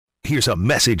Here's a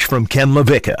message from Ken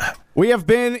Lavicka. We have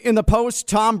been in the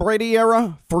post-Tom Brady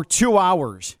era for 2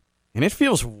 hours, and it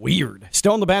feels weird.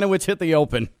 Stone Labanowitz hit the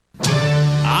open.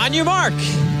 On your mark.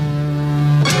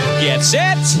 Get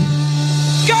set.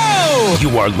 Go!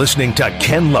 You are listening to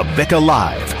Ken Lavicka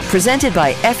Live. Presented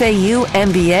by FAU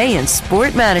MBA and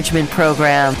Sport Management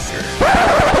Program. Turn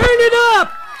it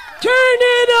up! Turn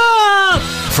it up!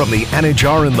 From the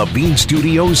Anajar and Levine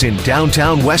Studios in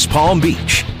downtown West Palm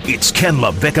Beach, it's Ken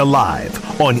Lavicka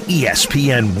Live on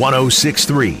ESPN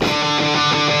 106.3.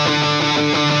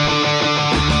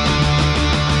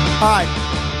 All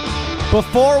right,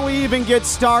 before we even get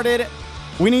started,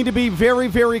 we need to be very,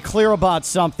 very clear about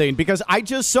something, because I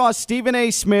just saw Stephen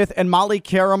A. Smith and Molly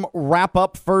Karam wrap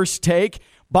up First Take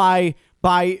by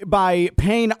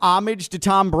paying homage to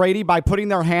Tom Brady by putting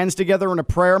their hands together in a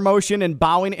prayer motion and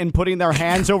bowing and putting their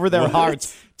hands over their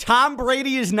hearts. Tom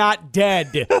Brady is not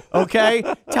dead, okay?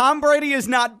 Tom Brady is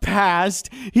not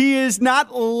passed. He is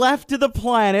not left to the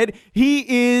planet.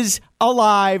 He is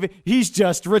alive. He's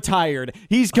just retired.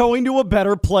 He's going to a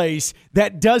better place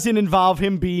that doesn't involve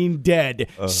him being dead.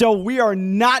 So we are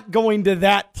not going to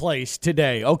that place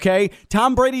today, okay?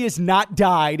 Tom Brady has not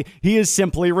died. He is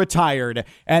simply retired.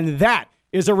 And that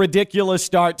is a ridiculous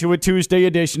start to a Tuesday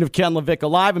edition of Ken Lavicka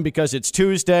Live. And because it's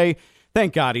Tuesday,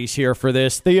 thank God he's here for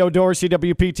this. Theo Dorsey,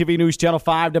 WPTV News Channel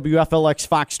 5, WFLX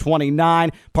Fox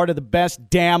 29, part of the best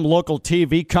damn local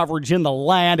TV coverage in the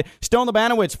land. Stone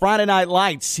Labanowitz, Friday Night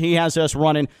Lights. He has us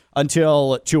running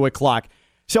until 2 o'clock.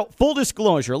 So, full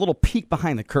disclosure, a little peek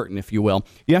behind the curtain, if you will.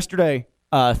 Yesterday,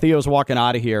 Theo's walking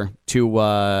out of here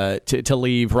to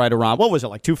leave right around, what was it,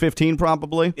 like 2:15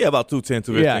 probably? Yeah, about 2:10,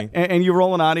 2:15. Yeah, and you're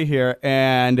rolling out of here,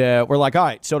 and we're like, all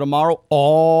right, so tomorrow,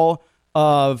 all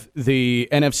of the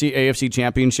NFC, AFC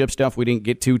championship stuff we didn't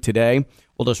get to today,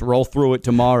 we'll just roll through it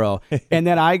tomorrow. And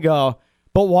then I go,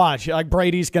 but watch, like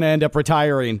Brady's going to end up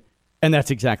retiring, and that's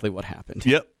exactly what happened.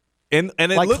 Yep. And it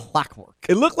like looked clockwork.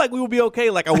 It looked like we would be okay.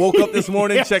 Like I woke up this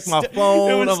morning, Yeah, checked my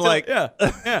phone. I'm like, yeah.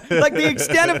 Like the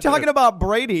extent of talking about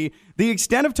Brady,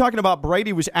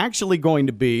 was actually going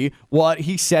to be what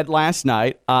he said last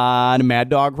night on Mad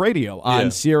Dog Radio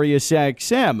on Sirius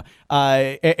XM,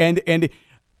 and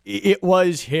it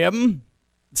was him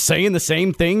saying the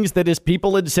same things that his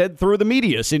people had said through the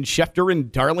media. Since Schefter and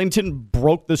Darlington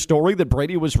broke the story that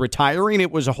Brady was retiring,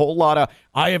 it was a whole lot of,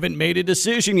 I haven't made a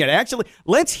decision yet. Actually,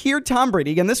 let's hear Tom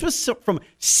Brady again. This was from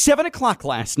 7 o'clock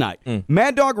last night.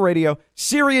 Mad Dog Radio,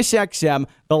 Sirius XM,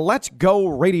 the Let's Go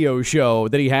radio show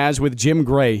that he has with Jim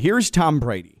Gray. Here's Tom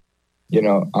Brady. You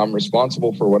know, I'm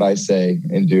responsible for what I say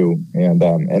and do, and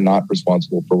not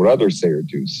responsible for what others say or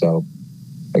do. So,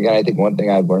 again, I think one thing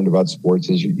I've learned about sports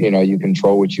is, you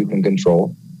control what you can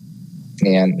control,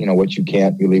 and, what you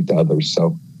can't, you leave to others.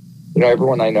 So,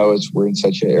 everyone I know we're in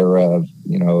such an era of,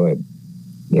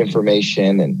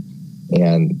 information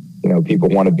and people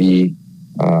want to be,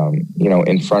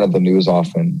 in front of the news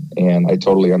often. And I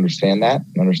totally understand that.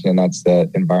 I understand that's the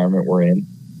environment we're in.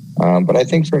 But I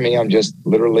think for me, I'm just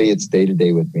literally, it's day to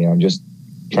day with me. I'm just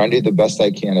trying to do the best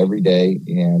I can every day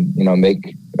and,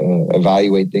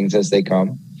 evaluate things as they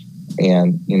come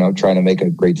and, trying to make a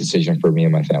great decision for me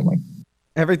and my family.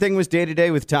 Everything was day to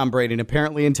day with Tom Brady, and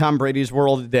apparently in Tom Brady's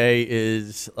world today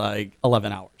is like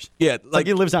 11 hours. Yeah. Like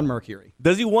he lives on Mercury.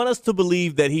 Does he want us to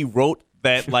believe that he wrote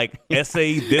that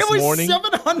essay this morning? It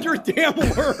was 700 damn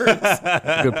words.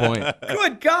 Good point.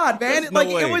 Good God, man.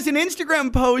 It was an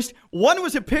Instagram post. One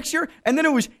was a picture, and then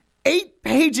it was 8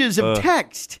 pages of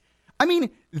text. I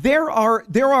mean, there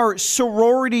are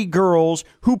sorority girls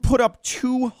who put up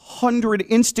 200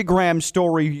 Instagram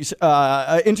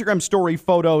story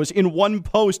photos in one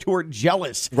post who are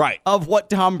jealous of what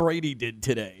Tom Brady did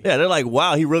today. Yeah, they're like,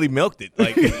 wow, he really milked it.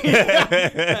 Like,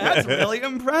 that's really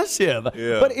impressive.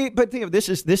 Yeah. But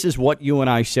this is what you and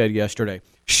I said yesterday.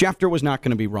 Schefter was not going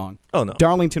to be wrong. Oh no,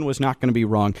 Darlington was not going to be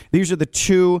wrong. These are the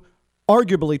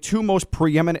arguably two most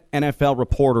preeminent NFL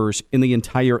reporters in the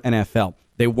entire NFL.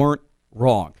 They weren't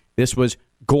wrong. This was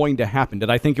going to happen. Did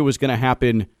I think it was going to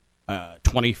happen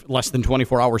less than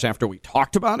 24 hours after we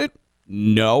talked about it?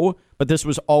 No, but this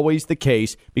was always the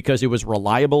case because it was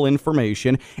reliable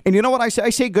information. And you know what I say? I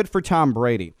say good for Tom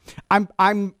Brady. I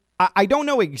don't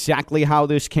know exactly how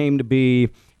this came to be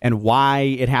and why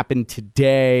it happened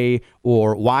today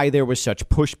or why there was such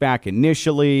pushback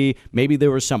initially. Maybe there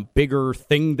was some bigger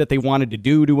thing that they wanted to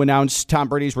do to announce Tom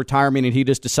Brady's retirement, and he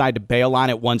just decided to bail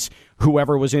on it once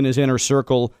whoever was in his inner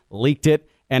circle leaked it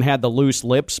and had the loose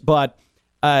lips. But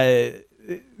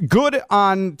good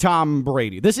on Tom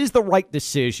Brady. This is the right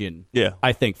decision,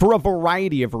 I think, for a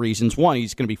variety of reasons. One,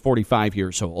 he's going to be 45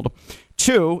 years old.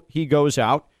 Two, he goes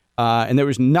out, And there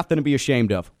was nothing to be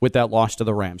ashamed of with that loss to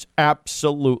the Rams.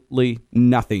 Absolutely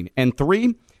nothing. And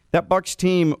 3, that Bucs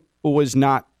team was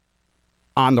not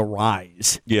on the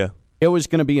rise. Yeah. It was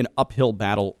going to be an uphill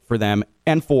battle for them.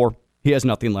 And 4, he has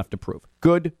nothing left to prove.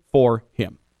 Good for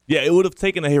him. Yeah, it would have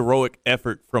taken a heroic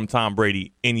effort from Tom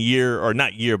Brady in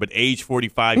age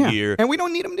 45 year. And we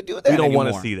don't need him to do that. We don't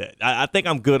want to see that. I think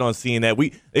I'm good on seeing that.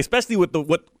 Especially with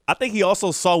I think he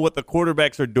also saw what the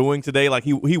quarterbacks are doing today. Like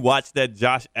he watched that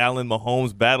Josh Allen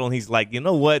Mahomes battle, and he's like, you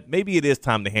know what? Maybe it is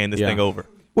time to hand this thing over.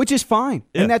 Which is fine.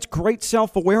 Yeah. And that's great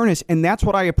self-awareness. And that's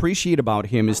what I appreciate about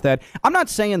him is that I'm not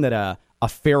saying that a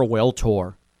farewell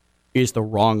tour is the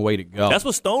wrong way to go. That's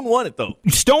what Stone wanted, though.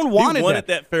 Stone wanted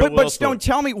that farewell but Stone, tour.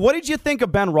 tell me, what did you think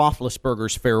of Ben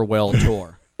Roethlisberger's farewell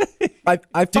tour?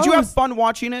 Did you have fun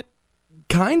watching it?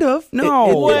 Kind of.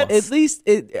 No. At least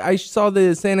I saw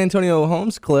the San Antonio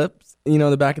Holmes clips,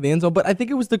 the back of the end zone, but I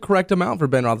think it was the correct amount for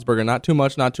Ben Roethlisberger. Not too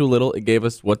much, not too little. It gave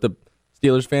us what the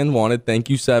Steelers fans wanted. Thank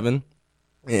you, 7.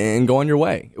 And go on your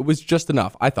way. It was just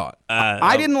enough, I thought.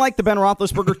 I didn't like the Ben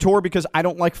Roethlisberger tour because I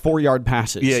don't like 4-yard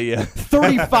passes. Yeah.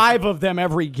 35 of them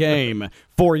every game,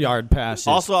 4-yard passes.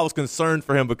 Also, I was concerned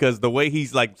for him because the way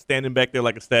he's like standing back there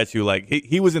like a statue, like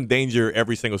he was in danger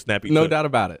every single snap he took. No doubt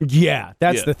about it. Yeah,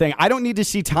 that's the thing. I don't need to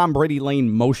see Tom Brady laying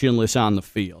motionless on the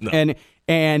field. No.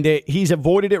 And he's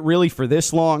avoided it really for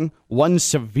this long. One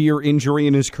severe injury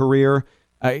in his career.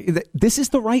 This is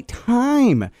the right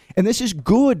time, and this is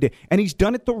good, and he's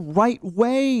done it the right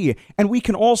way. And we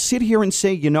can all sit here and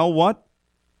say, you know what?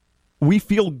 We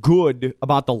feel good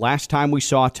about the last time we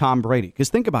saw Tom Brady. Because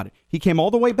think about it. He came all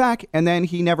the way back, and then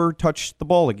he never touched the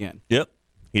ball again. Yep.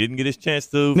 He didn't get his chance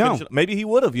to finish it. Maybe he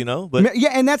would have, But yeah,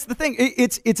 and that's the thing.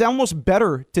 It's almost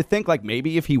better to think like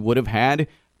maybe if he would have had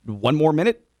one more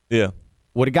minute,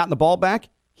 would have gotten the ball back,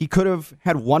 he could have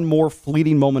had one more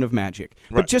fleeting moment of magic.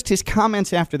 Right. But just his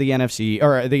comments after the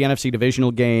NFC divisional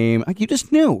game, like you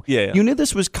just knew. Yeah. You knew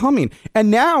this was coming.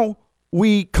 And now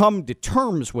we come to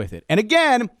terms with it. And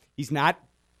again, he's not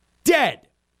dead.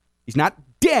 He's not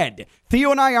dead. Theo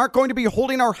and I aren't going to be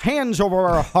holding our hands over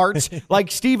our hearts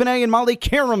like Stephen A. and Molly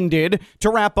Karam did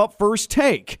to wrap up First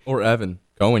Take. Or Evan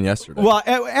going yesterday. Well,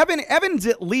 Evan's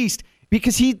at least,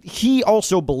 because he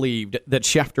also believed that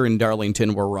Schefter and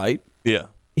Darlington were right. Yeah.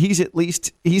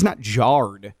 He's not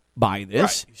jarred by this.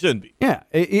 Right. He shouldn't be. Yeah,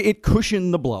 it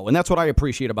cushioned the blow, and that's what I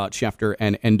appreciate about Schefter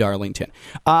and Darlington.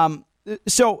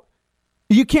 So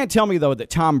you can't tell me, though,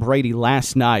 that Tom Brady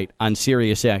last night on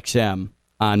Sirius XM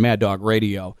on Mad Dog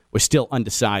Radio was still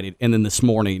undecided, and then this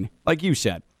morning, like you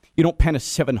said, you don't pen a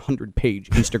 700-page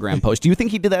Instagram post. Do you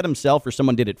think he did that himself or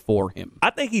someone did it for him? I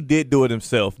think he did do it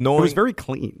himself. It was very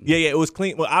clean. Yeah, it was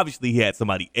clean. Well, obviously he had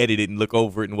somebody edit it and look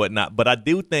over it and whatnot, but I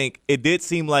do think it did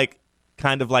seem like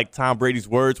kind of like Tom Brady's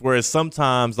words, whereas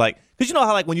sometimes, like, because you know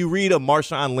how like when you read a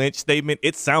Marshawn Lynch statement,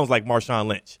 it sounds like Marshawn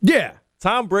Lynch. Yeah.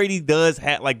 Tom Brady does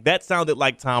have, like, that sounded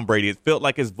like Tom Brady. It felt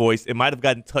like his voice. It might have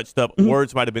gotten touched up. Mm-hmm.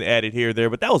 Words might have been added here or there,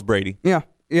 but that was Brady. Yeah.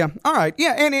 All right.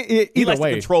 Yeah, and he likes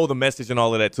to control the message and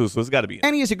all of that, too, so it's got to be.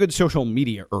 And he is a good social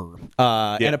media-er,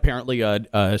 and apparently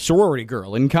a sorority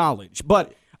girl in college.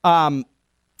 But now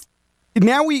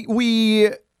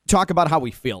we talk about how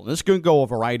we feel. This is going to go a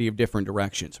variety of different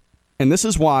directions. And this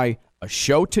is why a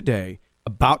show today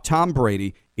about Tom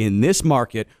Brady in this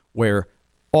market where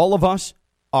all of us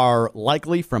are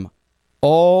likely from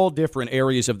all different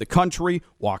areas of the country,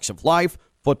 walks of life,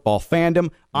 football fandom.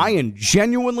 I am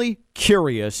genuinely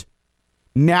curious.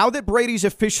 Now that Brady's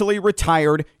officially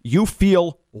retired, you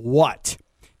feel what?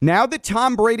 Now that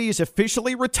Tom Brady is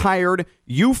officially retired,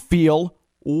 you feel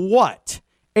what?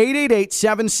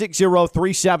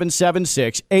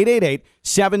 888-760-3776.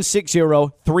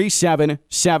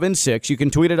 888-760-3776. You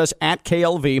can tweet at us at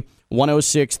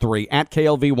KLV1063. At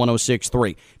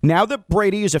KLV1063. Now that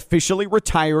Brady is officially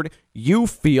retired, you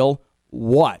feel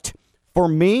what? For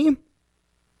me,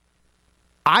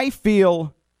 I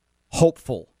feel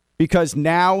hopeful because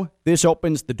now this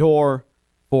opens the door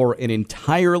for an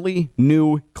entirely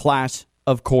new class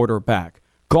of quarterback.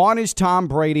 Gone is Tom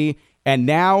Brady, and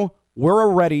now we're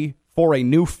ready for a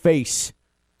new face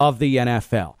of the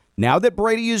NFL. Now that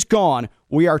Brady is gone,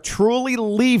 we are truly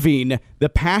leaving the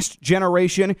past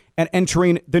generation and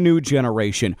entering the new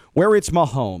generation, where it's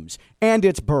Mahomes, and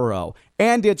it's Burrow,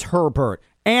 and it's Herbert,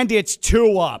 and it's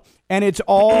Tua, and it's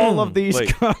all of these.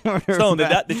 Stone,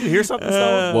 did you hear something,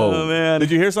 Stone? Whoa, man!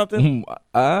 Did you hear something?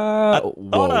 I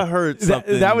thought I heard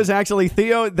something. That was actually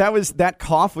Theo. That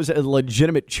cough was a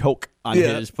legitimate choke on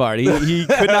his part. He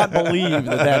could not believe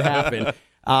that happened.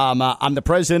 I'm the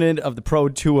president of the Pro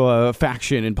Tua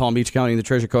faction in Palm Beach County in the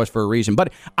Treasure Coast for a reason.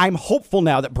 But I'm hopeful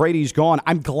now that Brady's gone.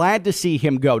 I'm glad to see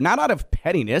him go, not out of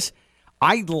pettiness.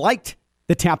 I liked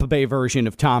the Tampa Bay version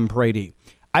of Tom Brady.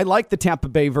 I like the Tampa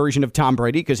Bay version of Tom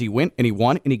Brady because he went and he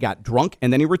won and he got drunk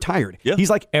and then he retired. Yeah. He's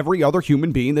like every other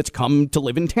human being that's come to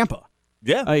live in Tampa.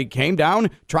 Yeah. He came down,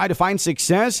 tried to find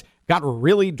success, got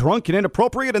really drunk and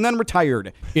inappropriate, and then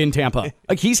retired in Tampa.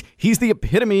 Like he's the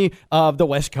epitome of the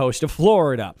West Coast of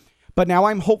Florida. But now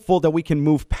I'm hopeful that we can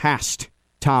move past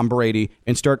Tom Brady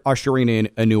and start ushering in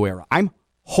a new era. I'm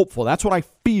hopeful. That's what I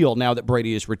feel now that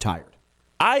Brady is retired.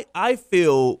 I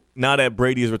feel now that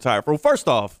Brady is retired. Well, first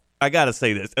off, I got to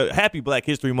say this. Happy Black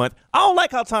History Month. I don't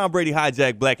like how Tom Brady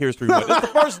hijacked Black History Month. It's the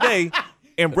first day,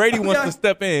 and Brady wants to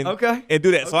step in and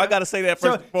do that. So I got to say that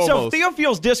first and foremost. So Theo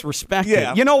feels disrespected.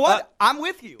 Yeah. You know what? I'm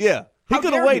with you. Yeah. He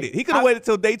could have waited. He could have waited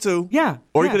till day 2. Yeah.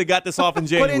 Or he could have got this off in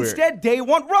January. But instead, day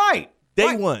 1. Right.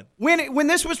 Day 1. When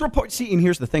this was reported, see, and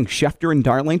here's the thing, Schefter and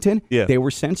Darlington, they were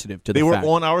sensitive to the fact. They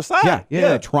were on our side.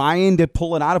 Yeah, trying to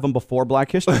pull it out of them before Black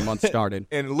History Month started.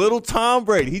 And little Tom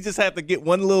Brady, he just had to get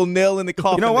one little nail in the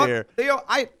coffin there. Theo,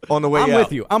 on the way I'm out.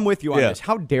 with you. I'm with you on this.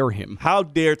 How dare him? How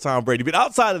dare Tom Brady? But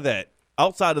outside of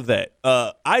that,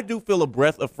 I do feel a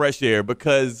breath of fresh air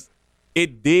because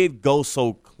it did go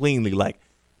so cleanly. Like,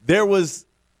 there was...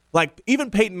 Like,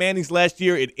 even Peyton Manning's last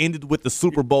year, it ended with the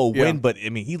Super Bowl win, but, I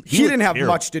mean, he didn't have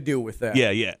much to do with that.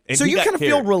 Yeah. And so you kind of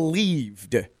feel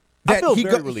relieved that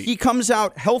relieved. He comes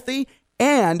out healthy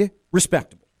and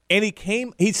respectable. And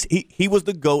he was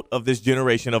the GOAT of this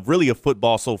generation of really of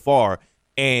football so far,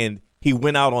 and he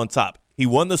went out on top. He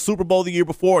won the Super Bowl the year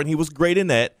before, and he was great in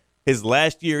that. His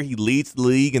last year, he leads the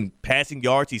league in passing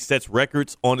yards. He sets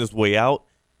records on his way out.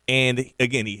 And,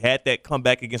 again, he had that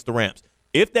comeback against the Rams.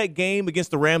 If that game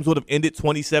against the Rams would have ended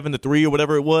 27-3 or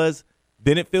whatever it was,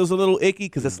 then it feels a little icky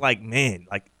because it's like, man,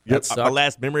 like our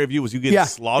last memory of you was you getting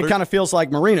slaughtered. It kind of feels like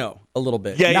Marino a little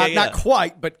bit. Not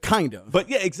quite, but kind of. But,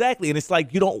 yeah, exactly. And it's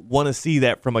like you don't want to see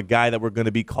that from a guy that we're going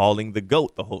to be calling the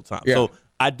GOAT the whole time. Yeah. So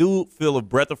I do feel a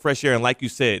breath of fresh air. And like you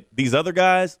said, these other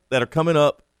guys that are coming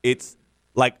up, it's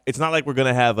not like we're going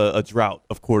to have a drought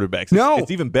of quarterbacks.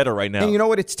 It's even better right now. And you know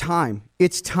what? It's time.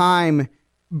 It's time.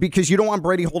 Because you don't want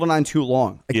Brady holding on too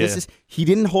long. He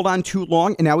didn't hold on too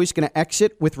long, and now he's going to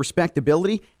exit with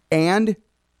respectability, and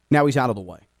now he's out of the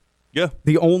way. Yeah.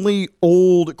 The only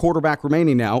old quarterback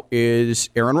remaining now is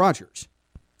Aaron Rodgers.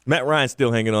 Matt Ryan's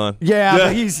still hanging on. Yeah.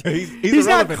 But he's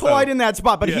not quite in that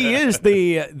spot, but he is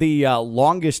the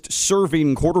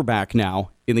longest-serving quarterback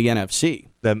now in the NFC.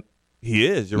 He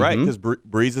is. You're right, because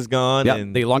Breeze is gone. Yeah,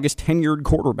 and the longest-tenured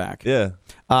quarterback. Yeah.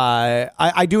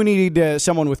 I do need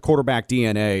someone with quarterback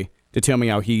DNA to tell me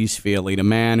how he's feeling. A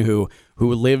man who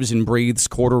lives and breathes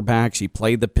quarterbacks. He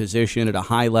played the position at a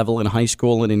high level in high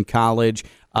school and in college.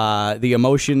 The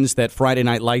emotions that Friday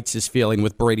Night Lights is feeling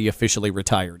with Brady officially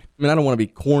retired. I mean, I don't want to be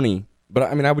corny, but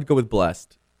I mean, I would go with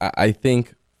blessed. I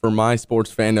think for my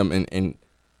sports fandom and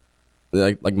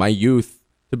like my youth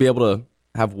to be able to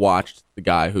have watched the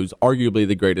guy who's arguably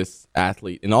the greatest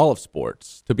athlete in all of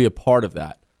sports, to be a part of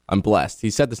that, I'm blessed. He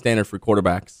set the standard for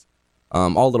quarterbacks,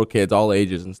 all little kids, all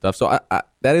ages and stuff. So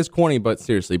that is corny, but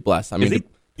seriously, blessed. I mean,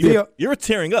 you're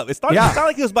tearing up. It sounded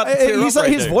like he was about to tear up right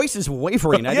his there. voice is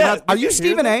wavering. Are you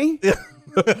Stephen A?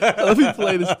 Let me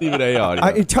play the Stephen A.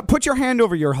 audio. Put your hand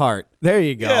over your heart. There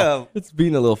you go. Yeah, it's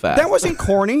being a little fast. That wasn't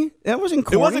corny. It wasn't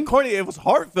corny. It was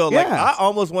heartfelt. Like, I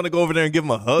almost want to go over there and give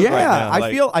him a hug right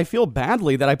now. I feel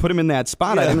badly that I put him in that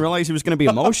spot. I didn't realize he was going to be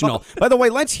emotional. By the way,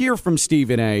 let's hear from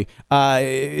Stephen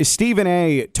A. Stephen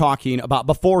A. talking about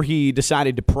before he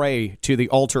decided to pray to the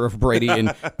altar of Brady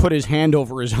and put his hand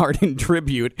over his heart in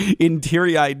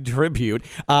teary-eyed tribute.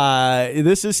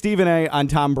 This is Stephen A. on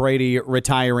Tom Brady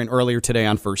retiring earlier today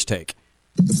on First Take.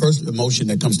 The first emotion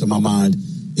that comes to my mind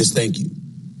is thank you.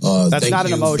 That's not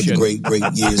an emotion. For the great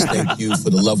years. Thank you for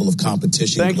the level of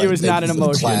competition. Thank you is not an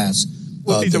emotion. The class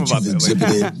that you've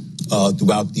exhibited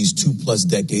throughout these 2+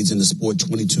 decades in the sport,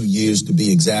 22 years to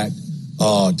be exact,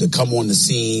 to come on the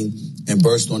scene and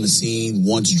burst on the scene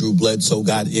once Drew Bledsoe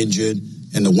got injured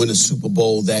and to win a Super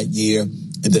Bowl that year,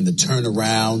 and then to turn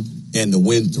around and to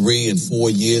win 3 and 4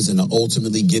 years and to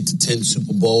ultimately get to 10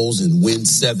 Super Bowls and win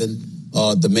 7.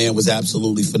 The man was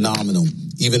absolutely phenomenal.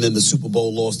 Even in the Super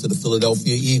Bowl loss to the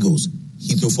Philadelphia Eagles,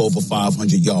 he threw for over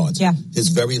 500 yards. Yeah. His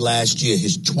very last year,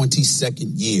 his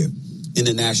 22nd year in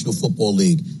the National Football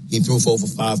League, he threw for over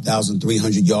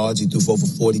 5,300 yards. He threw for over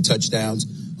 40 touchdowns.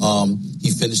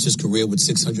 He finished his career with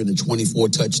 624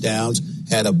 touchdowns,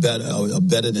 had a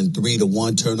better than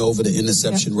 3-to-1 turnover to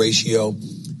interception ratio.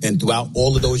 And throughout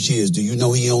all of those years, do you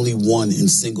know he only won in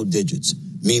single digits,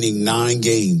 meaning 9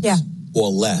 games? Yeah. or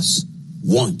less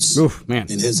once in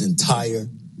his entire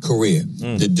career.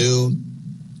 The dude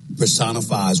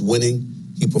personifies winning.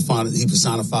 He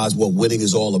personifies what winning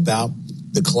is all about,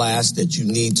 the class that you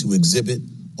need to exhibit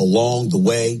along the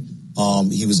way.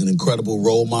 He was an incredible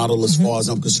role model as far as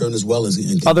I'm concerned, as well as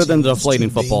other than the deflating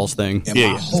footballs thing. And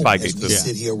my hope as we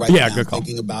sit here right now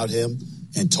thinking about him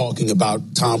and talking about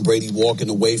Tom Brady walking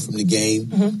away from the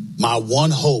game, my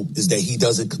one hope is that he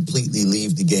doesn't completely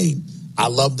leave the game. I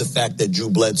love the fact that Drew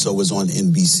Bledsoe is on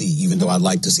NBC, even though I'd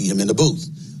like to see him in the booth.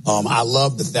 I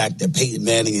love the fact that Peyton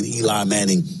Manning and Eli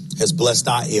Manning has blessed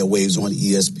our airwaves on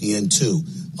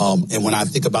ESPN2. And when I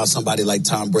think about somebody like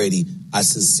Tom Brady, I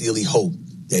sincerely hope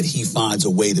that he finds a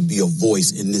way to be a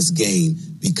voice in this game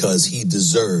because he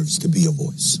deserves to be a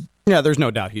voice. Yeah, there's no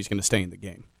doubt he's going to stay in the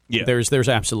game. Yeah. There's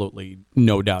absolutely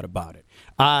no doubt about it.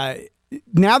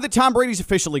 Now that Tom Brady's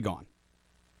officially gone,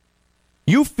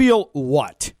 you feel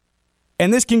what?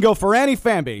 And this can go for any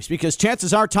fan base because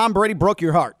chances are Tom Brady broke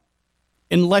your heart.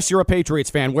 Unless you're a Patriots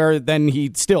fan, where then he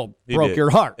still broke your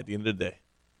heart. At the end of the day.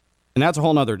 And that's a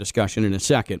whole other discussion in a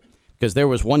second. Because there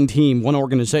was one team, one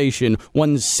organization,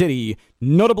 one city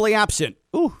notably absent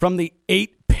from the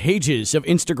 8 pages of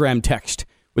Instagram text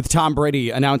with Tom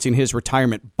Brady announcing his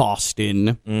retirement,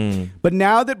 Boston. But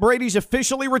now that Brady's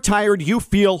officially retired, you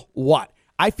feel what?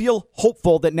 I feel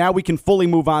hopeful that now we can fully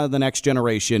move on to the next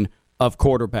generation of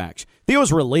quarterbacks.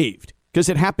 Theo's relieved because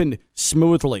it happened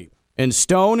smoothly. And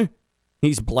Stone,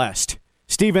 he's blessed.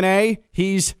 Stephen A.,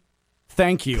 he's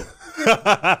thank you.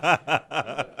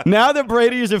 Now that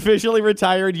Brady is officially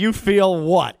retired, you feel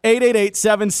what?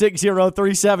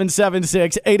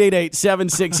 888-760-3776,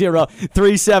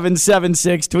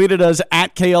 888-760-3776. Tweeted us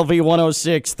at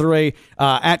KLV1063,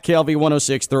 at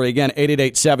KLV1063. Again,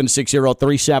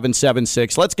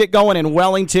 888-760-3776. Let's get going in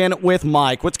Wellington with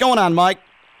Mike. What's going on, Mike?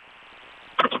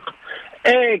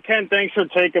 Hey, Ken, thanks for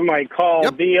taking my call.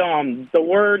 Yep. The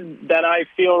word that I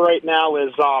feel right now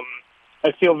is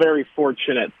I feel very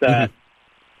fortunate that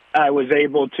I was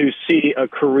able to see a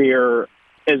career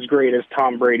as great as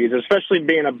Tom Brady's, especially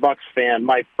being a Bucs fan.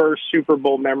 My first Super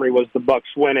Bowl memory was the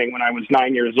Bucs winning when I was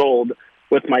 9 years old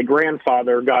with my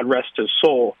grandfather, God rest his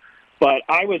soul. But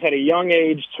I was at a young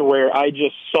age to where I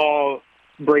just saw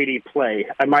Brady play.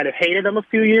 I might have hated him a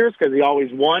few years because he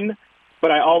always won,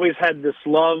 but I always had this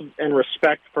love and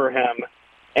respect for him.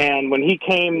 And when he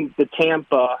came to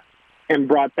Tampa and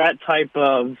brought that type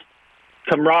of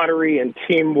camaraderie and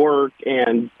teamwork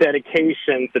and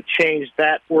dedication to change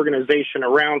that organization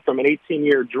around from an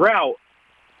 18-year drought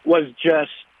was just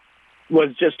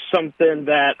something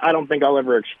that I don't think I'll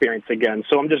ever experience again.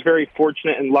 So I'm just very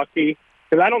fortunate and lucky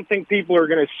because I don't think people are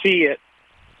going to see it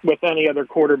with any other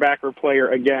quarterback or player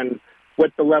again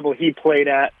with the level he played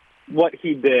at, what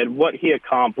he did, what he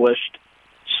accomplished.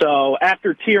 So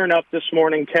after tearing up this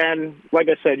morning, Ken, like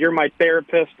I said, you're my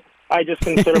therapist. I just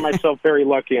consider myself very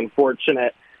lucky and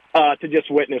fortunate to just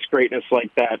witness greatness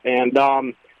like that. And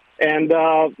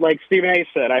like Stephen A.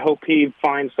 said, I hope he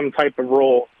finds some type of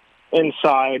role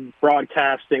inside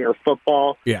broadcasting or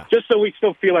football, just so we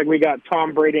still feel like we got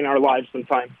Tom Brady in our lives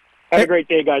sometime. Have a great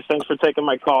day, guys. Thanks for taking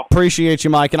my call. Appreciate you,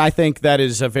 Mike. And I think that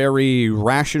is a very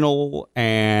rational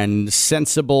and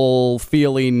sensible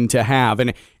feeling to have.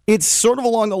 And it's sort of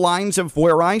along the lines of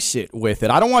where I sit with it.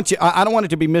 I don't want it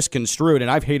to be misconstrued, and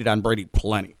I've hated on Brady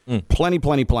plenty.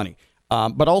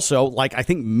 But also, like I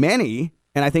think many,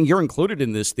 and I think you're included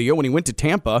in this, Theo, when he went to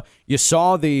Tampa, you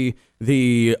saw the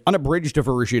unabridged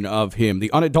version of him,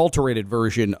 the unadulterated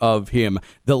version of him,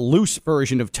 the loose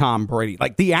version of Tom Brady,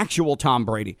 like the actual Tom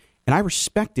Brady. And I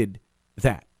respected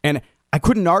that. And I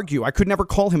couldn't argue. I could never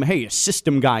call him, a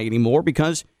system guy anymore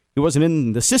because he wasn't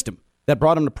in the system that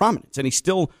brought him to prominence. And he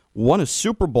still won a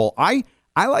Super Bowl. I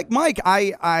like Mike.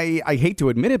 I hate to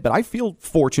admit it, but I feel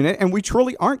fortunate, and we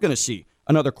truly aren't going to see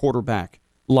another quarterback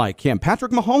like him.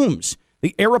 Patrick Mahomes,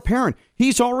 the heir apparent,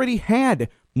 he's already had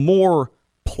more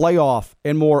playoff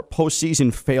and more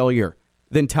postseason failure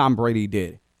than Tom Brady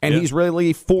did. And he's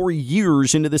really 4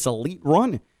 years into this elite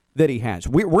run that he has.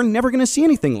 We're never going to see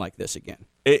anything like this again.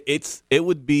 It's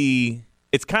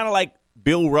kind of like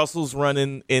Bill Russell's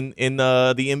running in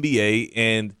the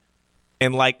NBA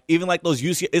and like even like those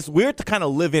UC. It's weird to kind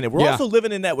of live in it. We're also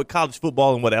living in that with college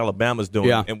football and what Alabama's doing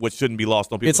and what shouldn't be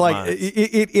lost on people's minds. It's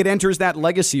like it enters that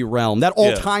legacy realm, that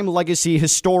all-time legacy,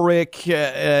 historic,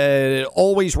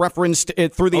 always referenced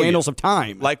through the annals of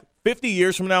time. Like 50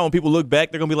 years from now, when people look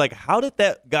back, they're going to be like, how did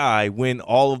that guy win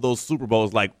all of those Super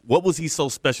Bowls? Like, what was he so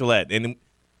special at? And,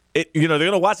 they're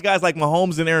going to watch guys like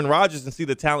Mahomes and Aaron Rodgers and see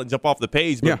the talent jump off the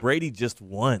page, but Brady just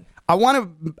won. I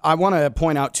want to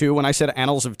point out, too, when I said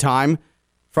annals of time,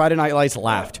 Friday Night Lights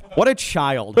laughed. What a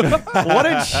child. What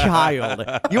a child.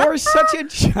 You are such a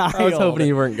child. I was hoping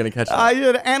you weren't going to catch that. I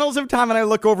did Annals of Time, and I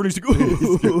look over and he's like,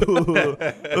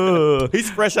 ooh.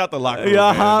 He's fresh out the locker room.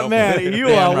 Yeah, man. You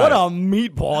are. Right. What a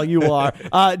meatball you are.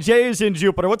 Jay is in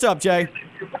Jupiter. What's up, Jay?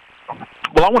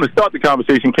 Well, I want to start the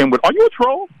conversation, Ken, with, are you a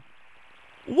troll?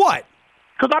 What?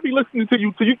 Because I be listening to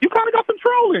you. You kind of got some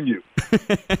troll in you.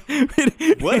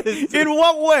 In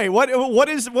what way? What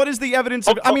is the evidence?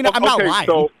 I'm not lying.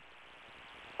 So,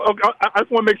 I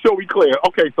just want to make sure we clear.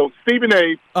 Okay, so Stephen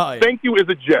A. Thank you is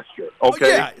a gesture.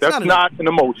 Okay, that's not an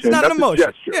emotion. It's not that's an emotion.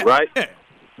 A gesture, right? Yeah.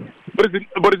 But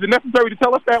is it necessary to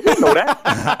tell us that? We know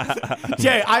that.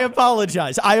 Jay, I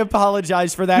apologize.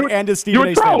 For that and to Stephen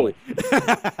A.'s family.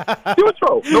 You're a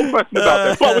troll. No question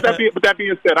about that. But with that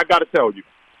being said, I got to tell you,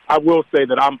 I will say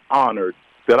that I'm honored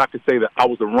that I could say that I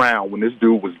was around when this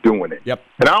dude was doing it. Yep.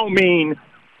 And I don't mean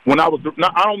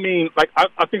like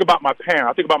I think about my parents.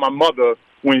 I think about my mother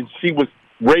when she was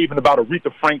raving about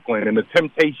Aretha Franklin and the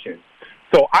Temptations.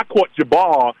 So I caught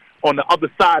Jabbar on the other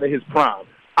side of his prime.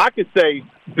 I could say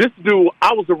this dude,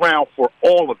 I was around for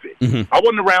all of it. Mm-hmm. I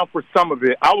wasn't around for some of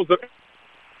it.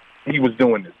 He was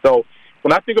doing this. So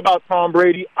when I think about Tom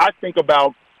Brady, I think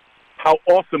about how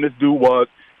awesome this dude was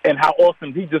and how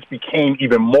awesome he just became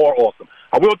even more awesome.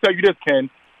 I will tell you this, Ken.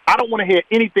 I don't want to hear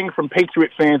anything from Patriot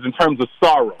fans in terms of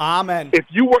sorrow. Amen. If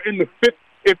you were in the fifth,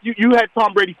 if you had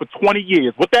Tom Brady for 20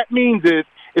 years, what that means is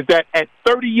that at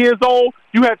 30 years old,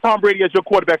 you had Tom Brady as your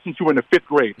quarterback since you were in the fifth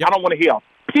grade. Yep. I don't want to hear a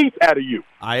peep out of you.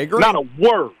 I agree. Not a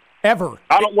word. Ever.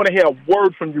 I don't want to hear a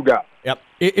word from you guys. Yep.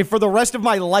 For the rest of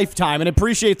my lifetime, and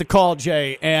appreciate the call,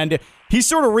 Jay. And he's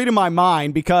sort of reading my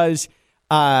mind because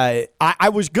I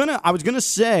was gonna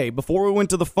say before we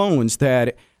went to the phones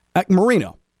that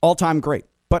Marino, all-time great.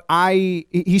 But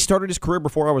he started his career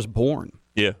before I was born.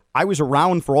 Yeah. I was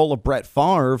around for all of Brett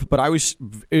Favre, but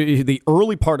the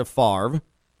early part of Favre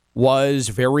was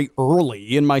very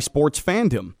early in my sports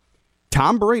fandom.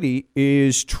 Tom Brady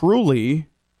is truly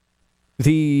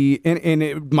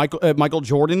Michael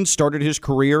Jordan started his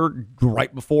career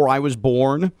right before I was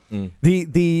born. Mm.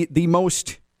 The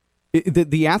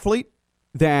athlete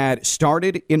that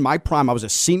started in my prime. I was a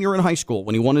senior in high school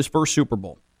when he won his first Super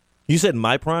Bowl. You said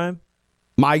my prime?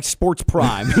 My sports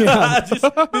prime. Yeah.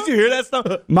 Did you hear that stuff?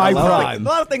 My prime. A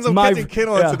lot of things I'm catching Ken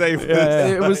on today.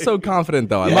 It was so confident,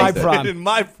 though. My prime.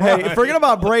 My prime. Hey, forget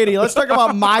about Brady. Let's talk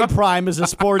about my prime as a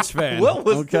sports fan. What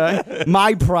was that?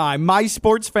 My prime. My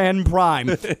sports fan prime.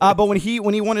 But when he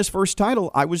won his first title,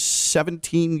 I was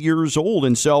 17 years old,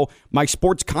 and so my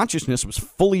sports consciousness was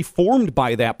fully formed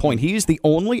by that point. He's the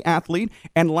only athlete,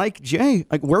 and like Jay,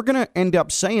 we're going to end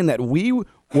up saying that we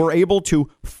were able to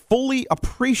fully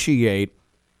appreciate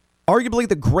arguably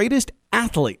the greatest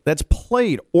athlete that's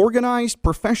played organized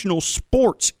professional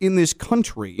sports in this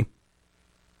country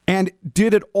and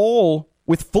did it all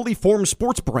with fully formed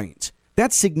sports brains.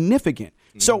 That's significant.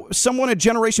 Mm-hmm. So someone a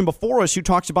generation before us who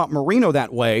talks about Marino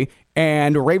that way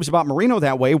and raves about Marino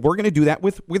that way, we're going to do that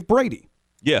with Brady.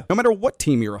 Yeah. No matter what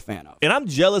team you're a fan of. And I'm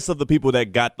jealous of the people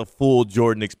that got the full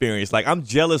Jordan experience. Like, I'm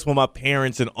jealous when my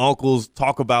parents and uncles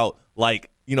talk about,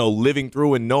 living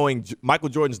through and knowing Michael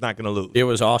Jordan's not going to lose. It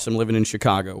was awesome living in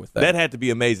Chicago with that. That had to be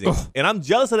amazing. Ugh. And I'm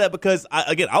jealous of that because,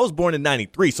 I was born in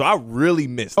 93, so I really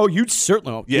missed it. Oh, you'd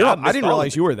certainly. Yeah, I didn't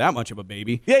realize you were that much of a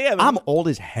baby. Yeah. I'm old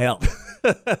as hell.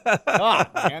 God,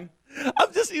 man.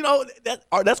 I'm just,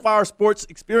 that's why our sports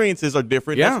experiences are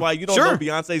different. Yeah, that's why you don't know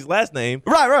Beyonce's last name.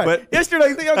 Right. But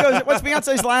yesterday, Theo goes, "What's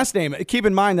Beyonce's last name?" Keep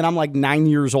in mind that I'm like 9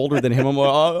 years older than him. I'm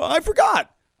like, I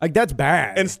forgot. Like, that's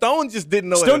bad. And Stone just didn't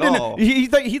know it at all. He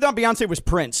thought Beyonce was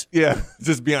Prince. Yeah,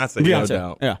 just Beyonce. No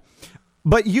doubt. Yeah.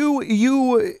 But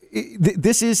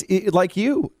this is like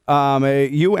you.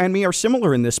 You and me are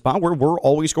similar in this spot where we're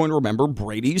always going to remember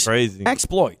Brady's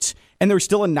exploits. And there's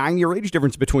still a 9-year age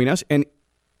difference between us, and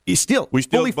we still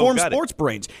fully formed sports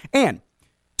brains. And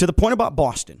to the point about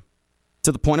Boston,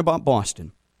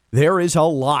 there is a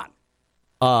lot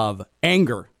of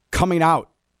anger coming out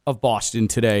of Boston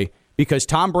today because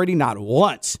Tom Brady not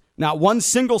one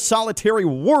single solitary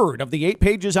word of the 8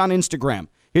 pages on Instagram,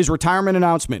 his retirement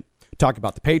announcement, talked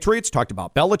about the Patriots, talked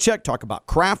about Belichick, talked about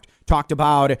Kraft, talked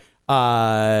about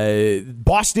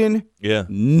Boston. Yeah.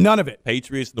 None of it.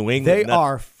 Patriots, New England. They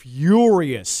are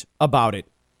furious about it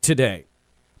today.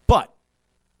 But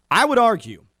I would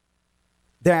argue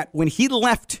that when he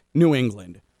left New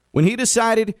England, when he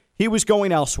decided he was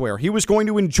going elsewhere, he was going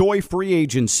to enjoy free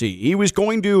agency, he was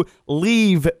going to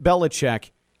leave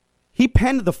Belichick, he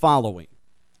penned the following.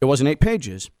 It wasn't 8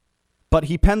 pages, but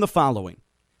he penned the following.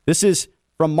 This is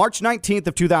from March 19th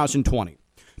of 2020.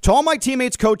 To all my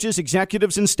teammates, coaches,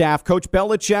 executives, and staff, Coach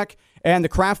Belichick and the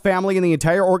Kraft family and the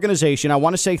entire organization, I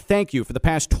want to say thank you for the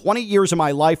past 20 years of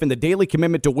my life and the daily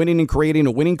commitment to winning and creating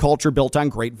a winning culture built on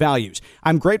great values.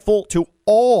 I'm grateful to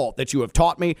all that you have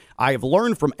taught me. I have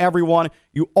learned from everyone.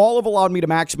 You all have allowed me to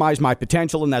maximize my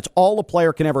potential, and that's all a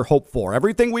player can ever hope for.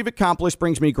 Everything we've accomplished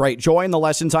brings me great joy, and the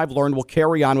lessons I've learned will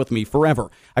carry on with me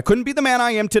forever. I couldn't be the man I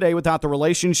am today without the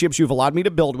relationships you've allowed me to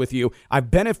build with you.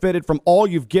 I've benefited from all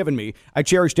you've given me. I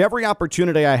cherished every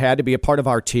opportunity I had to be a part of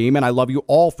our team, and I love you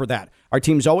all for that. Our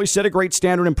team's always set a great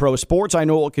standard in pro sports. I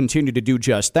know it will continue to do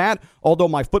just that. Although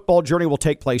my football journey will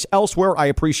take place elsewhere, I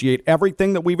appreciate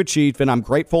everything that we've achieved, and I'm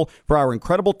grateful for our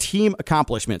incredible team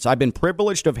accomplishments. I've been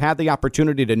privileged to have had the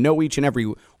opportunity to know each and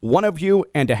every one of you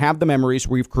and to have the memories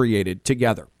we've created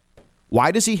together.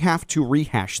 Why does he have to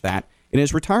rehash that in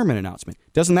his retirement announcement?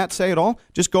 Doesn't that say it all?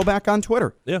 Just go back on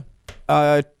Twitter. Yeah.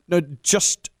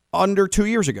 Just under 2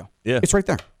 years ago. Yeah. It's right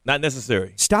there. Not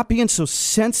necessary. Stop being so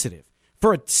sensitive.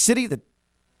 For a city that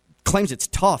claims it's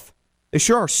tough, they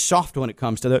sure are soft when it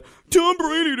comes to that. Tom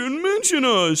Brady didn't mention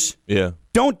us. Yeah.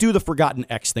 Don't do the forgotten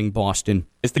X thing, Boston.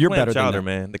 It's the You're clam better chowder, than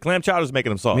that. man. The clam chowder's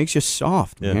making them soft. Makes you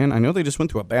soft, man. I know they just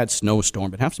went through a bad snowstorm,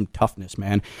 but have some toughness,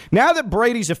 man. Now that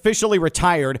Brady's officially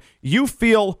retired, you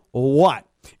feel what?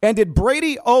 And did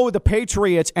Brady owe the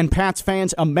Patriots and Pats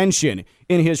fans a mention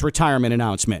in his retirement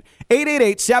announcement?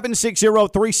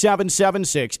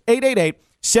 888-760-3776.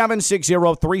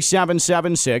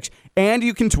 888-760-3776. And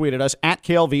you can tweet at us at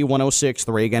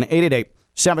KLV1063. Again,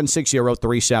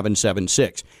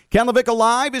 888-760-3776. Ken Lavicka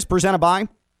Live is presented by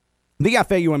the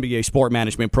FAU MBA Sport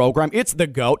Management Program. It's the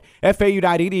GOAT.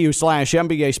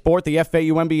 FAU.edu/MBA Sport, the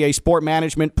FAU MBA Sport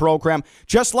Management Program.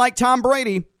 Just like Tom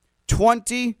Brady,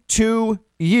 22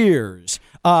 years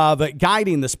of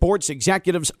guiding the sports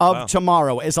executives of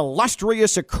tomorrow. As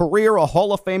illustrious a career, a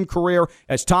Hall of Fame career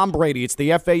as Tom Brady. It's the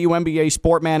FAU MBA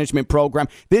Sport Management Program.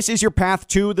 This is your path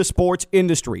to the sports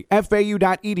industry.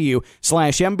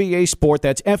 FAU.edu/MBA Sport.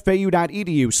 That's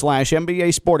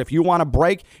FAU.edu/MBA Sport. If you want to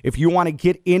break, if you want to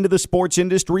get into the sports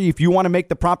industry, if you want to make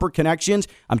the proper connections,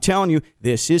 I'm telling you,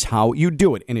 this is how you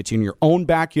do it. And it's in your own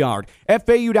backyard.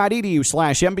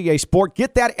 FAU.edu/MBA Sport.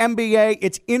 Get that MBA.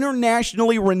 It's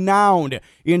internationally renowned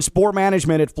in sport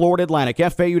management at Florida Atlantic.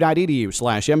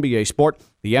 FAU.edu/MBA Sport,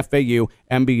 the FAU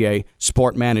MBA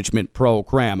Sport Management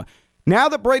Program. Now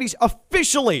that Brady's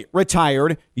officially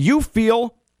retired, you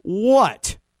feel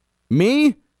what?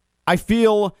 Me? I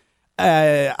feel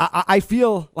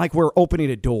like we're opening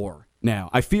a door now.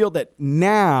 I feel that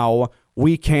now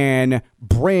we can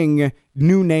bring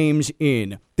new names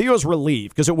in. Theo's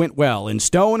relieved because it went well. And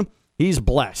Stone, he's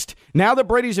blessed. Now that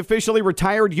Brady's officially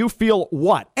retired, you feel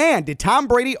what? And did Tom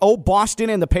Brady owe Boston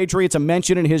and the Patriots a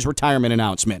mention in his retirement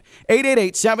announcement?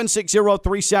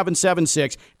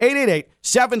 888-760-3776.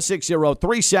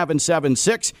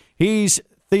 888-760-3776. He's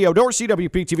Theo Dorsey,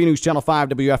 WPTV News Channel 5,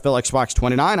 WFLX Fox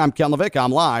 29. I'm Ken Lavicka.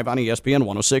 I'm live on ESPN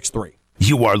 106.3.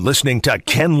 You are listening to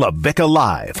Ken Lavicka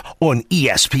Live on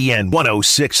ESPN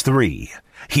 106.3.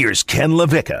 Here's Ken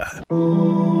Lavicka.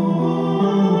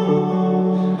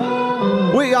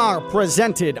 We are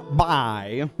presented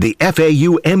by the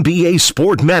FAU MBA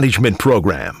Sport Management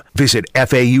Program. Visit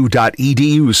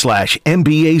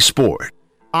FAU.edu/MBA Sport.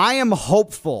 I am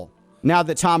hopeful now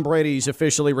that Tom Brady's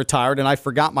officially retired, and I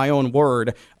forgot my own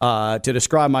word to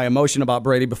describe my emotion about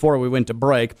Brady before we went to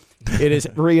break. It has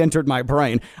re-entered my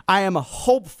brain. I am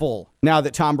hopeful now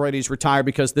that Tom Brady's retired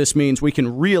because this means we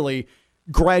can really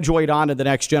graduate on to the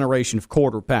next generation of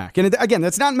quarterback. And again,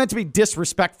 that's not meant to be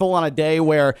disrespectful on a day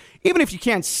where even if you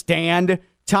can't stand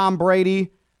Tom Brady,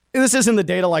 this isn't the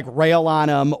day to like rail on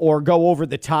him or go over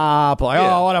the top, like,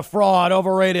 oh, what a fraud,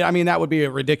 overrated. I mean, that would be a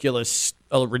ridiculous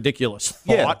thought.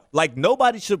 Yeah, like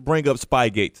nobody should bring up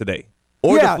Spygate today.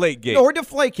 Or Deflategate. Or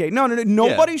Deflategate. No.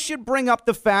 Nobody should bring up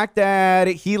the fact that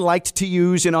he liked to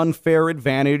use an unfair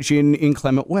advantage in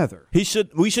inclement weather. We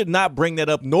should not bring that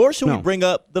up, nor should we bring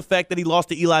up the fact that he lost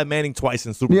to Eli Manning twice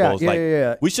in Super Bowls.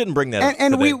 We shouldn't bring that up.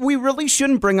 And we really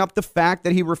shouldn't bring up the fact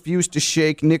that he refused to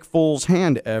shake Nick Foles'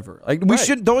 hand ever. Like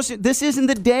this isn't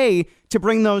the day to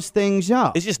bring those things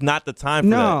up. It's just not the time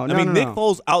for that. Nick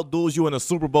Foles outduels you in a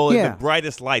Super Bowl in the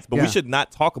brightest lights, but we should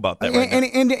not talk about that right now.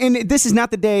 And this is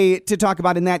not the day to talk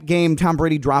about in that game Tom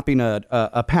Brady dropping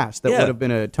a pass that would have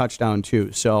been a touchdown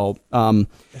too. So,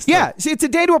 it's a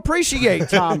day to appreciate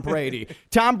Tom Brady.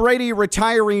 Tom Brady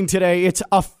retiring today. It's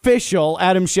official.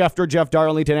 Adam Schefter, Jeff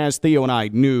Darlington, as Theo and I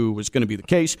knew was going to be the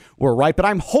case. We're right, but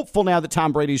I'm hopeful now that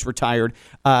Tom Brady's retired.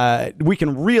 We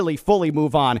can really fully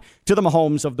move on to the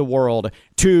Mahomes of the world world,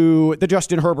 to the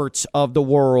Justin Herberts of the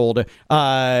world,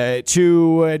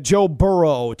 to Joe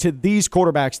Burrow, to these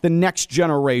quarterbacks, the next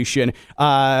generation.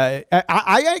 I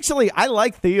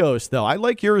like Theo's, though. I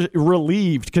like yours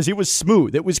relieved because it was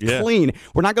smooth. It was clean.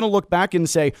 We're not going to look back and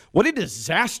say, what a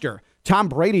disaster Tom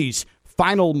Brady's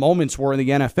final moments were in the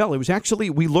NFL. It was actually,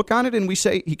 we look on it and we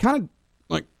say, he kind of,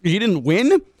 like, he didn't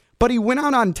win, but he went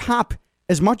out on top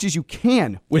as much as you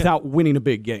can without winning a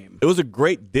big game. It was a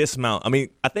great dismount. I mean,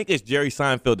 I think it's Jerry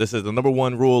Seinfeld that says the number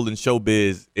one rule in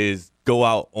showbiz is go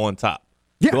out on top.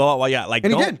 Yeah. Go out while you're out. Like,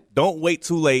 don't wait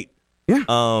too late. Yeah.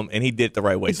 And he did it the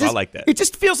right way, so I like that. It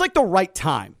just feels like the right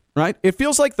time, right? It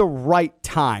feels like the right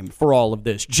time for all of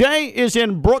this. Jay is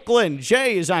in Brooklyn.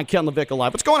 Jay is on Ken Lavicka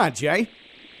Live. What's going on, Jay?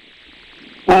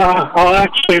 I'll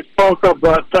actually poker,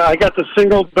 but I got the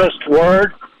single best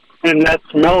word, and that's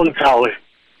melancholy.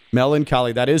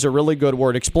 Melancholy. That is a really good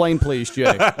word. Explain, please,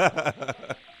 Jay.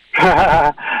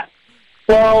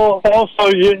 Well, also,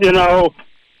 you know,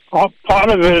 part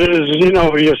of it is, you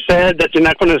know, you're sad that you're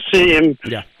not going to see him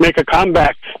make a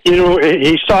comeback. You know,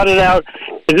 he started out,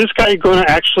 is this guy going to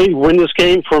actually win this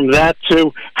game? From that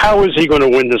to, how is he going to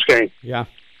win this game? Yeah.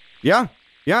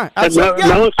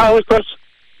 Melancholy, Chris?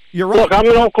 You're right. Look, I'm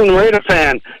an Oakland Raider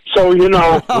fan, so, you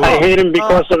know, I hate him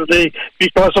because of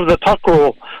the tuck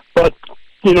rule. But,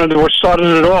 you know, they were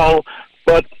starting it all.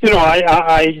 But, you know,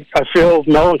 I feel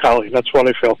melancholy. That's what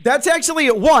I feel. That's actually,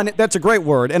 that's a great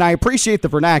word, and I appreciate the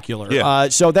vernacular. Yeah.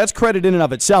 So that's credit in and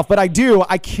of itself. But I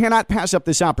cannot pass up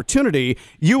this opportunity.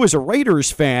 You as a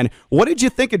Raiders fan, what did you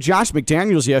think of Josh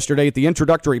McDaniels yesterday at the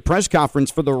introductory press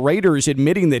conference for the Raiders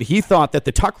admitting that he thought that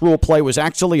the tuck rule play was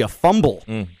actually a fumble?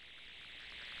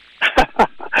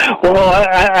 Well,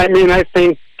 I mean, I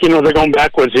think, you know, they're going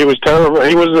backwards. He was terrible.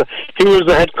 He was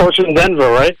the head coach in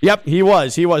Denver, right? Yep, he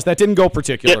was. That didn't go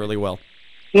particularly well.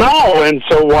 No, and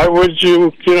so why would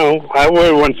you know, I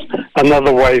would went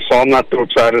another way, so I'm not too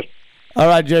excited. All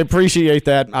right, Jay, appreciate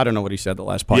that. I don't know what he said the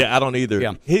last part. Yeah, I don't either.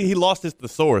 Yeah. He lost his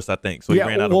thesaurus, I think, so he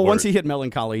ran out of words. Well, once he hit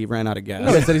melancholy, he ran out of gas.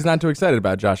 No, he said he's not too excited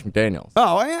about Josh McDaniels.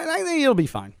 Oh, I think he'll be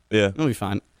fine. Yeah. He'll be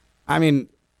fine. I mean,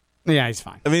 yeah, he's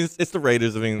fine. I mean, it's the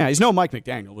Raiders. I mean, yeah, he's no Mike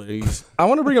McDaniel, but he's... I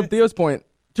want to bring up Theo's point.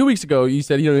 2 weeks ago, you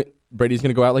said, you know, Brady's going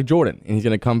to go out like Jordan, and he's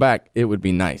going to come back. It would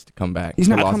be nice to come back. He's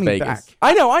to not Las coming Vegas. back.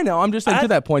 I know. I'm just saying to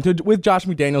that point, with Josh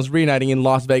McDaniels reuniting in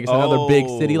Las Vegas, another big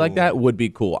city like that would be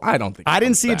cool. I don't think. I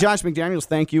didn't see Josh McDaniels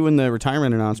thank you in the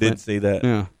retirement announcement. Didn't see that.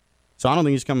 Yeah. So I don't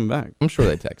think he's coming back. I'm sure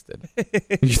they texted.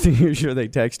 You're sure they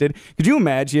texted? Could you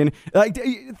imagine? Like,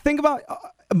 think about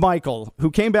Michael,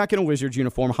 who came back in a Wizards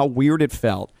uniform, how weird it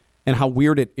felt and how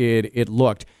weird it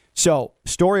looked. So,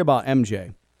 story about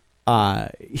MJ.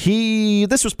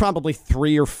 This was probably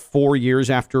 3 or 4 years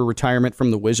after retirement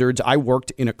from the Wizards. I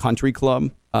worked in a country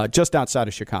club just outside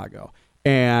of Chicago,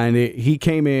 and he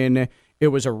came in. It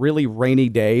was a really rainy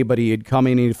day, but he had come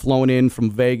in. He'd flown in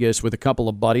from Vegas with a couple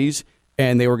of buddies,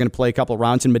 and they were going to play a couple of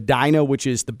rounds in Medina, which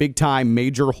is the big-time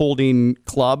major holding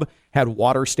club, had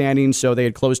water standing, so they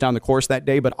had closed down the course that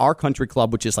day. But our country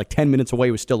club, which is like 10 minutes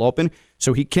away, was still open.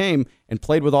 So he came and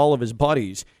played with all of his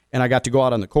buddies, and I got to go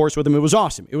out on the course with him. It was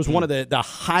awesome. It was one of the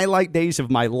highlight days of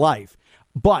my life.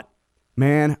 But,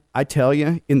 man, I tell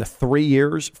you, in the 3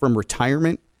 years from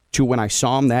retirement to when I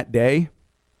saw him that day,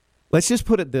 let's just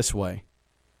put it this way.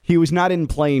 He was not in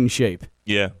playing shape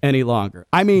any longer.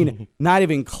 I mean, not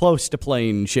even close to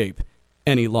playing shape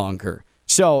any longer.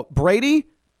 So, Brady,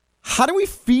 how do we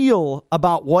feel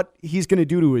about what he's going to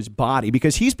do to his body?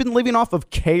 Because he's been living off of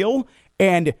kale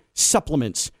and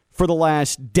supplements for the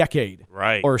last decade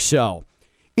or so.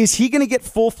 Is he going to get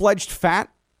full-fledged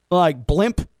fat, like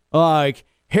blimp, like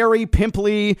hairy,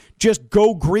 pimply, just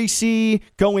go greasy,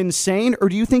 go insane? Or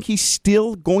do you think he's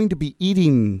still going to be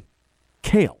eating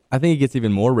kale? I think he gets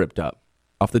even more ripped up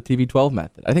off the TB12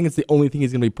 method. I think it's the only thing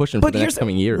he's going to be pushing for the next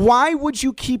coming years. Why would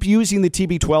you keep using the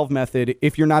TB12 method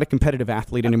if you're not a competitive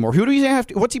athlete anymore? Who do you have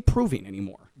to? What's he proving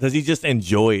anymore? Does he just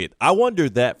enjoy it? I wonder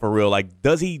that for real. Like,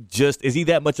 is he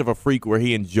that much of a freak where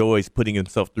he enjoys putting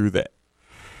himself through that?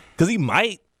 Because he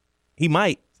might.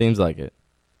 Seems like it.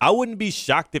 I wouldn't be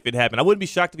shocked if it happened. I wouldn't be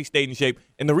shocked if he stayed in shape.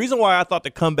 And the reason why I thought the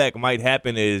comeback might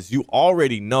happen is you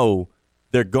already know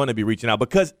they're going to be reaching out.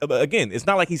 Because, again, it's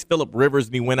not like he's Phillip Rivers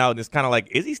and he went out and it's kind of like,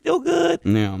 is he still good?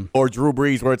 Yeah. Or Drew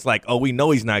Brees where it's like, oh, we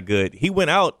know he's not good. He went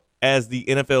out as the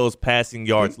NFL's passing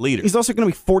yards leader. He's also going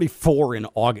to be 44 in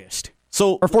August.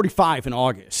 Or 45 in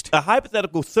August. A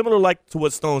hypothetical similar like to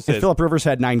what Stone said. Phillip Rivers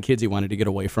had 9 kids he wanted to get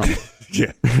away from. He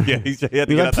had to get out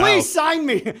the please house. sign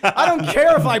me. I don't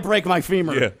care if I break my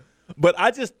femur. Yeah. But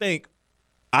I think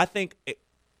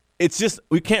it's just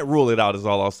we can't rule it out is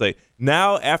all I'll say.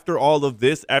 Now, after all of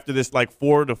this, after this like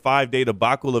 4 to 5 day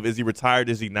debacle of is he retired,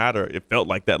 is he not, or it felt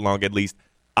like that long at least,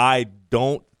 I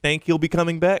don't think he'll be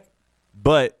coming back.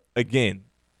 But, again,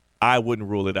 I wouldn't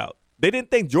rule it out. They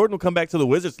didn't think Jordan would come back to the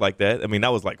Wizards like that. I mean,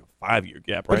 that was like a 5-year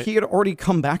gap, right? But he had already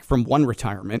come back from one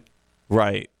retirement.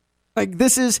 Right. Like,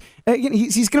 this is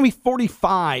he's going to be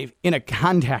 45 in a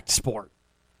contact sport.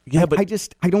 Yeah, but I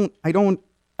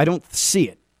don't see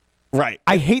it. Right.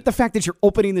 I hate the fact that you're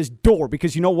opening this door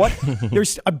because you know what?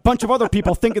 There's a bunch of other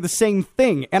people thinking the same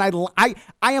thing. And I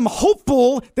am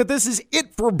hopeful that this is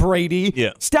it for Brady.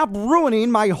 Yeah. Stop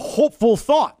ruining my hopeful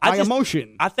thought, my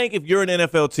emotion. I think if you're an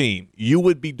NFL team, you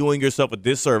would be doing yourself a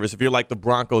disservice if you're like the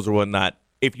Broncos or whatnot,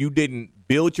 if you didn't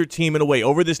build your team in a way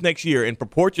over this next year and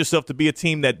purport yourself to be a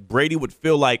team that Brady would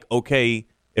feel like, okay,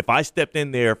 if I stepped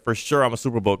in there, for sure I'm a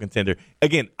Super Bowl contender.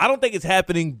 Again, I don't think it's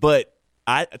happening, but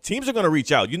teams are going to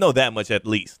reach out. You know that much at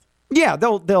least. Yeah,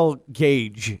 they'll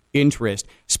gauge interest.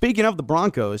 Speaking of the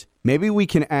Broncos, maybe we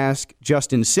can ask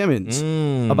Justin Simmons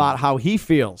about how he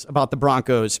feels about the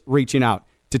Broncos reaching out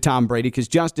to Tom Brady, because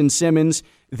Justin Simmons,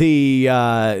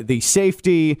 the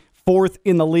safety, 4th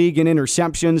in the league in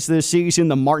interceptions this season,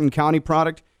 the Martin County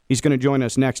product, he's going to join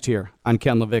us next here on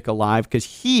Ken Lavicka Live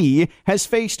because he has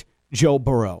faced Joe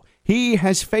Burrow. He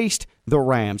has faced the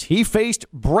Rams. He faced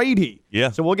Brady.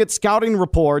 Yeah. So we'll get scouting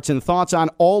reports and thoughts on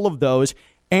all of those.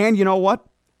 And you know what?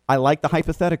 I like the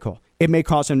hypothetical. It may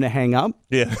cause him to hang up.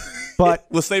 Yeah. But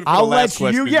we'll save it for the last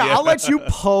question. I'll let you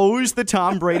pose the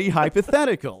Tom Brady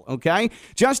hypothetical, okay?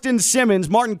 Justin Simmons,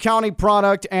 Martin County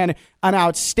product, and an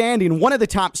outstanding, one of the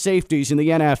top safeties in the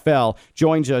NFL,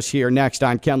 joins us here next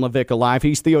on Ken Lavicka Live.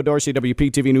 He's Theo Dorsey,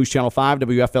 WPTV News Channel 5,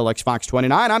 WFLX Fox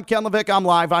 29. I'm Ken Lavicka. I'm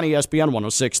live on ESPN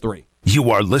 106.3. You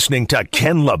are listening to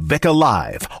Ken Lavicka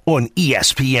Live on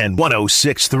ESPN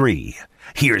 106.3.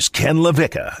 Here's Ken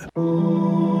Lavicka.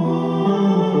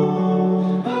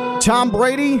 Tom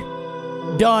Brady,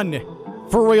 done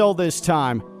for real this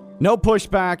time. No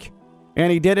pushback,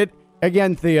 and he did it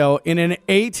again, Theo, in an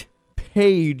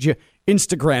 8-page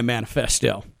Instagram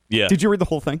manifesto. Yeah. Did you read the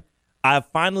whole thing? I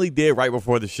finally did right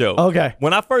before the show. Okay.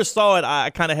 When I first saw it, I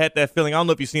kind of had that feeling. I don't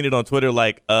know if you've seen it on Twitter,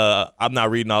 like, I'm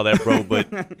not reading all that, bro,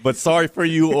 but sorry for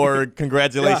you or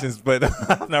congratulations, but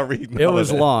I'm not reading all that. It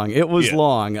was long. It was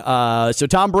long. So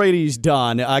Tom Brady's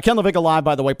done. Ken Lavicka Live,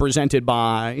 by the way, presented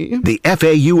by the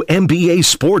FAU MBA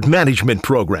Sport Management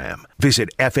Program. Visit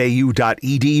fau.edu/MBA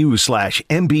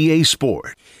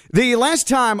Sport. The last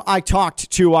time I talked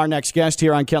to our next guest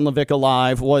here on Ken Lavicka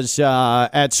Live was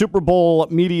at Super Bowl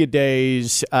Media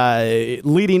Days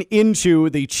leading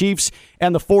into the Chiefs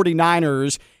and the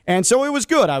 49ers. And so it was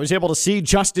good. I was able to see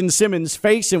Justin Simmons'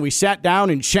 face, and we sat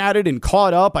down and chatted and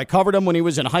caught up. I covered him when he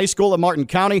was in high school at Martin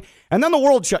County, and then the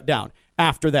world shut down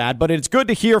after that. But it's good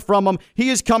to hear from him. He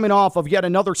is coming off of yet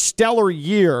another stellar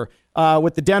year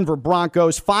with the Denver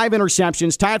Broncos. 5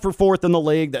 interceptions, tied for 4th in the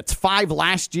league. That's 5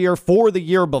 last year, 4 the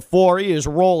year before. He is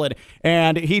rolling,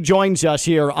 and he joins us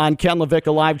here on Ken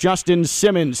Lavicka Live. Justin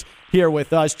Simmons here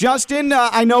with us. Justin,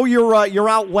 I know you're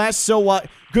out west, so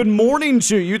good morning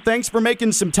to you. Thanks for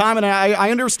making some time, and I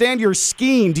understand you're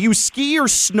skiing. Do you ski or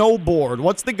snowboard?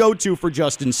 What's the go-to for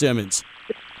Justin Simmons?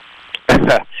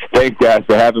 Thanks, guys,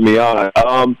 for having me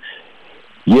on.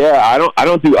 Yeah, I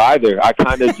don't do either. I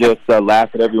kind of just laugh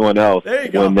at everyone else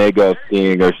when they go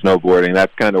skiing or snowboarding.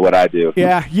 That's kind of what I do.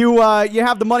 Yeah, you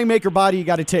have the moneymaker body you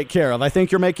got to take care of. I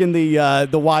think you're making the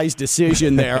wise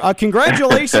decision there.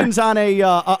 Congratulations on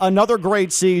another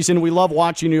great season. We love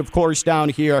watching you, of course, down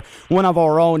here. One of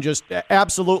our own, just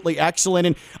absolutely excellent.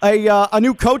 And a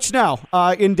new coach now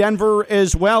in Denver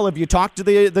as well. Have you talked to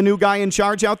the new guy in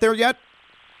charge out there yet?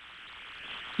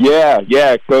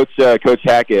 Yeah, Coach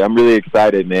Hackett. I'm really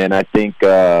excited, man. I think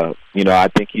I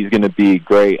think he's going to be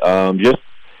great. Just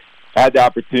had the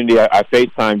opportunity. I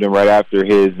FaceTimed him right after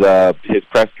his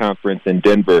press conference in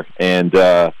Denver, and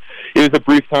it was a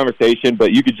brief conversation,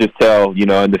 but you could just tell,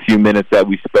 in the few minutes that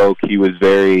we spoke, he was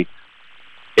very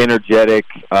energetic.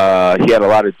 He had a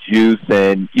lot of juice,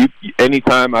 and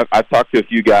anytime I've talked to a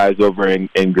few guys over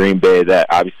in Green Bay that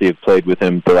obviously have played with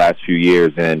him the last few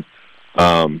years, and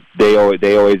they always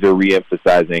are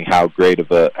reemphasizing how great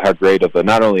of a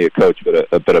not only a coach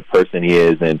but a person he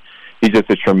is, and he's just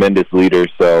a tremendous leader.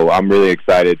 So I'm really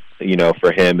excited,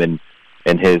 for him and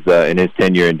his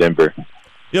tenure in Denver.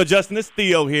 Yo, Justin, it's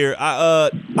Theo here.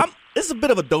 This is a bit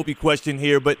of a dopey question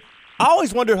here, but I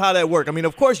always wonder how that works. I mean,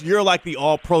 of course, you're like the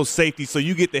all-pro safety, so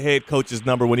you get the head coach's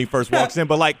number when he first walks in.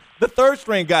 But, like, the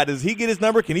third-string guy, does he get his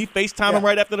number? Can he FaceTime him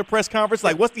right after the press conference?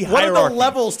 Like, what's the hierarchy? What are the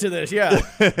levels to this? Yeah.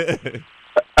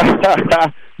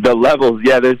 The levels,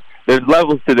 yeah. there's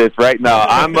levels to this right now.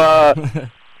 I'm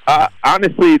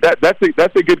honestly, that's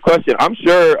a good question. I'm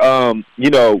sure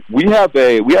we have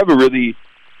a really.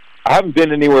 I haven't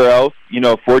been anywhere else,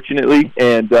 fortunately,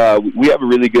 and we have a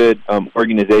really good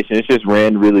organization. It's just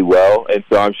ran really well, and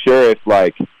so I'm sure if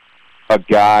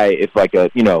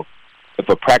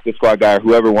a practice squad guy or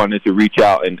whoever wanted to reach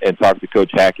out and talk to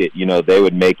Coach Hackett, they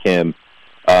would make him,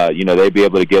 they'd be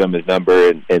able to get him his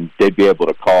number and they'd be able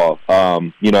to call.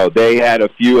 They had a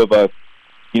few of us,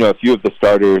 a few of the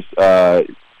starters,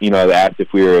 asked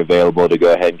if we were available to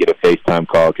go ahead and get a FaceTime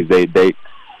call because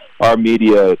our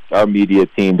media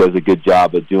team does a good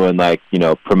job of doing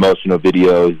promotional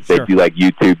videos. Sure. They do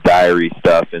YouTube diary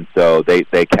stuff, and so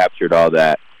they captured all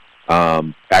that.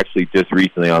 Actually, just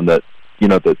recently on the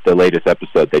latest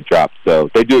episode they dropped, so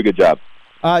they do a good job.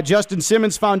 Justin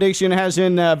Simmons Foundation has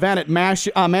in Vannet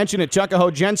Mansion at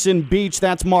Tuckahoe Jensen Beach.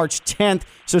 That's March 10th,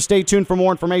 so stay tuned for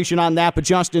more information on that. But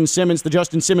Justin Simmons, the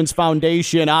Justin Simmons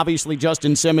Foundation, obviously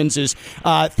Justin Simmons is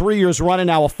 3 years running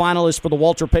now a finalist for the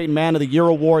Walter Payton Man of the Year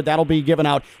Award. That'll be given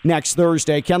out next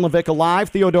Thursday. Ken Lavicka live,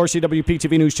 Theo Dorsey,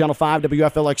 WPTV News Channel 5,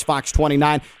 WFLX Fox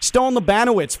 29. Stone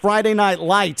Labanowitz, Friday Night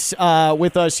Lights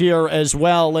with us here as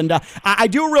well. And I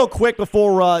do real quick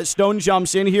before Stone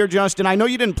jumps in here, Justin. I know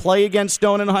you didn't play against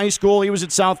Stone in high school. He was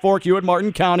at South Fork, you at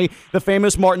Martin County, the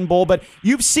famous Martin Bowl, but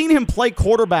you've seen him play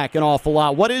quarterback an awful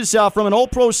lot. What is, from an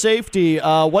old pro safety,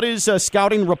 what is a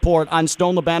scouting report on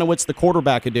Stone Labanowitz, the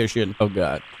quarterback edition? Oh,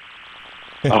 God.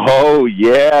 Oh,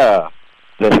 yeah.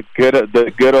 The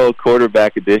good old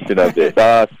quarterback edition of it.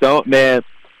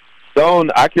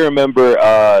 Stone, I can remember,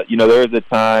 there was a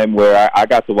time where I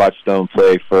got to watch Stone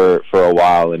play for a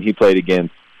while, and he played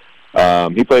against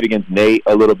Nate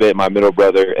a little bit, my middle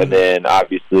brother, and then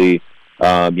obviously,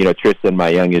 Tristan, my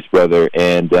youngest brother,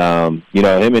 and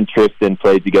him and Tristan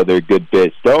played together a good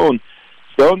bit. Stone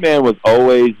man was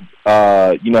always,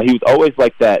 he was always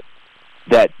like that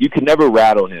you could never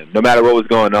rattle him, no matter what was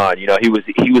going on. He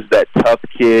was that tough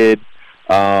kid,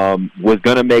 was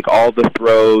gonna make all the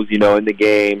throws, in the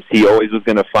games. He always was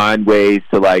gonna find ways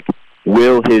to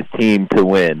will his team to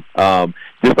win.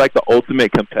 Just like the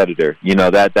ultimate competitor,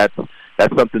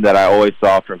 that's something that I always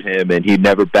saw from him, and he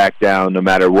never backed down no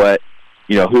matter what,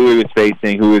 who he was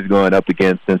facing, who he was going up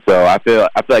against. And so I feel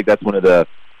like that's one of the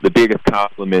biggest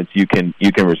compliments you can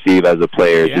receive as a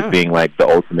player, just being the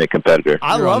ultimate competitor.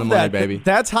 I love that, baby.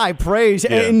 That's high praise.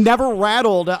 Yeah. And never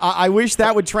rattled. I wish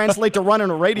that would translate to running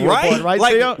a radio report, right,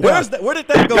 Theo? Where did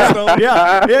that go, Stone?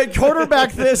 yeah,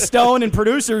 quarterback this Stone and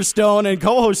producer Stone and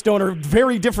co-host Stone are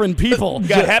very different people.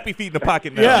 Got happy feet in the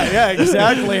pocket now. Yeah,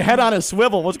 exactly. Head on a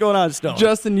swivel. What's going on, Stone?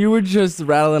 Justin, you were just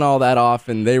rattling all that off,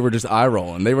 and they were just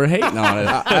eye-rolling. They were hating on it.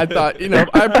 I thought,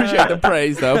 I appreciate the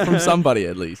praise, though, from somebody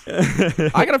at least.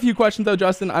 I got a few questions, though,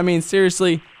 Justin. I mean,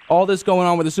 seriously, all this going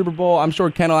on with the Super Bowl, I'm sure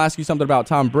Ken will ask you something about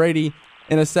Tom Brady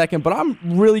in a second, but I'm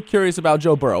really curious about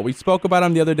Joe Burrow. We spoke about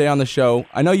him the other day on the show.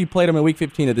 I know you played him in Week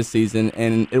 15 of this season,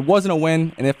 and it wasn't a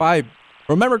win, and if I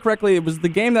remember correctly, it was the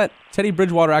game that Teddy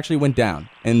Bridgewater actually went down,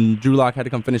 and Drew Lock had to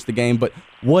come finish the game, but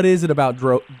what is it about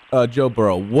Joe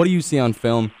Burrow? What do you see on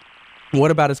film?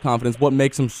 What about his confidence? What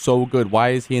makes him so good? Why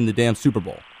is he in the damn Super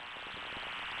Bowl?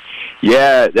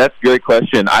 Yeah, that's a great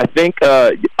question. I think,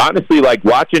 honestly,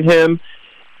 watching him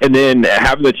and then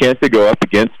having the chance to go up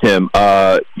against him,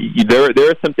 there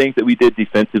are some things that we did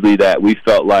defensively that we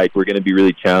felt like were going to be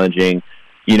really challenging,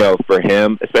 for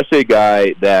him, especially a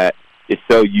guy that is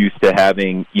so used to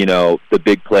having, the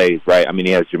big plays, right? I mean,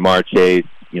 he has Jamar Chase,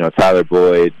 Tyler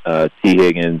Boyd, T.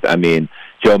 Higgins,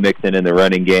 Joe Mixon in the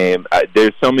running game.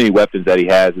 There's so many weapons that he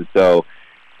has, and so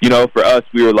for us,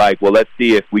 we were like, well, let's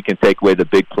see if we can take away the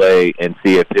big play and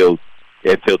see if he'll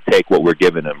take what we're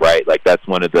giving him, right? I feel like that's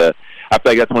one of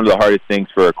the hardest things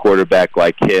for a quarterback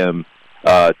like him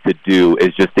to do is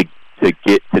just to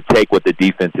take what the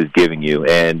defense is giving you,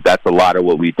 and that's a lot of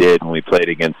what we did when we played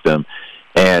against him.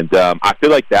 And I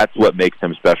feel like that's what makes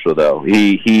him special, though.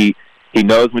 He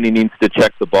knows when he needs to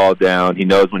check the ball down. He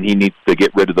knows when he needs to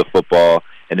get rid of the football,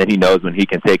 and then he knows when he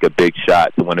can take a big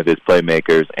shot to one of his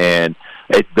playmakers. And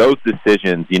it's those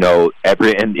decisions,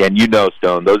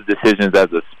 Stone, those decisions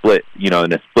as a split, in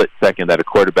a split second that a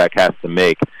quarterback has to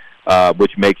make,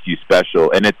 which makes you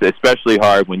special. And it's especially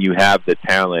hard when you have the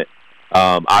talent,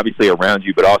 obviously around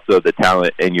you, but also the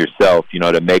talent in yourself,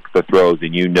 to make the throws,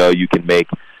 and you can make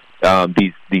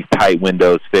these tight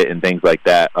windows fit and things like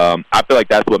that. I feel like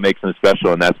that's what makes him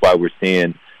special, and that's why we're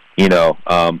seeing,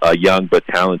 a young but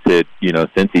talented,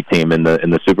 Cincy team in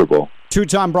the Super Bowl.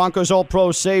 Two-time Broncos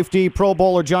All-Pro safety, Pro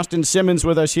Bowler Justin Simmons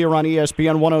with us here on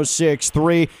ESPN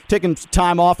 106.3. Taking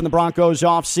time off in the Broncos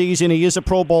offseason. He is a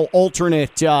Pro Bowl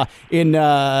alternate in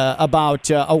about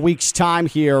a week's time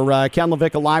here. Ken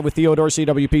Lavicka live with Theo Dorsey,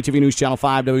 WPTV News Channel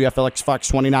 5, WFLX Fox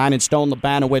 29, and Stone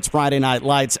Labanowitz, Friday Night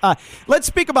Lights. Let's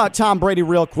speak about Tom Brady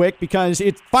real quick because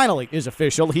it finally is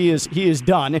official. He is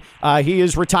done. He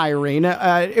is retiring.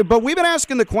 But we've been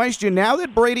asking the question, now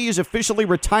that Brady is officially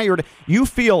retired, you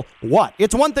feel what?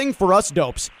 It's one thing for us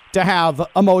dopes to have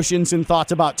emotions and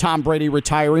thoughts about Tom Brady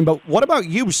retiring, but what about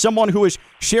you, someone who has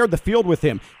shared the field with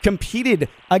him, competed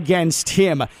against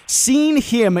him, seen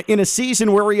him in a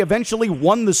season where he eventually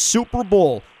won the Super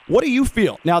Bowl? What do you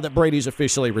feel now that Brady's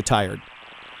officially retired?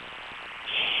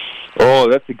 Oh,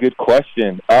 that's a good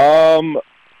question.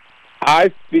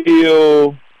 I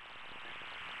feel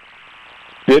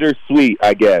bittersweet,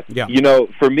 I guess. Yeah.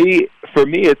 For me,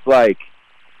 it's like,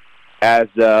 as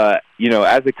a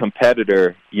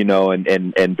competitor,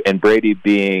 and Brady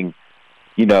being,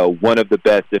 one of the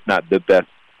best, if not the best,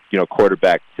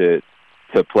 quarterback to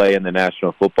play in the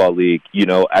National Football League,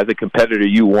 as a competitor,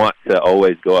 you want to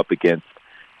always go up against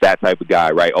that type of guy,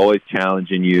 right? Always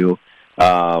challenging you.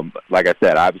 Like I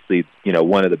said, obviously,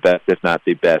 one of the best, if not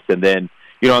the best. And then,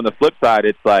 on the flip side,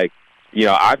 it's like,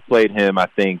 I've played him, I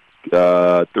think,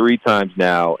 3 times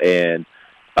now, and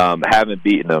haven't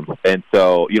beaten them. And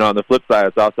so, on the flip side,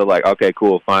 it's also like, okay,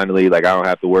 cool, finally, like, I don't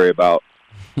have to worry about,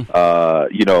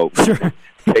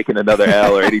 taking another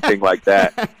L or anything like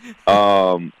that.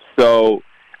 So,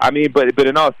 I mean, but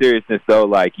in all seriousness, though,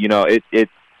 like,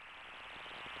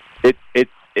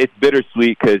 it's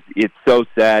bittersweet because it's so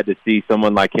sad to see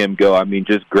someone like him go. I mean,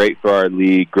 just great for our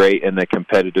league, great in the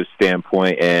competitive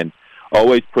standpoint, and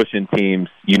always pushing teams,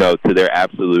 to their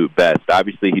absolute best.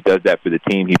 Obviously, he does that for the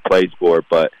team he plays for,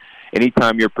 but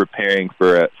anytime you're preparing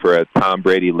for a Tom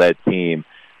Brady-led team,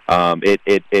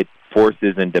 it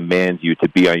forces and demands you to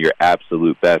be on your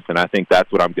absolute best, and I think that's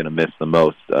what I'm going to miss the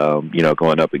most,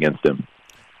 going up against him.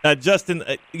 Justin,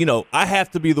 I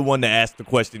have to be the one to ask the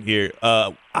question here.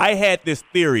 I had this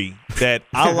theory that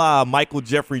a la Michael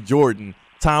Jeffrey Jordan,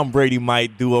 Tom Brady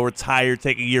might do a retire,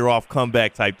 take a year off,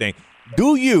 comeback type thing.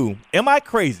 Am I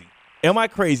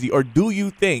crazy, or do you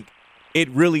think it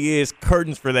really is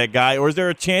curtains for that guy, or is there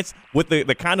a chance with the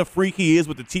kind of freak he is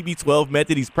with the TB12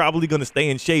 method, he's probably going to stay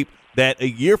in shape, that a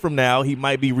year from now he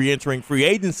might be re-entering free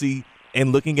agency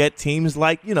and looking at teams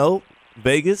like,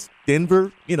 Vegas,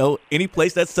 Denver, any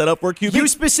place that's set up for a QB? You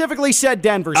specifically said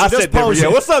Denver. So I said Denver. Yeah,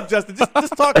 what's up, Justin?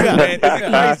 Just talk to me, man. Is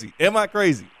it crazy? Am I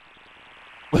crazy?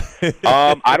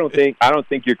 I don't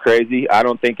think you're crazy. I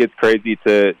don't think it's crazy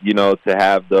to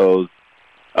have those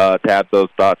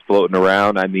thoughts floating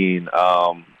around. I mean,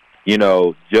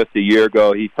 just a year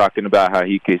ago, he's talking about how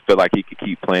he could feel like he could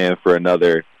keep playing for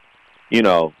another,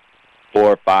 4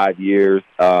 or 5 years.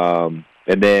 And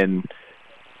then,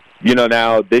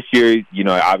 now this year,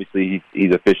 obviously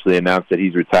he's officially announced that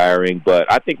he's retiring. But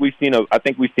I think we've seen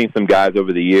some guys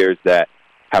over the years that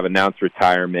have announced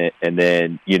retirement, and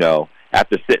then,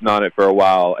 after sitting on it for a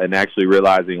while and actually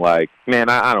realizing, like, man,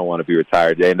 I don't want to be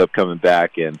retired, they end up coming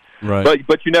back. And right.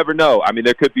 But you never know. I mean,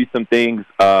 there could be some things,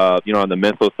 on the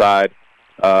mental side,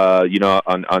 on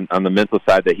the mental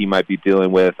side that he might be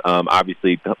dealing with.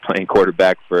 Obviously, playing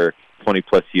quarterback for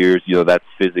 20-plus years, that's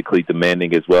physically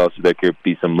demanding as well. So there could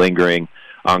be some lingering,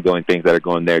 ongoing things that are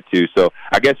going there too. So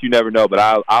I guess you never know, but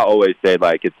I'll always say,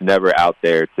 like, it's never out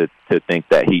there to think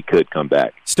that he could come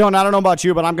back. Stone, I don't know about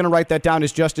you, but I'm going to write that down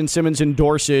as Justin Simmons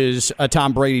endorses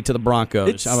Tom Brady to the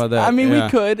Broncos. How about that? I mean, yeah. we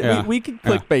could. Yeah. We could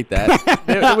clickbait that.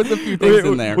 There was a few things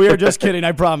in there. We are just kidding,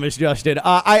 I promise, Justin.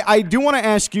 I do want to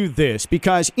ask you this,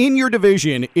 because in your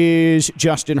division is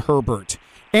Justin Herbert.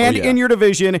 And in your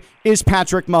division is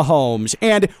Patrick Mahomes.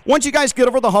 And once you guys get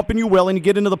over the hump, and you will, and you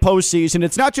get into the postseason,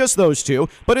 it's not just those two,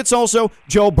 but it's also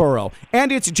Joe Burrow.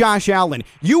 And it's Josh Allen.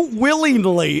 You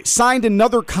willingly signed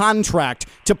another contract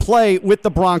to play with the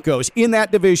Broncos in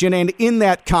that division and in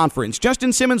that conference.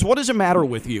 Justin Simmons, what does it matter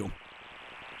with you?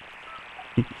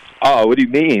 Oh, what do you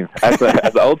mean? As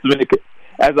an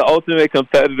ultimate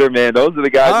competitor, man, those are the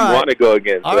guys you want to go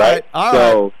against, right?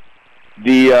 So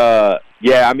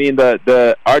yeah, I mean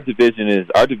our division is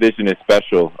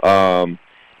special, and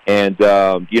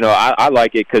I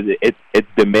like it because it's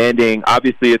demanding.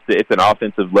 Obviously, it's an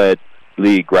offensive led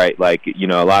league, right? Like, a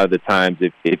lot of the times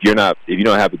if you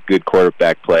don't have a good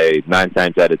quarterback play, 9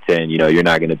 times out of 10, you're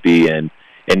not going to be in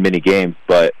many games.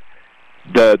 But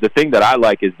the thing that I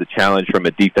like is the challenge from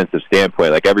a defensive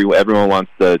standpoint. Like everyone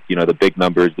wants the big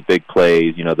numbers, the big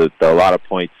plays, the a lot of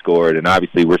points scored, and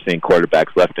obviously we're seeing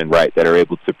quarterbacks left and right that are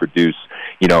able to produce,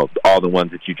 all the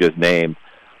ones that you just named.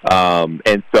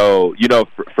 And so,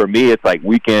 for me, it's like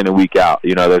week in and week out.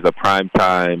 There's a prime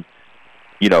time,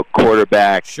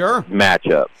 quarterback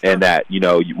matchup, and that, you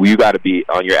got to be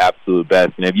on your absolute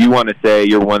best. And if you want to say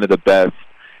you're one of the best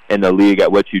in the league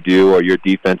at what you do, or your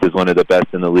defense is one of the best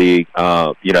in the league,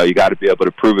 you got to be able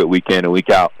to prove it week in and week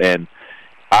out. And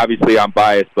obviously I'm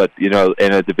biased, but, in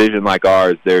a division like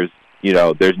ours, there's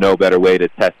no better way to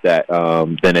test that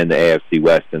than in the AFC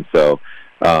West. And so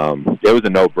it was a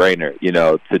no-brainer,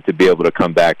 to be able to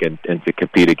come back and to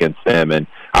compete against them. And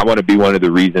I want to be one of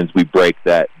the reasons we break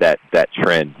that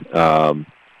trend.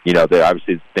 There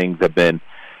obviously things have been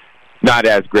not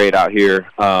as great out here,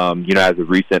 as of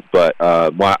recent, but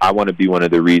I want to be one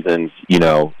of the reasons,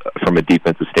 from a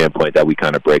defensive standpoint, that we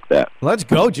kind of break that. Let's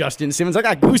go, Justin Simmons. I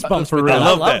got goosebumps for real.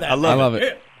 I love that. I love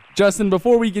it. Justin,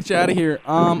 before we get you out of here,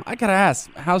 I got to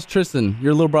ask, how's Tristan,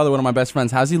 your little brother, one of my best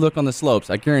friends, how's he look on the slopes?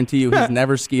 I guarantee you he's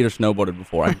never skied or snowboarded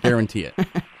before. I guarantee it.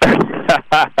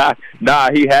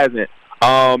 Nah, he hasn't.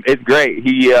 It's great.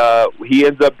 He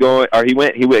ends up going, or he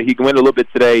went a little bit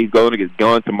today. He's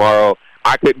going tomorrow.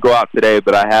 I couldn't go out today,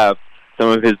 but I have some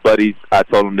of his buddies. I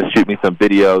told him to shoot me some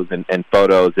videos and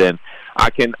photos, and I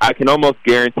can almost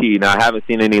guarantee. Now, I haven't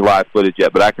seen any live footage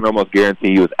yet, but I can almost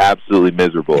guarantee he was absolutely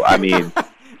miserable. I mean,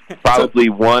 probably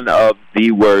one of the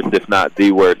worst, if not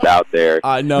the worst, out there.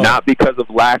 I know. Not because of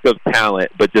lack of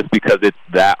talent, but just because it's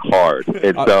that hard.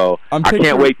 And so I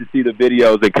can't wait to see the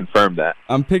videos and confirm that.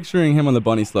 I'm picturing him on the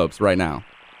bunny slopes right now.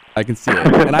 I can see it.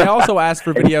 And I also asked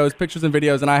for pictures and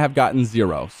videos, and I have gotten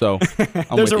 0. So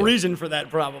there's a reason for that,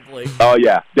 probably. Oh,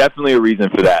 yeah. Definitely a reason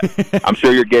for that. I'm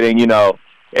sure you're getting,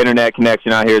 internet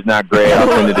connection out here is not great. I'll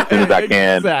send it as soon as I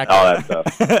can. Exactly. All that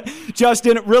stuff.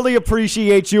 Justin, really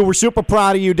appreciate you. We're super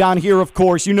proud of you down here, of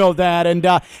course. You know that. And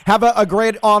have a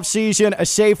great offseason, a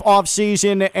safe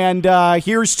offseason. And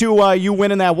here's to you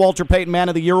winning that Walter Payton Man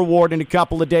of the Year award in a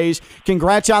couple of days.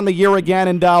 Congrats on the year again,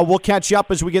 and we'll catch you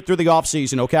up as we get through the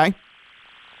offseason, okay?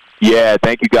 Yeah,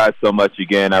 thank you guys so much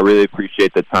again. I really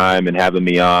appreciate the time and having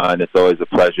me on. It's always a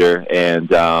pleasure. And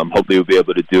hopefully we'll be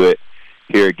able to do it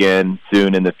here again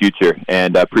soon in the future.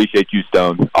 And I appreciate you,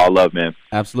 Stone. All love, man.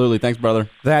 Absolutely. Thanks, brother.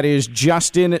 That is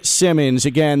Justin Simmons,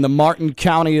 again, the Martin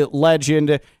County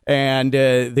legend and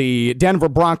the Denver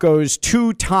Broncos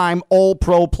two-time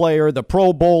All-Pro player, the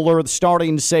Pro Bowler, the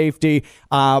starting safety.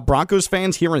 Broncos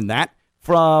fans hearing that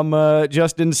from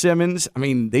Justin Simmons, I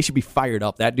mean, they should be fired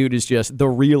up. That dude is just the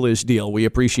realest deal. We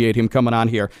appreciate him coming on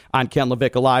here on Ken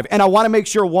Lavicka Live. And I want to make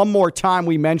sure one more time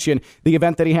we mention the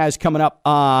event that he has coming up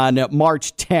on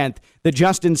March 10th. The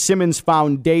Justin Simmons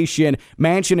Foundation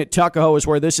Mansion at Tuckahoe is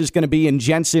where this is going to be in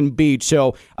Jensen Beach.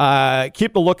 So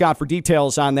keep a lookout for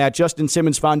details on that. Justin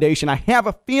Simmons Foundation. I have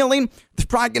a feeling there's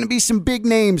probably going to be some big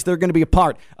names that are going to be a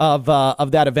part of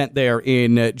that event there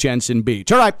in Jensen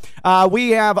Beach. All right,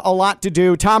 we have a lot to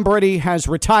do. Tom Brady has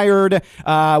retired.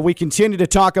 We continue to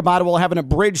talk about it. We'll have an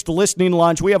abridged listening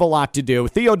lunch. We have a lot to do.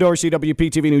 Theo Dorsey,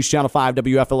 WPTV News Channel 5,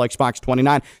 WFLX Fox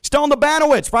 29. Still in the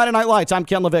Banowitz, Friday Night Lights. I'm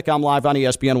Ken Lavicka. I'm live on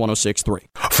ESPN 106.3.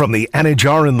 From the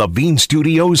Anajar and Levine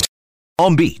Studios,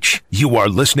 Palm Beach, you are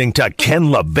listening to Ken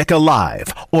Lavicka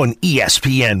Live on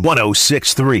ESPN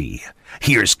 106.3.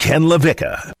 Here's Ken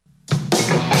Lavicka.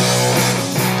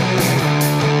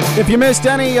 If you missed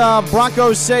any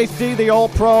Broncos safety, the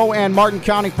All-Pro and Martin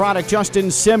County product,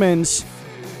 Justin Simmons,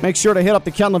 make sure to hit up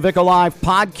the Ken Lavicka Live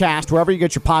podcast, wherever you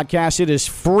get your podcast. It is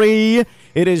free.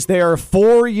 It is there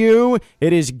for you.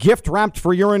 It is gift-wrapped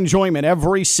for your enjoyment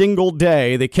every single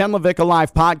day. The Ken Lavicka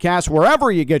Live podcast, wherever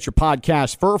you get your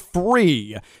podcast, for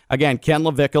free. Again, Ken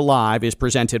Lavicka Live is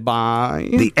presented by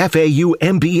the FAU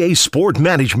MBA Sport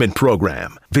Management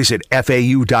Program. Visit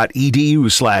fau.edu/MBA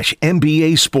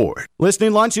Sport.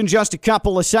 Listening lunch in just a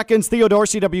couple of seconds. Theo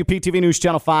Dorsey, WPTV News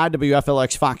Channel 5,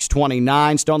 WFLX Fox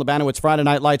 29. Stone the Banowitz, Friday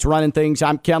Night Lights running things.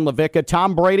 I'm Ken Lavicka.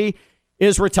 Tom Brady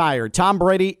is retired. Tom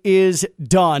Brady is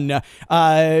done.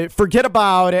 Forget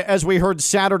about it, as we heard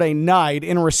Saturday night,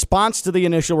 in response to the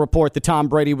initial report that Tom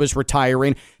Brady was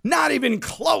retiring, not even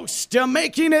close to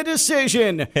making a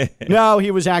decision. No,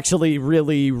 he was actually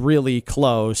really, really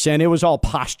close, and it was all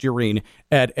posturing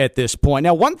at this point.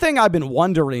 Now, one thing I've been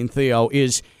wondering, Theo,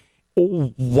 is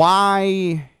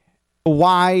why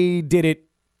did it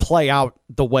play out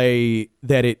the way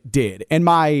that it did? And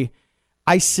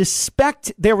I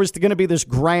suspect there was going to be this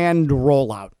grand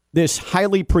rollout, this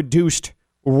highly produced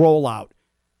rollout,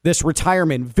 this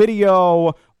retirement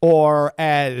video, or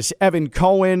as Evan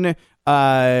Cohen,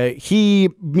 he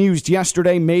mused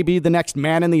yesterday, maybe the next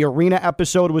Man in the Arena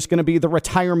episode was going to be the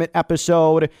retirement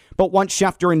episode. But once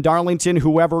Schefter and Darlington,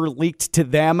 whoever leaked to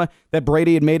them that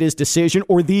Brady had made his decision,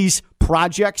 or these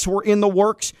projects were in the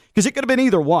works, because it could have been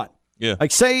either one. Yeah.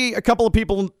 Like, say a couple of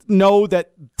people know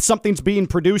that something's being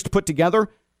produced, put together,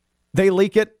 they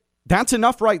leak it. That's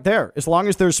enough right there, as long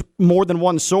as there's more than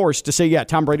one source to say, yeah,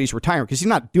 Tom Brady's retiring, because he's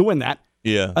not doing that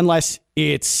unless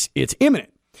it's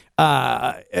imminent.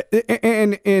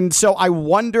 And so I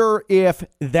wonder if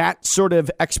that sort of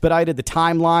expedited the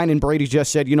timeline, and Brady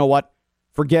just said, you know what,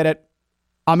 forget it.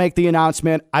 I'll make the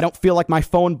announcement. I don't feel like my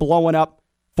phone blowing up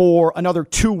for another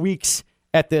 2 weeks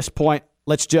at this point.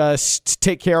 Let's just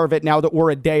take care of it now that we're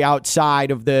a day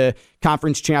outside of the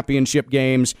conference championship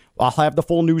games. I'll have the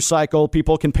full news cycle.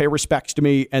 People can pay respects to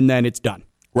me, and then it's done.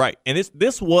 Right. And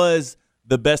this was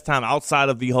the best time outside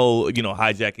of the whole,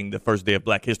 hijacking the first day of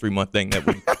Black History Month thing that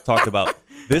we talked about.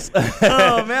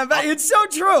 Oh, man, it's so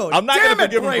true. I'm not going to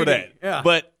forgive him for that. Yeah.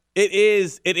 But it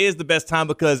is the best time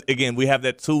because, again, we have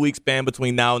that 2-week span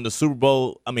between now and the Super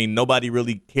Bowl. I mean, nobody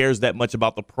really cares that much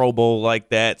about the Pro Bowl like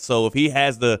that. So if he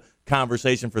has the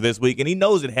conversation for this week, and he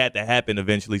knows it had to happen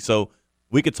eventually, so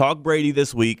we could talk Brady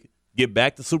this week, get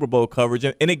back to Super Bowl coverage,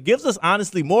 and it gives us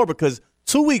honestly more because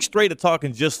 2 weeks straight of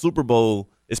talking just Super Bowl,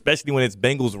 especially when it's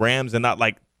Bengals Rams and not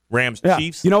like Rams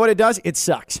Chiefs. You know what it does? It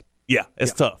sucks. Yeah,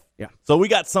 it's tough. Yeah. So we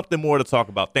got something more to talk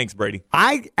about. Thanks, Brady.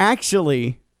 I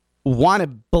actually want to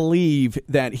believe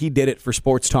that he did it for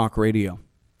sports talk radio.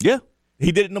 Yeah,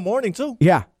 he did it in the morning too.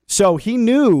 Yeah, so he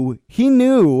knew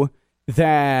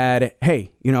that,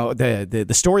 hey, the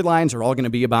storylines are all going to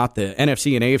be about the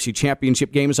NFC and AFC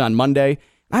championship games on Monday.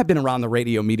 I've been around the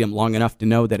radio medium long enough to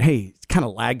know that, hey, it kind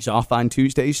of lags off on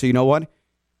Tuesdays. So you know what?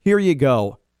 Here you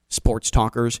go, sports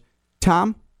talkers.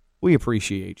 Tom, we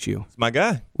appreciate you. It's my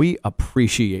guy. We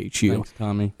appreciate you. Thanks,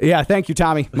 Tommy. Yeah, thank you,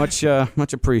 Tommy. Much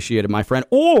appreciated, my friend.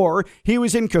 Or he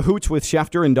was in cahoots with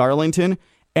Schefter and Darlington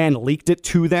and leaked it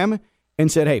to them and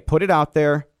said, hey, put it out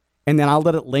there, and then I'll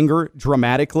let it linger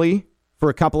dramatically for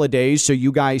a couple of days so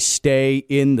you guys stay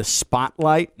in the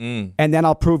spotlight, and then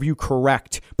I'll prove you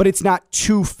correct. But it's not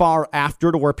too far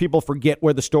after to where people forget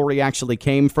where the story actually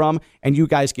came from, and you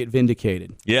guys get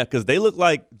vindicated. Yeah, because they look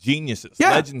like geniuses,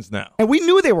 legends now. And we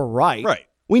knew they were right. Right.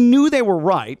 We knew they were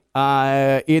right.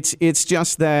 It's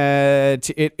just that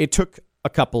it took a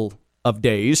couple of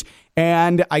days,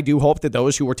 and I do hope that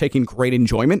those who were taking great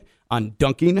enjoyment on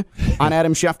dunking on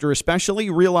Adam Schefter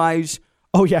especially realize,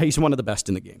 oh, yeah, he's one of the best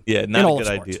in the game. Yeah, not a good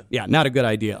idea. Yeah, not a good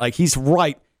idea. Like, he's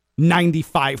right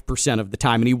 95% of the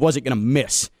time, and he wasn't going to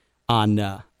miss on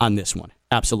this one.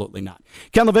 Absolutely not.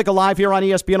 Ken Lavicka live here on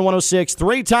ESPN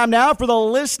 106.3. Time now for the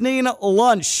listening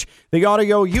lunch, the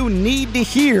audio you need to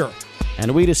hear,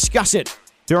 and we discuss it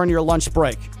during your lunch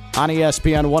break on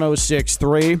ESPN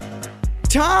 106.3.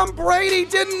 Tom Brady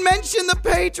didn't mention the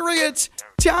Patriots.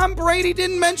 Tom Brady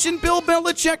didn't mention Bill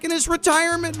Belichick in his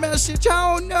retirement message.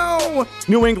 Oh, no.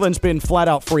 New England's been flat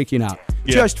out freaking out.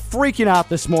 Yeah. Just freaking out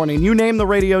this morning. You name the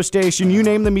radio station, you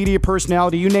name the media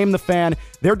personality, you name the fan.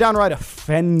 They're downright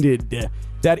offended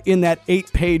that in that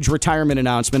 8-page retirement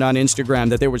announcement on Instagram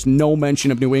that there was no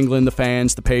mention of New England, the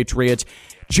fans, the Patriots.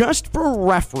 Just for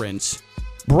reference,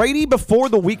 Brady, before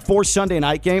the Week 4 Sunday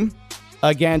night game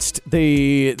against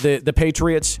the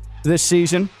Patriots this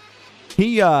season,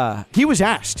 he was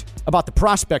asked about the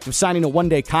prospect of signing a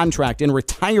one-day contract and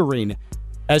retiring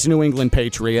as a New England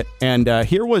Patriot, and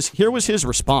here was his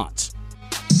response.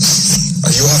 Are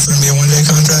you offering me a one-day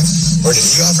contract, or did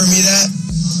he offer me that?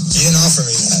 He didn't offer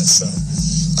me that, so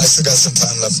I still got some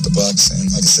time left with the Bucs, and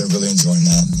like I said, really enjoying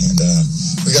that. And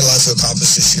we got a lot to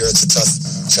accomplish this year. It's a tough,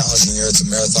 challenging year. It's a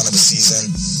marathon of a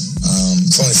season.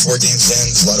 It's only 4 games in.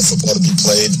 There's a lot of football to be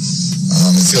played.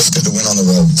 It feels good to win on the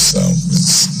road, so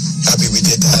it's happy we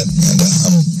did that. And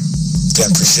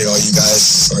again, appreciate all you guys.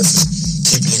 Sorry for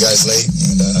keeping you guys late.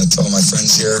 And to all my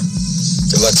friends here,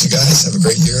 good luck to you guys. Have a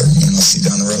great year, and I'll see you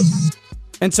down the road.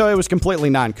 And so it was completely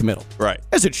non-committal. Right.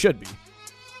 As it should be.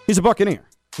 He's a Buccaneer.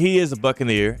 He is a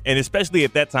Buccaneer, and especially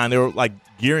at that time, they were like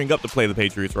gearing up to play the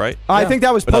Patriots, right? I think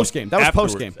that was post-game. That was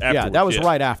post-game. Yeah, that was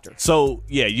right after. So,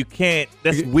 yeah, you can't –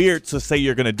 that's weird to say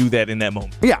you're going to do that in that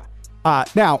moment. Yeah.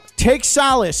 Now, take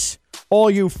solace, all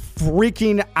you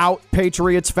freaking out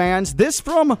Patriots fans. This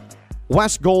from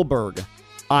Wes Goldberg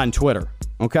on Twitter,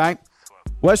 okay?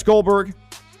 Wes Goldberg,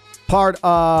 part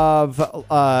of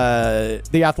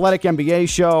the Athletic NBA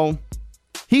show.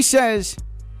 He says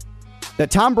that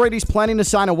Tom Brady's planning to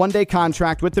sign a one-day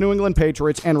contract with the New England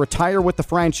Patriots and retire with the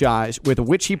franchise with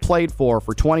which he played for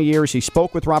 20 years. He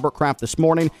spoke with Robert Kraft this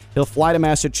morning. He'll fly to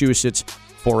Massachusetts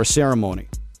for a ceremony.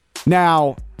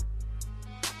 Now,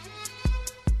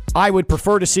 I would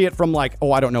prefer to see it from an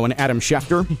Adam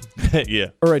Schefter yeah,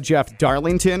 or a Jeff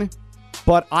Darlington,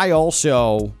 but I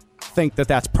also think that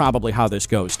that's probably how this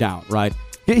goes down, right?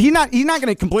 He's not going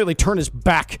to completely turn his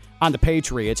back on the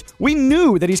Patriots. We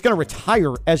knew that he's going to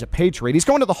retire as a Patriot. He's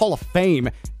going to the Hall of Fame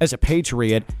as a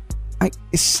Patriot.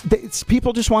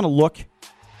 People just want to look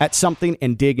at something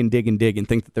and dig and dig and dig and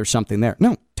think that there's something there.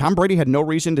 No, Tom Brady had no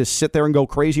reason to sit there and go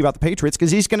crazy about the Patriots because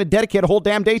he's going to dedicate a whole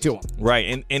damn day to them.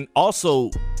 Right, and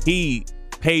also he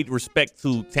paid respect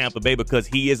to Tampa Bay because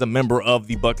he is a member of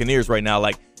the Buccaneers right now.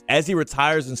 Like, as he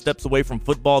retires and steps away from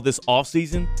football this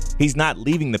offseason, he's not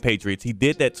leaving the Patriots. He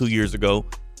did that 2 years ago.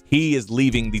 He is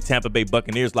leaving the Tampa Bay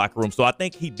Buccaneers locker room. So I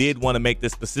think he did want to make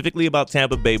this specifically about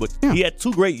Tampa Bay, but he had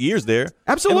 2 great years there.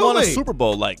 Absolutely. And won a Super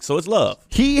Bowl, so it's love.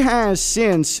 He has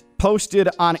since posted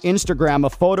on Instagram a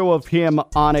photo of him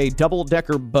on a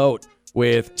double-decker boat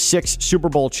with 6 Super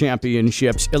Bowl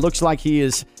championships. It looks like he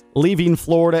is leaving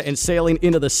Florida and sailing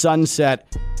into the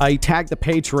sunset. He tagged the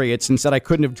Patriots and said, I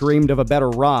couldn't have dreamed of a better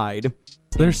ride.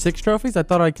 There's 6 trophies? I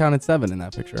thought I counted 7 in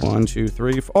that picture. 1, 2,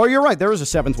 3, 4. Oh, you're right. There was a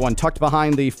 7th one tucked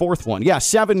behind the 4th one. Yeah,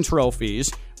 7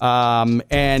 trophies.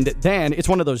 And then it's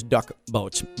one of those duck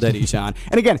boats that he's on.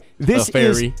 And again, this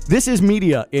is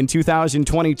media in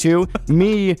 2022.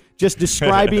 Me just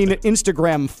describing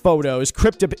Instagram photos,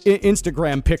 cryptic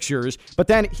Instagram pictures. But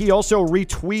then he also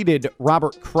retweeted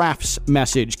Robert Kraft's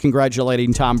message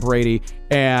congratulating Tom Brady.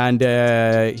 And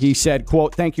he said,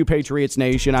 quote, "Thank you, Patriots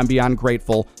Nation. I'm beyond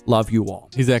grateful. Love you all."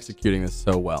 He's executing this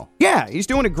so well. Yeah, he's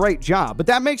doing a great job. But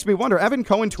that makes me wonder. Evan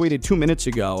Cohen tweeted 2 minutes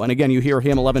ago. And again, you hear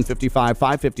him 11:55,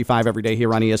 5:55 every day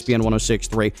here on ESPN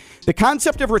 106.3. The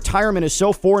concept of retirement is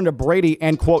so foreign to Brady,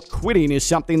 and, quote, quitting is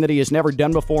something that he has never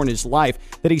done before in his life,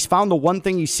 that he's found the one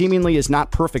thing he seemingly is not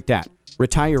perfect at,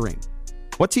 retiring.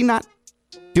 What's he not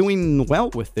doing well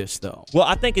with this, though? Well,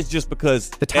 I think it's just because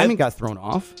the timing got thrown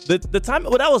off. The time,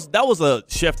 well, that was a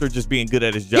Schefter just being good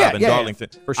at his job in Darlington.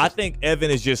 Yeah, for sure. I think Evan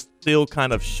is just still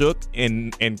kind of shook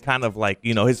and kind of like,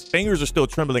 his fingers are still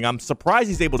trembling. I'm surprised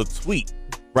he's able to tweet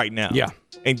right now. Yeah.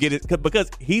 And get it because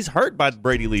he's hurt by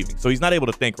Brady leaving, so he's not able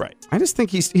to think right. I just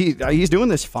think he's doing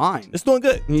this fine. It's doing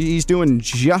good. He's doing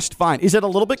just fine. Is it a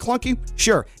little bit clunky?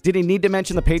 Sure. Did he need to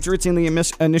mention the Patriots in the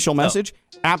initial message?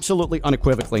 No. Absolutely,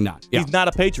 unequivocally not. Yeah. He's not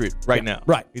a Patriot right now.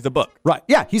 Right. He's a Buck. Right.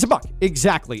 Yeah, he's a Buck.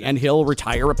 Exactly. And he'll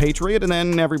retire a Patriot, and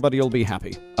then everybody will be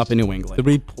happy up in New England.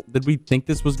 Did we think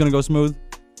this was going to go smooth?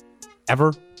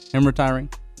 Ever? Him retiring?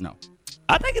 No.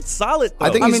 I think it's solid, though. I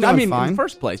think he's doing fine. In the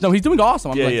first place. No, he's doing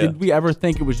awesome. Did we ever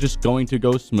think it was just going to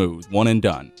go smooth? One and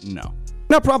done? No.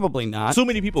 No, probably not. Too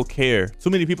many people care. Too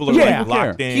many people are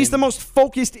locked in. He's the most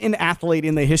focused in athlete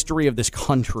in the history of this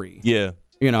country. Yeah.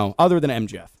 Other than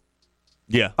MJF.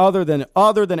 Yeah. Other than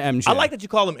MJ. I like that you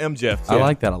call him MJF. I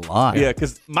like that a lot. Yeah,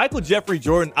 because Michael Jeffrey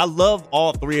Jordan, I love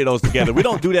all 3 of those together. We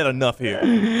don't do that enough here.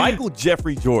 Michael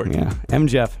Jeffrey Jordan. Yeah,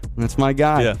 MJF. That's my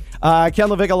guy. Yeah. Ken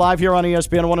Lavicka live here on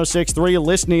ESPN 106.3,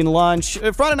 listening lunch.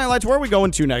 Friday Night Lights, where are we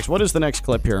going to next? What is the next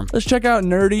clip here? Let's check out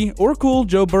nerdy or cool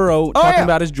Joe Burrow talking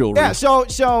about his jewelry. Yeah,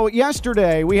 so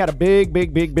yesterday we had a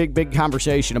big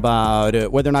conversation about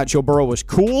whether or not Joe Burrow was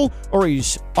cool or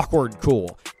he's awkward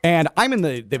cool. And I'm in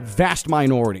the vast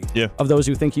minority of those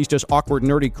who think he's just awkward,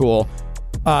 nerdy cool.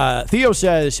 Theo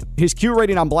says his Q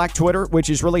rating on Black Twitter, which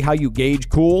is really how you gauge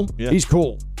cool, he's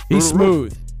cool. He's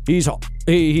smooth.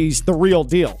 He's the real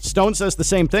deal. Stone says the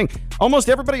same thing. Almost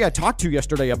everybody I talked to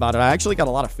yesterday about it, I actually got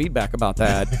a lot of feedback about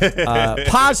that.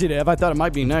 Positive. I thought it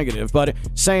might be negative, but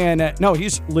saying, no,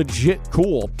 he's legit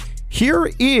cool.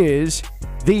 Here is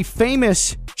the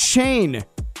famous chain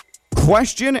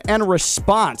question and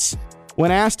response when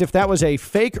asked if that was a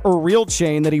fake or real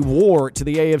chain that he wore to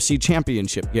the AFC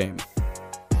Championship game.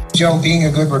 Joe, being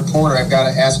a good reporter, I've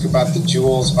got to ask about the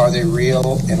jewels. Are they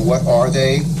real, and what are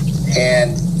they?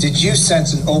 And did you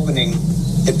sense an opening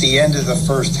at the end of the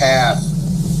first half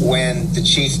when the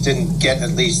Chiefs didn't get at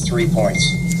least 3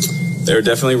 points? They're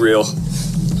definitely real.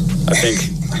 I think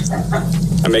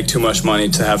I make too much money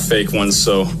to have fake ones,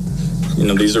 so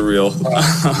these are real.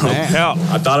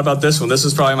 I thought about this one. This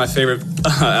is probably my favorite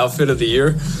outfit of the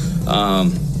year. I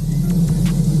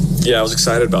was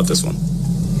excited about this one.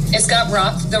 It's got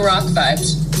the rock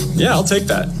vibes. Yeah, I'll take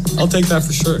that. I'll take that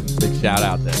for sure. Big shout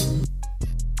out there.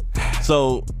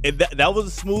 So that was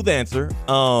a smooth answer.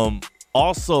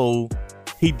 Also,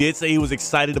 he did say he was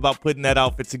excited about putting that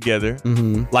outfit together.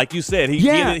 Mm-hmm. Like you said, he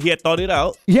had thought it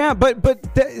out. Yeah, but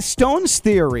Stone's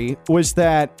theory was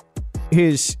that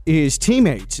his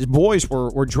teammates, his boys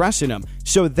were dressing him.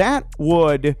 So that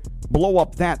would blow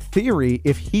up that theory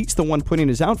if he's the one putting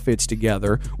his outfits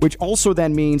together, which also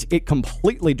then means it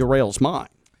completely derails mine.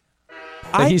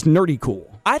 He's nerdy cool.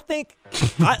 I think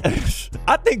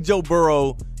Joe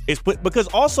Burrow because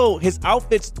also his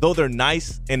outfits, though they're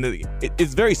nice and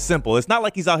it's very simple. It's not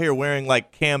like he's out here wearing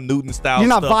like Cam Newton style. You're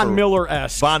not stuff Von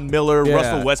Miller-esque. Von Miller, Yeah.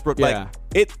 Russell Westbrook. Yeah. Like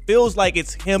it feels like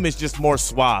it's him. It's just more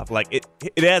suave. Like it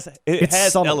has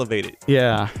subtle. elevated.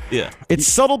 Yeah. Yeah. It's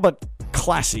subtle but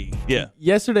classy. Yeah.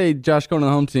 Yesterday, Josh going to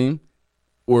the home team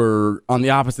were on the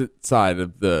opposite side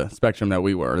of the spectrum that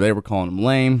we were. They were calling him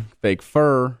lame, fake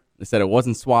fur. They said it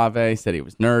wasn't suave. Said he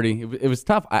was nerdy. It was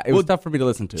tough. It was tough for me to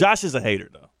listen to. Josh is a hater,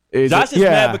 though. Josh is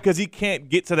mad because he can't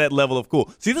get to that level of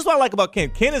cool. See, this is what I like about Ken.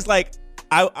 Ken is like,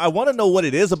 I want to know what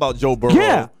it is about Joe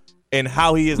Burrow and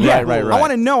how he is. Yeah, right. I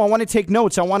want to know. I want to take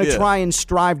notes. I want to Yeah. try and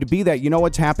strive to be that. You know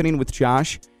what's happening with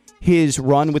Josh? His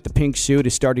run with the pink suit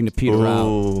is starting to peter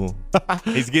out.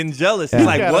 He's getting jealous. He's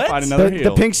like, what?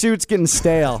 The pink suit's getting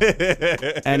stale,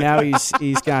 and now he's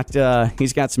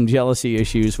got some jealousy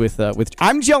issues with.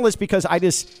 I'm jealous because I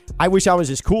wish I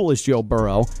was as cool as Joe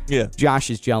Burrow. Yeah.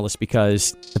 Josh is jealous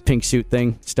because the pink suit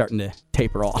thing starting to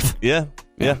taper off. Yeah.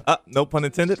 No pun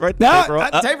intended, right? No, Taper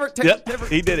off. taper.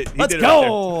 He did it. Let's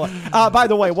go. By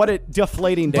the way, what a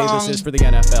deflating day this is for the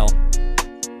NFL.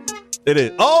 It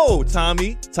is. Oh,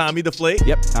 Tommy Deflate.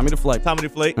 Yep, Tommy Deflate.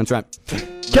 That's right.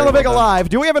 Ken Lavicka Live.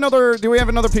 Do we have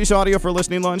another piece of audio for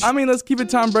listening lunch? I mean, let's keep it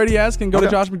Tom Brady-esque and go to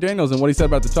Josh McDaniels and what he said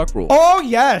about the tuck rule. Oh,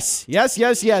 yes.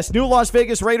 New Las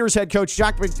Vegas Raiders head coach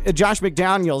Josh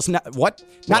McDaniels. What?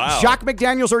 Not Josh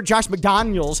McDaniels or Josh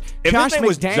McDaniels. If Josh his name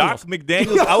was Josh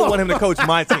McDaniels, I would want him to coach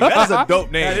my team. That is a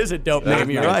dope name. That is a dope name.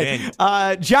 You're right.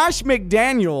 Josh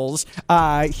McDaniels,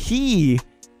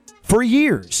 for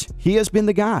years, he has been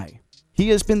the guy. He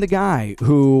has been the guy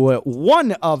who,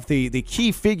 one of the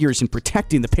key figures in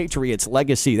protecting the Patriots'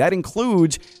 legacy. That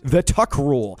includes the tuck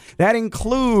rule. That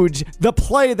includes the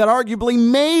play that arguably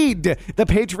made the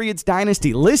Patriots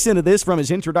dynasty. Listen to this from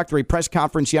his introductory press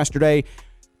conference yesterday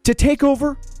to take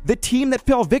over the team that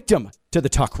fell victim to the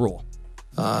tuck rule.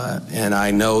 And I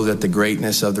know that the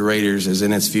greatness of the Raiders is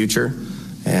in its future,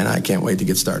 and I can't wait to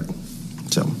get started.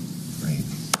 So.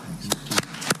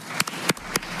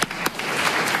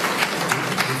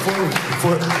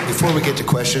 Before we get to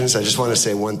questions, I just want to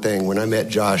say one thing. When I met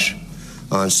Josh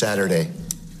on Saturday,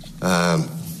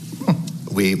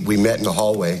 we met in the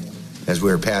hallway as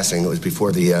we were passing. It was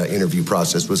before the interview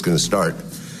process was going to start.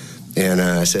 And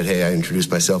I said, hey, I introduced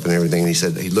myself and everything. And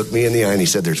he looked me in the eye and he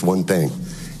said, there's one thing.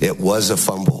 It was a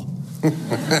fumble.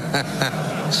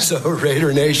 So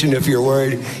Raider Nation, if you're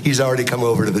worried, he's already come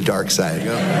over to the dark side.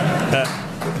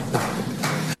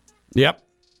 Yep.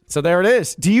 So there it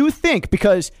is. Do you think,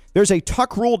 because there's a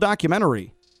tuck rule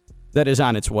documentary that is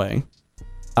on its way,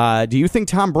 do you think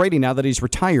Tom Brady, now that he's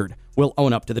retired, will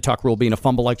own up to the tuck rule being a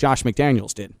fumble like Josh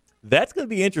McDaniels did? That's going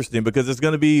to be interesting because it's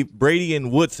going to be Brady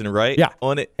and Woodson, right? Yeah.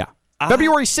 On it. Yeah.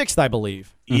 February 6th, I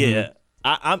believe. Yeah.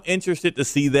 I'm interested to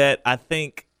see that. I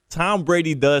think Tom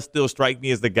Brady does still strike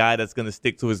me as the guy that's going to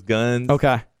stick to his guns.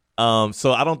 Okay.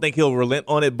 So I don't think he'll relent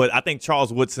on it, but I think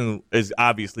Charles Woodson is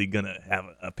obviously going to have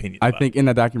an opinion I about think in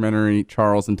that documentary,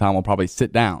 Charles and Tom will probably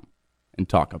sit down and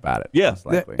talk about it. Yeah.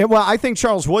 Well, I think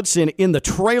Charles Woodson in the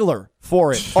trailer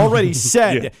for it already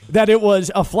said that it was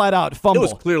a flat-out fumble.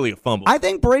 It was clearly a fumble. I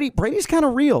think Brady's kind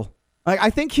of real. Like,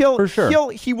 I think he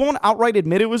won't outright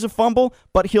admit it was a fumble,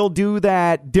 but he'll do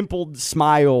that dimpled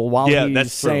smile while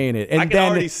he's saying it. And I can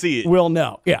already see it. We'll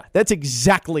know. Yeah, that's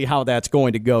exactly how that's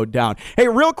going to go down. Hey,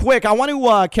 real quick, I want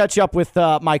to catch up with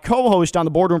my co-host on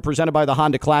the Boardroom presented by the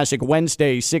Honda Classic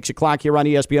Wednesday, 6 o'clock here on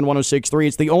ESPN 106.3.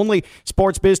 It's the only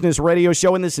sports business radio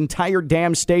show in this entire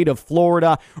damn state of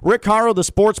Florida. Rick Haro, the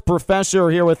sports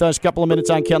professor, here with us. A couple of minutes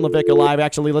on Ken Lavicka Live.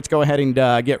 Actually, let's go ahead and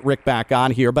get Rick back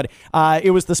on here. But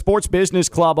it was the Sports Business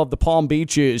Club of the Palm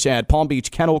Beaches at Palm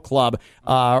Beach Kennel Club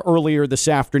earlier this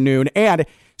afternoon. And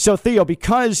so, Theo,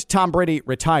 because Tom Brady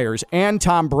retires and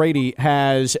Tom Brady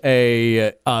has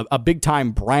a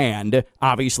big-time brand,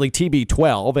 obviously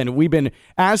TB12, and we've been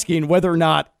asking whether or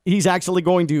not he's actually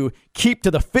going to keep to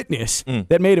the fitness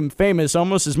that made him famous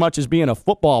almost as much as being a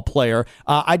football player.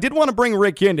 I did want to bring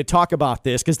Rick in to talk about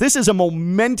this because this is a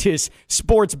momentous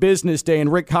sports business day,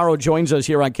 and Rick Haro joins us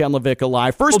here on Ken Lavicka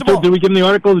Live. First of all, did we give him the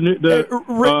article?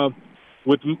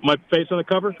 With my face on the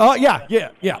cover? Oh, yeah.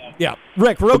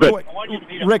 Rick, real quick.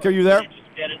 Rick, are you there?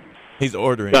 He's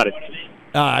ordering. Got it.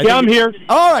 I'm here.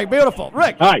 All right, beautiful.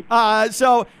 Rick. Hi.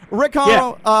 So, Rick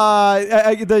Horrow,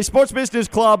 the Sports Business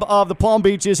Club of the Palm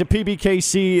Beach is at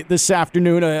PBKC this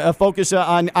afternoon, a focus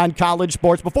on college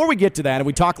sports. Before we get to that, and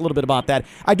we talk a little bit about that,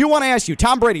 I do want to ask you,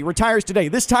 Tom Brady retires today.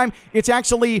 This time, it's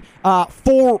actually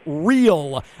for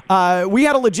real. We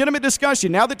had a legitimate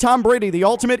discussion. Now that Tom Brady, the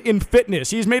ultimate in fitness,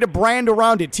 he's made a brand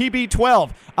around it,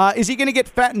 TB12. Is he going to get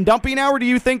fat and dumpy now, or do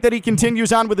you think that he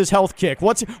continues on with his health kick?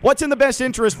 What's in the best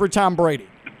interest for Tom Brady?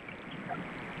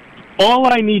 All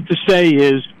I need to say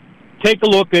is take a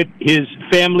look at his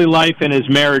family life and his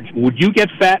marriage. Would you get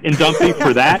fat and dumpy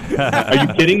for that? Are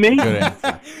you kidding me?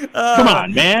 Come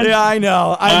on, man. Yeah, I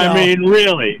know. I mean,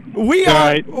 really. We are.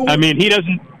 Right? I mean, he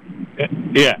doesn't.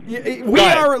 Yeah. We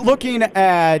are looking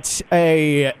at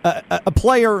a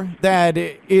player that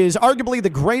is arguably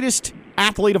the greatest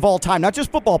athlete of all time. Not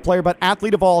just football player, but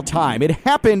athlete of all time. It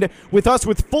happened with us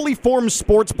with fully formed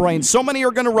sports brains. So many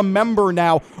are going to remember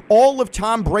now all of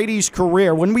Tom Brady's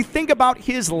career. When we think about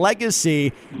his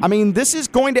legacy, I mean, this is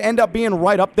going to end up being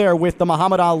right up there with the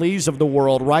Muhammad Ali's of the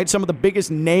world, right? Some of the biggest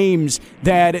names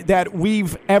that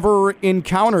we've ever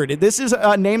encountered. This is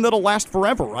a name that'll last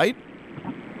forever, right?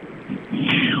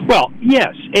 Well,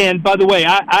 yes. And by the way,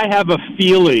 I have a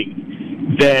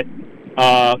feeling that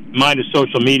minus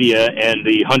social media and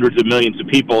the hundreds of millions of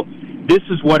people, this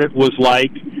is what it was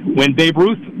like when Babe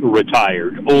Ruth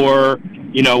retired. Or,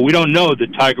 we don't know that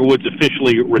Tiger Woods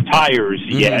officially retires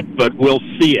yet, but we'll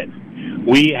see it.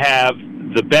 We have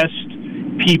the best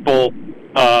people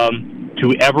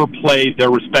to ever play their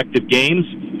respective games,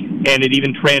 and it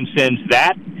even transcends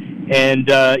that. And,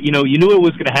 you knew it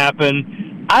was going to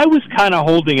happen. I was kind of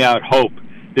holding out hope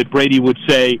that Brady would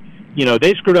say,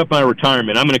 they screwed up my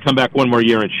retirement. I'm going to come back one more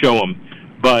year and show them.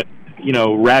 But,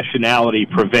 rationality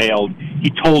prevailed.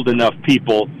 He told enough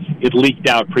people, it leaked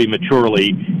out prematurely,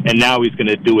 and now he's going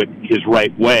to do it his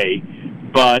right way.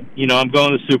 But, I'm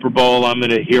going to the Super Bowl. I'm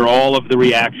going to hear all of the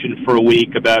reaction for a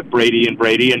week about Brady.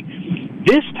 And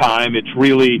this time it's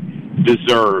really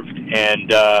deserved,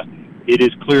 and it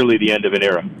is clearly the end of an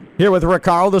era. Here with Rick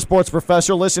Horrow, the sports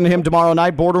professor. Listen to him tomorrow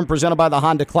night. Boardroom presented by the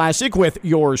Honda Classic with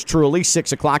yours truly,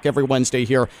 6 o'clock every Wednesday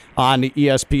here on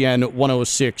ESPN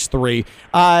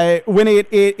 106.3. When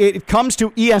it comes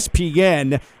to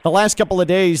ESPN, the last couple of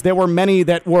days, there were many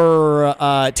that were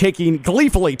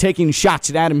gleefully taking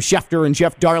shots at Adam Schefter and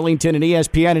Jeff Darlington and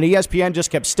ESPN just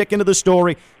kept sticking to the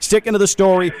story.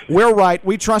 We're right.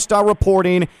 We trust our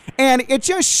reporting. And it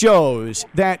just shows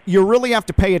that you really have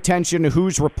to pay attention to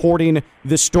who's reporting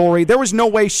the story. There was no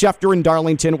way Schefter and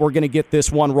Darlington were going to get this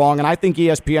one wrong, and I think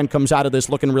ESPN comes out of this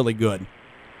looking really good.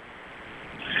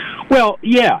 Well,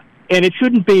 yeah, and it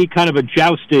shouldn't be kind of a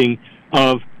jousting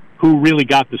of who really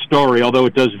got the story, although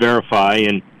it does verify,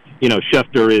 and,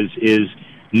 Schefter is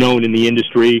known in the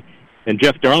industry, and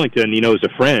Jeff Darlington, is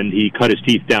a friend. He cut his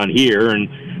teeth down here and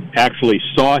actually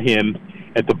saw him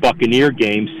at the Buccaneer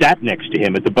game, sat next to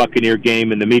him at the Buccaneer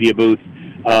game in the media booth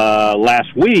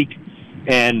last week,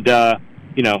 and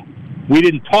we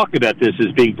didn't talk about this as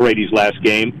being Brady's last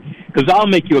game, because I'll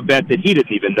make you a bet that he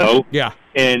didn't even know. Yeah.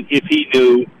 And if he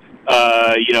knew,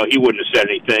 he wouldn't have said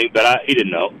anything, but he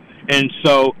didn't know. And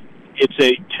so it's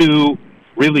two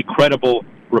really credible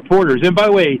reporters. And by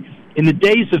the way, in the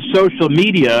days of social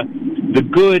media, the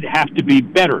good have to be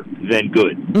better than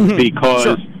good,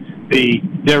 because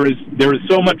there is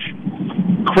so much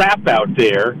crap out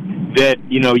there that,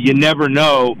 you never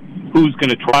know who's going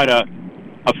to try to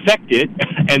affect it,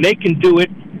 and they can do it,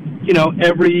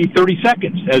 every 30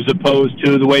 seconds as opposed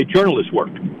to the way journalists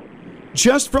work.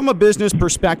 Just from a business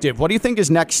perspective, what do you think is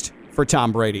next for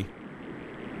Tom Brady?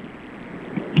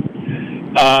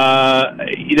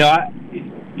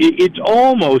 It's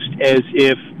almost as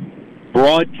if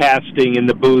broadcasting in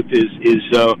the booth is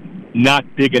not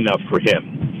big enough for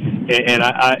him. And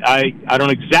I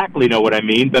don't exactly know what I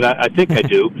mean, but I think I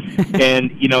do. And,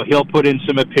 he'll put in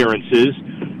some appearances.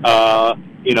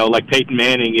 Like Peyton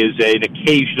Manning is an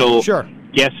occasional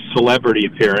guest celebrity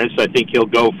appearance. I think he'll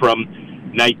go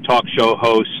from night talk show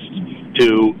hosts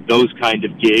to those kind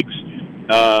of gigs.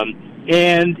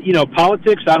 And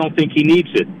politics, I don't think he needs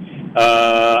it.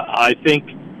 I think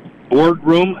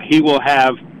boardroom, he will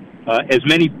have as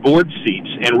many board seats,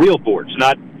 and real boards,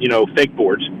 not, fake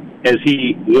boards, as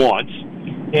he wants.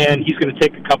 And he's going to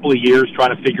take a couple of years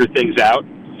trying to figure things out.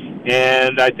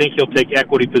 And I think he'll take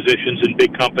equity positions in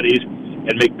big companies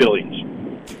and make billions.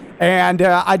 And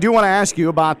I do want to ask you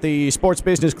about the Sports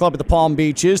Business Club at the Palm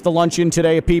Beaches, the luncheon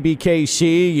today at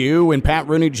PBKC, you and Pat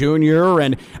Rooney Jr.,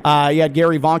 and you had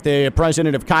Gary Vonk, the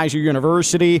president of Kaiser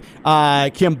University,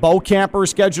 Kim Bokamper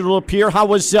scheduled to appear. How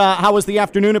was the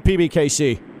afternoon at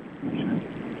PBKC?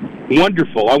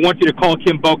 Wonderful. I want you to call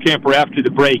Kim Bocamper after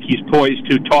the break. He's poised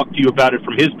to talk to you about it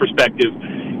from his perspective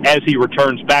as he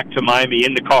returns back to Miami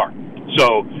in the car.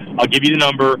 So I'll give you the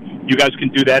number. You guys can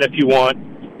do that if you want.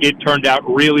 It turned out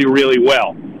really, really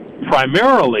well,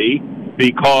 primarily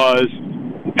because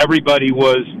everybody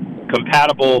was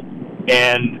compatible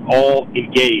and all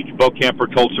engaged.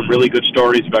 Bocamper told some really good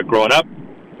stories about growing up.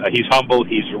 He's humble.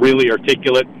 He's really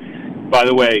articulate. By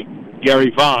the way,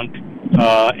 Gary Vonk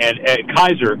and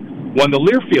Kaiser won the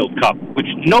Learfield Cup, which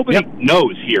nobody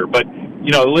knows here. But,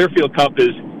 the Learfield Cup is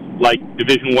like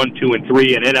Division 1, 2, and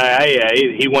 3 in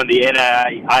NAIA. He won the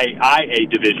NAIA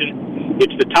division.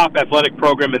 It's the top athletic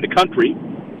program in the country.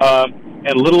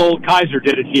 And little old Kaiser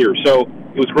did it here. So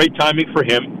it was great timing for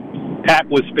him. Pat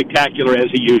was spectacular, as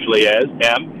he usually is.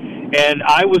 And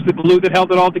I was the glue that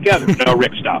held it all together. No,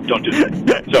 Rick, stop. Don't do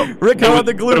that. So Rick, how about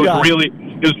the glue guy? It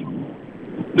was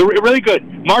really good.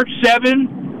 March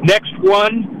 7, next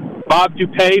one, Bob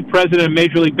Dupay, president of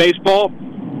Major League Baseball,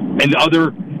 and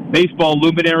other baseball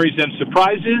luminaries and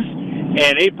surprises.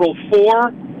 And April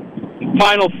 4,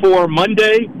 Final Four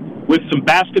Monday with some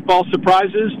basketball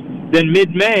surprises. Then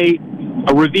mid-May,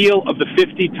 a reveal of the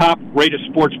 50 top greatest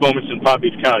sports moments in Palm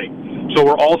Beach County. So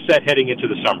we're all set heading into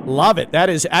the summer. Love it. That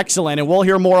is excellent. And we'll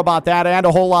hear more about that and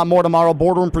a whole lot more tomorrow.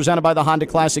 Boardroom presented by the Honda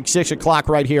Classic, 6 o'clock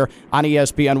right here on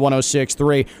ESPN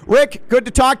 106.3. Rick, good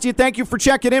to talk to you. Thank you for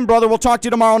checking in, brother. We'll talk to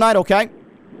you tomorrow night, okay?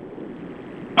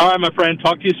 All right, my friend.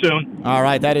 Talk to you soon. All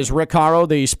right. That is Rick Haro,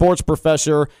 the sports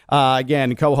professor,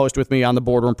 again, co-host with me on the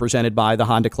Boardroom presented by the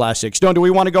Honda Classic. Stone, do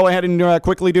we want to go ahead and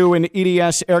quickly do an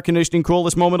EDS Air Conditioning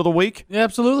Coolest Moment of the Week? Yeah,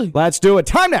 absolutely. Let's do it.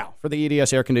 Time now for the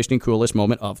EDS Air Conditioning Coolest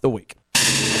Moment of the Week.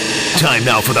 Time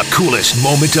now for the coolest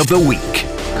moment of the week.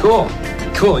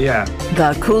 Cool, yeah.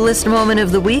 The coolest moment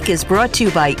of the week is brought to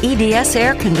you by EDS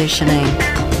Air Conditioning.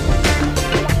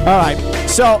 All right,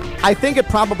 so I think it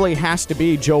probably has to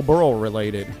be Joe Burrow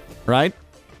related, right?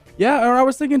 Yeah, or I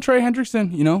was thinking Trey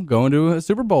Hendrickson, going to a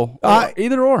Super Bowl.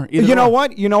 Either or. You know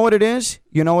what? You know what it is?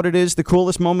 You know what it is? The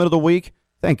coolest moment of the week?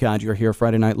 Thank God you're here,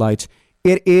 Friday Night Lights.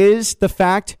 It is the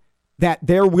fact that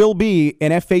there will be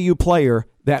an FAU player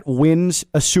that wins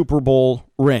a Super Bowl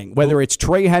ring, whether it's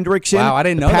Trey Hendrickson, I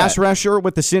didn't know pass that. rusher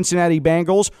with the Cincinnati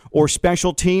Bengals, or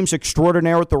special teams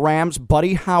extraordinaire with the Rams,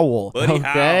 Buddy Howell.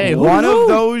 Okay. One of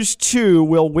those two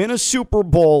will win a Super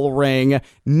Bowl ring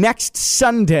next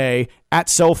Sunday at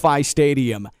SoFi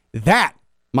Stadium. That,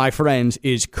 my friends,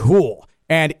 is cool.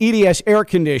 And EDS Air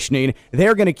Conditioning,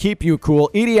 they're going to keep you cool.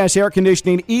 EDS Air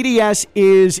Conditioning, EDS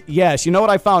is yes. You know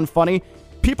what I found funny?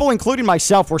 People, including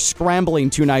myself, were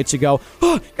scrambling 2 nights ago.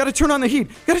 Oh, got to turn on the heat.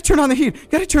 Got to turn on the heat.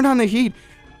 Got to turn on the heat.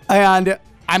 And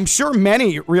I'm sure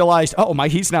many realized, my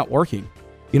heat's not working.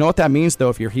 You know what that means, though?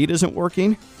 If your heat isn't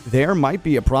working, there might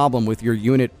be a problem with your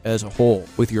unit as a whole,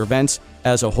 with your vents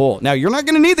as a whole. Now, you're not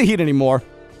going to need the heat anymore.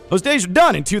 Those days are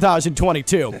done in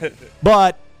 2022.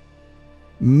 But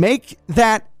make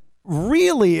that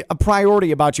really a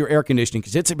priority about your air conditioning,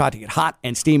 because it's about to get hot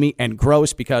and steamy and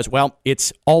gross because,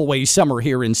 it's always summer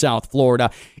here in South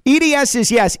Florida. EDS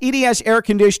is yes. EDS Air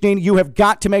Conditioning. You have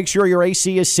got to make sure your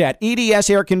AC is set.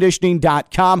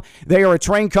 EDSAirconditioning.com. They are a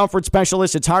train comfort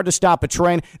specialist. It's hard to stop a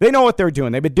train. They know what they're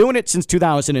doing. They've been doing it since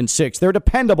 2006. They're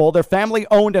dependable. They're family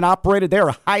owned and operated. They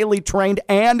are highly trained,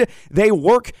 and they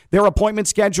work their appointment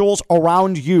schedules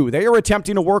around you. They are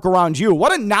attempting to work around you.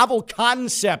 What a novel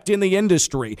concept in the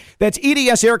industry. That's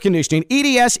EDS Air Conditioning.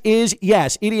 EDS is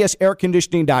yes.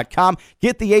 EDSAirconditioning.com.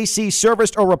 Get the AC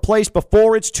serviced or replaced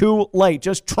before it's too late.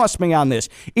 Just trust me on this.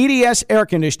 EDS Air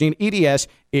Conditioning. EDS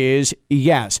is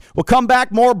yes. We'll come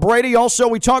back more Brady. Also,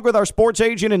 we talk with our sports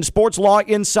agent and sports law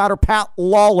insider, Pat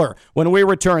Lawler, when we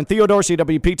return. Theo Dorsey,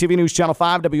 WPTV News Channel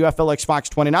 5, WFLX Fox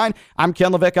 29. I'm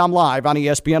Ken Lavicka. I'm live on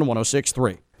ESPN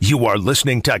 106.3. You are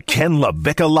listening to Ken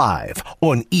Lavicka Live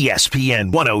on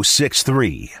ESPN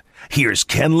 106.3. Here's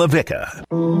Ken Lavicka.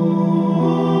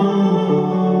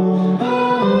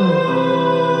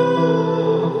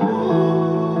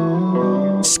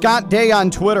 Scott Day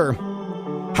on Twitter.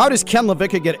 How does Ken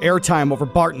Lavicka get airtime over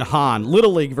Barton Hahn?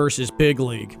 Little League versus Big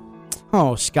League.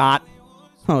 Oh, Scott.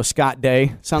 Oh, Scott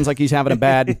Day. Sounds like he's having a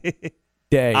bad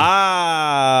day.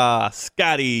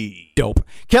 Scotty. Dope.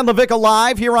 Ken Lavicka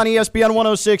live here on ESPN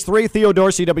 106.3. Theo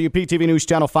Dorsey, WPTV News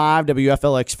Channel 5,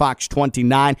 WFLX Fox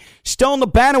 29. Stone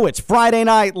Labanowitz, Friday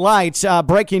Night Lights.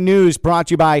 Breaking news brought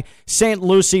to you by St.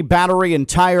 Lucie Battery and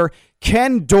Tire.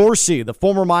 Ken Dorsey, the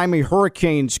former Miami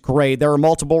Hurricanes great. There are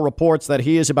multiple reports that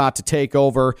he is about to take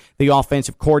over the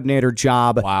offensive coordinator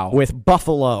job with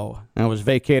Buffalo. And it was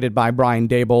vacated by Brian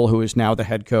Daboll, who is now the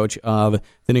head coach of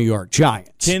the New York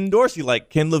Giants. Ken Dorsey,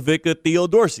 like Ken Lavicka, Theo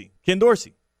Dorsey. Ken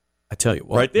Dorsey. I tell you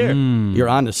what. Right there. You're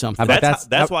onto something.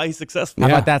 That's why he's successful. How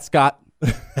about that, Scott?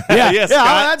 Yeah, Scott.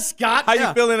 That's Scott. How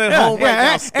you feeling at home right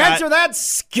now, Scott? Answer that,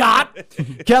 Scott.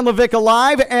 Ken Lavicka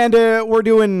Live, and we're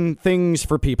doing things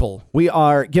for people. We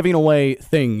are giving away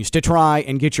things to try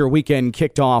and get your weekend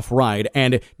kicked off right,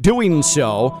 and doing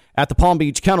so at the Palm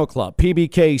Beach Kennel Club,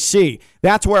 PBKC.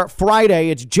 That's where Friday,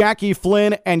 it's Jackie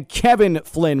Flynn and Kevin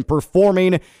Flynn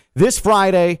performing this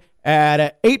Friday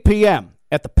at 8 p.m.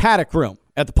 at the Paddock Room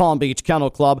at the Palm Beach Kennel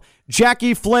Club.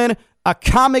 Jackie Flynn, a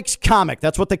comic's comic.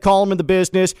 That's what they call him in the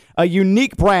business. A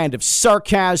unique brand of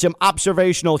sarcasm,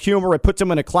 observational humor. It puts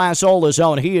him in a class all his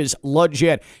own. He is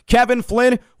legit. Kevin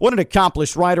Flynn, what an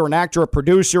accomplished writer, an actor, a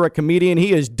producer, a comedian.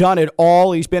 He has done it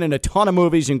all. He's been in a ton of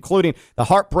movies, including The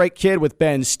Heartbreak Kid with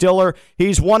Ben Stiller.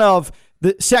 He's one of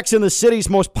the Sex and the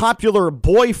City's most popular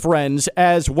boyfriends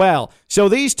as well. So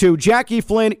these two, Jackie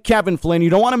Flynn, Kevin Flynn, you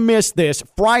don't want to miss this.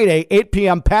 Friday, 8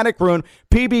 p.m., Paddock Room,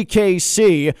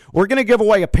 PBKC. We're going to give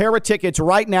away a pair of tickets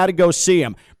right now to go see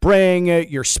him. Bring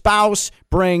your spouse,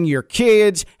 bring your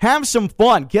kids, have some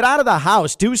fun. Get out of the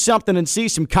house, do something, and see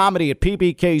some comedy at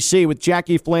PBKC with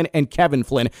Jackie Flynn and Kevin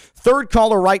Flynn. Third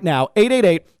caller right now,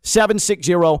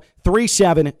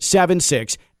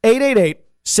 888-760-3776.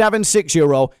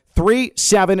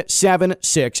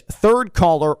 888-760-3776. Third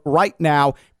caller right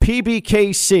now,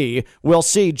 PBKC. We'll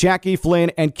see Jackie Flynn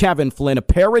and Kevin Flynn, a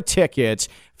pair of tickets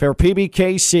for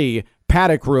PBKC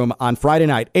Paddock Room on Friday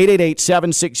night.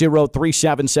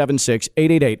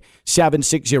 888-760-3776.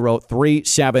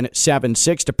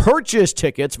 888-760-3776. To purchase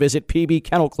tickets, visit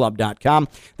pbkennelclub.com.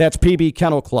 That's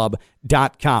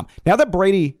pbkennelclub.com. Now that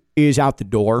Brady is out the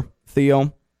door,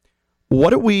 Theo,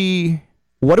 what do we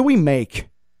make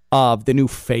of the new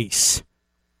face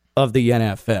of the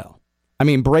NFL? I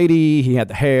mean, Brady, he had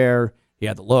the hair, he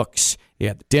had the looks, he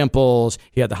had the dimples,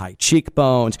 he had the high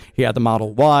cheekbones, he had the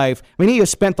model wife. I mean, he has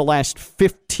spent the last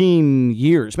 15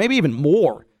 years, maybe even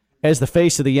more, as the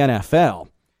face of the NFL.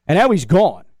 And now he's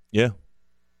gone. Yeah.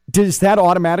 Does that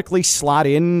automatically slot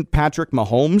in Patrick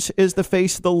Mahomes as the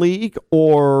face of the league?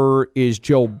 Or is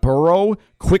Joe Burrow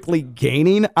quickly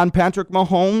gaining on Patrick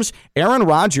Mahomes? Aaron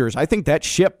Rodgers, I think that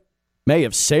ship may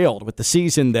have sailed with the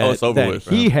season that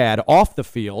he had off the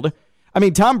field. I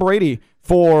mean, Tom Brady,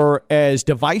 for as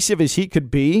divisive as he could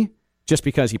be, just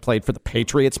because he played for the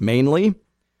Patriots mainly,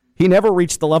 he never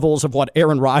reached the levels of what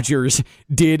Aaron Rodgers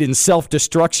did in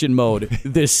self-destruction mode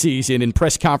this season in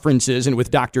press conferences and with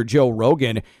Dr. Joe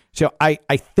Rogan. So I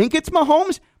think it's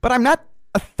Mahomes, but I'm not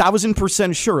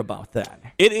 1,000% sure about that.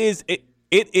 It is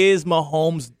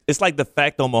Mahomes. It's like de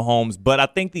facto Mahomes, but I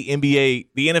think the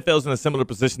NFL is in a similar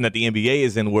position that the NBA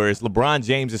is in, whereas LeBron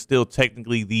James is still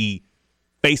technically the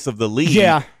face of the league.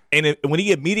 Yeah. And when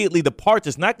he immediately departs,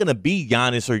 it's not going to be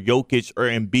Giannis or Jokic or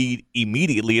Embiid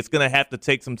immediately. It's going to have to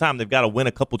take some time. They've got to win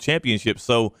a couple championships,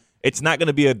 so it's not going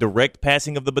to be a direct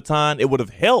passing of the baton. It would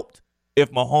have helped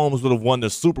if Mahomes would have won the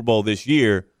Super Bowl this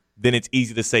year. Then it's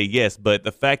easy to say yes, but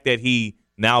the fact that he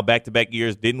now back-to-back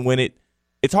years didn't win it,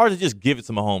 it's hard to just give it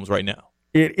to Mahomes right now.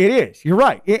 It is. You're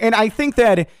right. And I think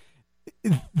that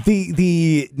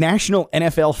the national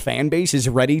NFL fan base is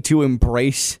ready to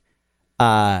embrace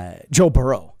Joe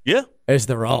Burrow as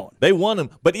their own. They want him.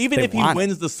 But even if he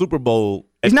wins the Super Bowl,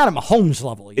 he's not a Mahomes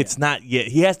level yet. It's not yet.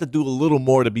 He has to do a little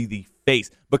more to be the face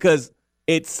because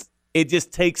it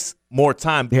just takes more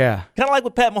time. Yeah. Kind of like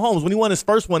with Pat Mahomes. When he won his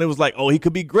first one, it was like, oh, he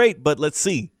could be great, but let's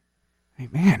see. Hey,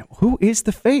 man, who is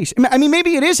the face? I mean,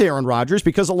 maybe it is Aaron Rodgers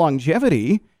because of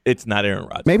longevity. It's not Aaron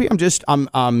Rodgers. Maybe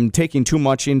I'm taking too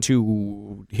much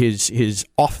into his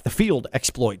off the field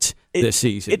exploits this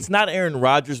season. It's not Aaron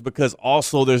Rodgers because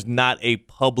also there's not a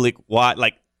public wide,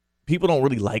 like, people don't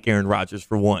really like Aaron Rodgers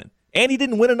for one, and he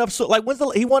didn't win enough. So like,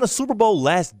 he won a Super Bowl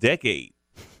last decade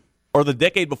or the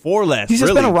decade before last. He's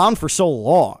just been around for so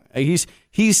long. He's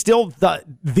still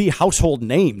the household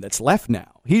name that's left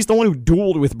now. He's the one who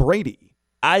dueled with Brady.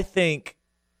 I think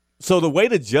so. The way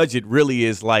to judge it really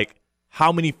is like,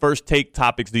 how many first take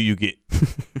topics do you get?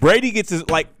 Brady gets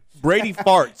Brady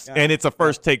farts and it's a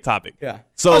first take topic. Yeah.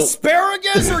 So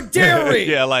asparagus or dairy?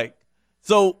 Yeah. Like,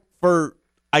 so for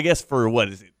what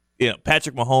is it?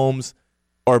 Patrick Mahomes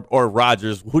or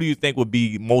Rodgers, who do you think would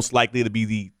be most likely to be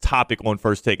the topic on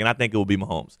first take? And I think it would be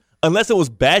Mahomes, unless it was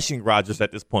bashing Rodgers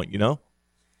at this point.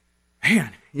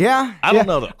 Man, yeah. I don't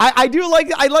know though.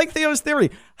 I like Theo's theory.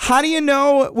 How do you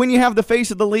know when you have the face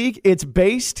of the league? It's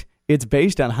based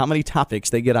on how many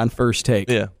topics they get on first take.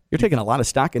 Yeah. You're taking a lot of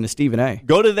stock into Stephen A.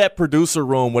 Go to that producer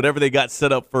room, whatever they got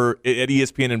set up for at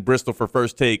ESPN in Bristol for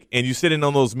first take, and you sit in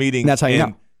on those meetings. And that's how you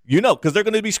know. You know, because they're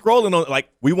going to be scrolling on, like,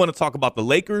 we want to talk about the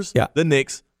Lakers, the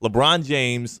Knicks, LeBron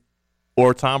James,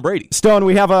 or Tom Brady. Stone,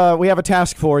 we have a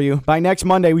task for you. By next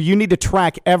Monday, you need to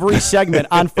track every segment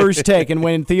on First Take. And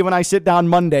when Theo and I sit down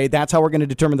Monday, that's how we're going to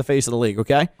determine the face of the league,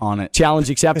 okay? On it. Challenge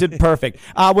accepted? Perfect.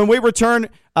 When we return,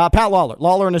 Pat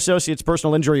Lawler and Associates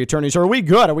Personal Injury Attorneys. Are we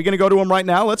good? Are we going to go to him right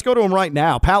now? Let's go to him right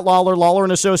now. Pat Lawler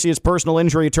and Associates Personal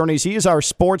Injury Attorneys. He is our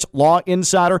sports law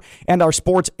insider and our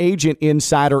sports agent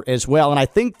insider as well. And I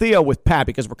think, Theo, with Pat,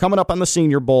 because we're coming up on the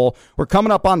Senior Bowl, we're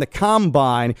coming up on the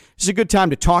Combine, this is a good time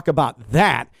to talk about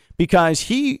that because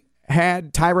he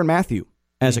had Tyrann Mathieu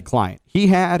as a client. He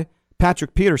had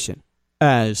Patrick Peterson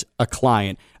as a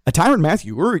client. Tyrann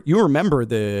Mathieu, you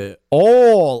remember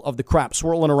all of the crap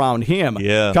swirling around him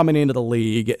coming into the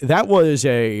league. That was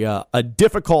a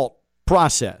difficult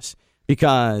process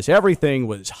because everything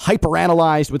was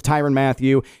hyper-analyzed with Tyrann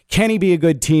Mathieu. Can he be a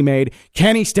good teammate?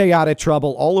 Can he stay out of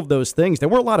trouble? All of those things. There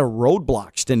were a lot of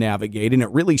roadblocks to navigate, and it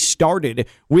really started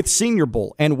with Senior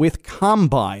Bowl and with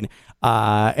Combine.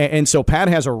 And so Pat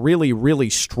has a really, really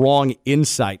strong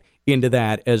insight into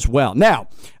that as well. Now,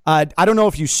 I don't know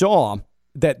if you saw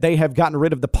that they have gotten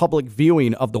rid of the public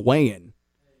viewing of the weigh-in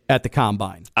at the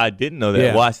Combine. I didn't know that.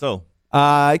 Yeah. Why so?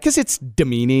 Because it's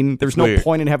demeaning. There's no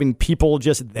point in having people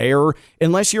just there.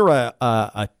 Unless you're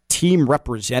a team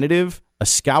representative, a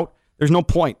scout, there's no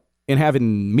point in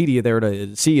having media there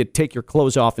to see you take your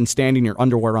clothes off and stand in your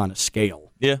underwear on a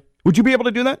scale. Yeah. Would you be able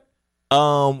to do that?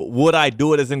 Would I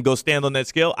do it as in go stand on that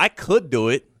scale? I could do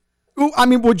it. I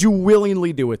mean, would you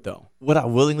willingly do it, though? Would I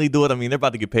willingly do it? I mean, they're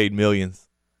about to get paid millions.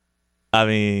 I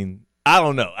mean, I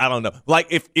don't know. Like,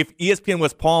 if ESPN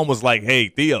West Palm was like, hey,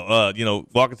 Theo,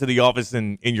 walk into the office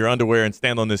in your underwear and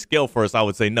stand on this scale for us, I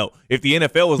would say no. If the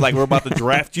NFL was like, we're about to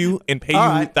draft you and pay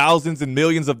you thousands and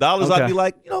millions of dollars, I'd be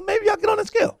like, maybe I'll get on that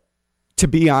scale. To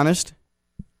be honest,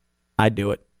 I'd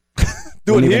do it.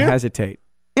 Wouldn't even here? hesitate.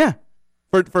 Yeah.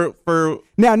 For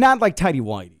now, not like tighty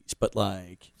whities, but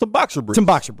like some boxer briefs. Some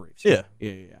boxer briefs. Yeah.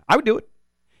 I would do it.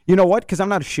 You know what? Because I'm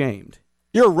not ashamed.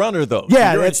 You're a runner, though.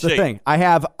 Yeah, so that's the thing.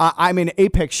 I'm in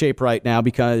apex shape right now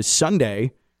because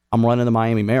Sunday I'm running the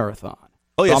Miami Marathon.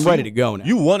 Oh yeah, so I'm ready to go now.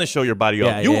 You want to show your body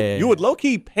off. You would low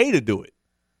key pay to do it.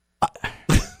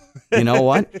 You know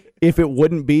what? If it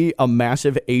wouldn't be a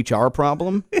massive HR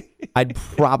problem, I'd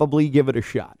probably give it a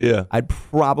shot. Yeah, I'd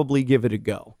probably give it a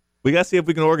go. We got to see if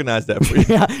we can organize that for you.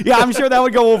 yeah, I'm sure that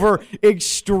would go over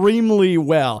extremely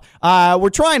well.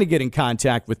 We're trying to get in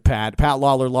contact with Pat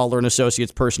Lawler and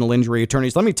Associates Personal Injury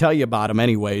Attorneys. Let me tell you about them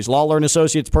anyways. Lawler and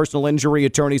Associates Personal Injury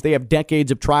Attorneys, they have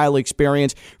decades of trial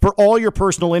experience for all your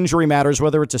personal injury matters,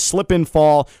 whether it's a slip and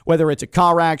fall, whether it's a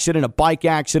car accident, a bike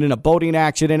accident, a boating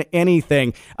accident,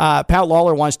 anything. Pat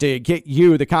Lawler wants to get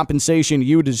you the compensation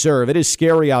you deserve. It is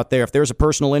scary out there. If there's a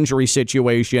personal injury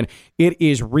situation, it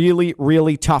is really,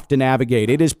 really tough to navigate.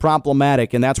 It is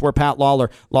problematic, and that's where Pat Lawler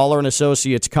and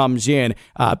Associates comes in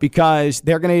because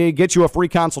they're going to get you a free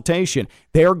consultation.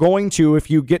 They're going to, if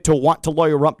you get to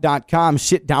wanttolawyerup.com,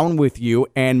 sit down with you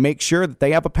and make sure that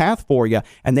they have a path for you,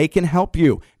 and they can help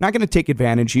you. Not going to take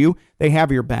advantage of you. They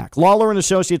have your back. Lawler and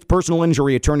Associates Personal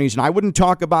Injury Attorneys, and I wouldn't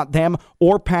talk about them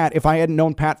or Pat if I hadn't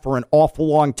known Pat for an awful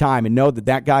long time and know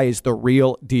that guy is the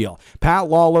real deal. Pat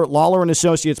Lawler and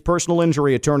Associates Personal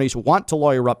Injury Attorneys,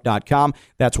 wanttolawyerup.com.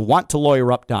 That's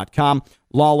wanttolawyerup.com.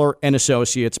 Lawler and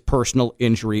Associates Personal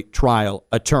Injury Trial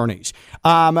Attorneys.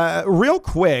 Real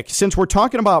quick, since we're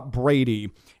talking about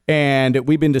Brady, and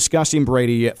we've been discussing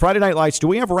Brady, Friday Night Lights, do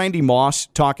we have Randy Moss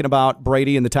talking about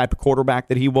Brady and the type of quarterback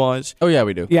that he was? Oh, yeah,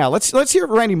 we do. Yeah, let's hear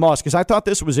Randy Moss, because I thought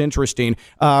this was interesting.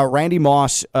 Randy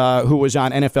Moss, who was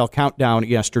on NFL Countdown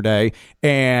yesterday,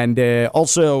 and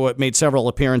also made several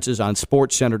appearances on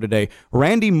SportsCenter today.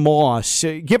 Randy Moss,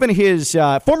 given his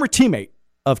former teammate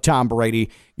of Tom Brady,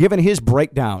 given his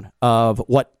breakdown of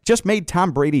what just made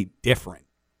Tom Brady different.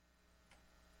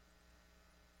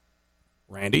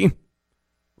 Randy?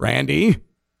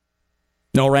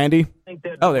 No, Randy? I think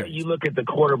that there you look at the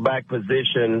quarterback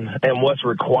position and what's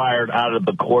required out of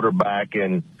the quarterback,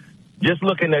 and just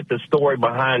looking at the story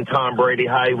behind Tom Brady,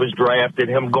 how he was drafted,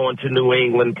 him going to New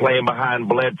England, playing behind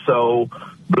Bledsoe.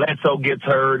 Bledsoe gets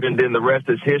hurt, and then the rest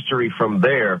is history from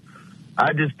there.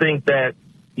 I just think that,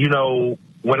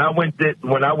 when I went there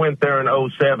in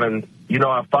 2007,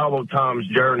 I followed Tom's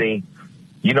journey,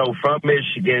 from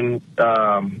Michigan,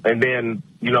 and then,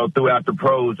 throughout the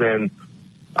pros. And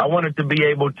I wanted to be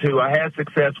able to, I had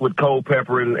success with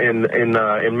Culpepper in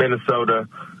Minnesota.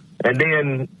 And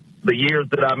then the years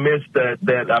that I missed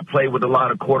that I played with a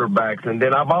lot of quarterbacks. And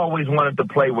then I've always wanted to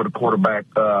play with a quarterback,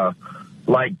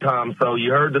 like Tom. So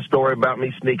you heard the story about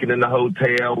me sneaking in the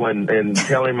hotel and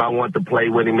telling him I want to play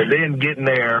with him, and then getting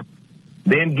there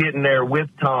then getting there with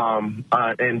Tom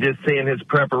and just seeing his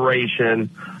preparation,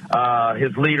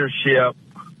 his leadership,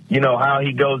 how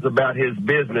he goes about his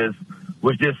business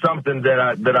was just something that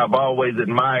I've always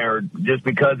admired, just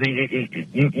because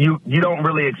you don't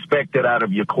really expect it out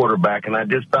of your quarterback. And I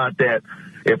just thought that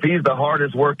if he's the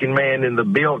hardest working man in the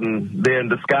building, then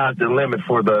the sky's the limit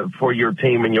for your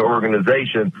team and your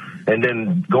organization. And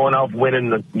then going off winning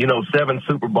the 7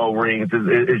 Super Bowl rings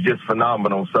is just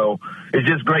phenomenal. So it's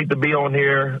just great to be on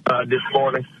here this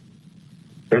morning.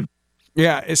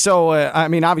 Yeah, so,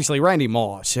 obviously Randy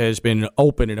Moss has been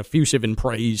open and effusive in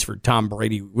praise for Tom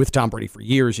Brady, with Tom Brady for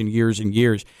years and years and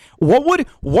years. What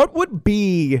would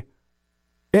be,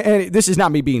 and this is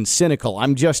not me being cynical,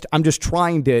 I'm just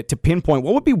trying to pinpoint,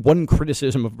 what would be one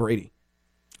criticism of Brady?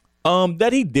 That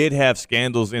he did have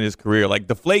scandals in his career. Like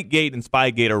Deflategate and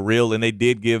Spygate are real, and they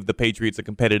did give the Patriots a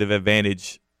competitive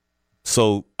advantage.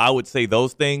 So I would say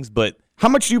those things, but how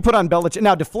much do you put on Belichick?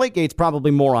 Now, Deflategate's probably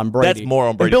more on Brady. That's more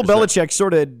on Brady. And Bill Belichick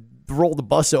sort of rolled the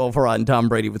bus over on Tom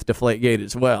Brady with Deflategate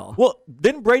as well. Well,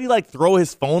 didn't Brady throw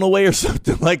his phone away or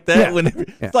something like that? Yeah.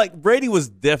 It's like Brady was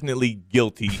definitely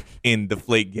guilty in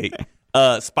Deflategate.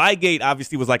 Spygate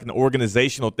obviously was like an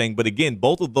organizational thing, but again,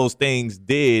 both of those things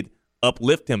did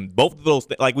uplift him. Both of those,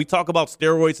 like we talk about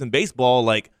steroids in baseball,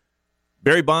 like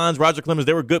Barry Bonds, Roger Clemens,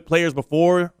 they were good players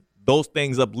before. Those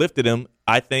things uplifted him.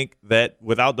 I think that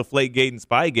without Deflategate and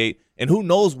Spygate, and who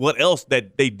knows what else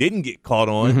that they didn't get caught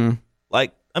on.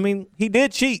 He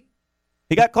did cheat.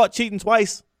 He got caught cheating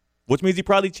twice, which means he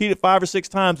probably cheated 5 or 6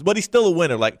 times, but he's still a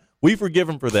winner. We forgive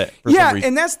him for that. For some reason.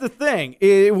 And that's the thing.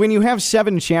 When you have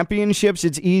 7 championships,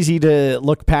 it's easy to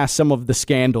look past some of the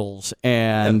scandals,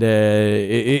 and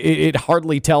it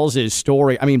hardly tells his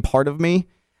story. Part of me,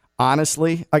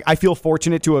 honestly, I feel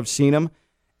fortunate to have seen him,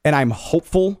 and I'm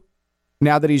hopeful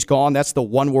now that he's gone. That's the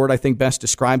one word I think best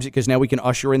describes it, because now we can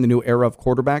usher in the new era of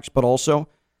quarterbacks. But also,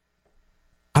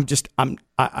 I'm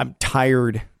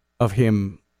tired of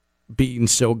him being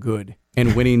so good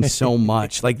and winning so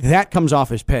much. That comes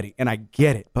off as petty, and I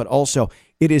get it. But also,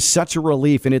 it is such a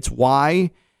relief, and it's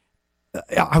why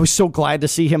I was so glad to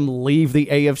see him leave the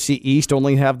AFC East,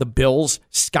 only have the Bills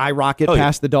skyrocket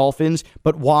past the Dolphins,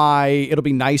 but why it'll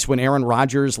be nice when Aaron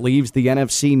Rodgers leaves the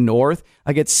NFC North.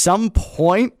 At some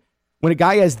point, when a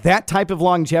guy has that type of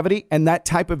longevity and that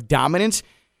type of dominance,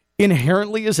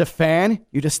 inherently as a fan,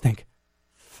 you just think,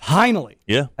 finally.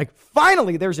 Yeah.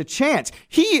 Finally, there's a chance.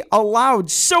 He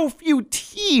allowed so few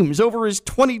teams over his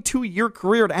 22-year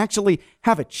career to actually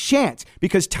have a chance,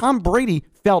 because Tom Brady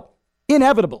felt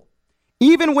inevitable.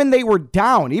 Even when they were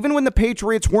down, even when the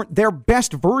Patriots weren't their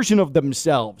best version of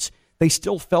themselves, they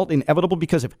still felt inevitable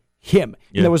because of him.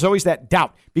 Yeah. And there was always that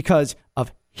doubt because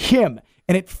of him.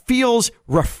 And it feels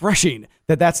refreshing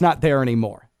that that's not there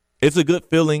anymore. It's a good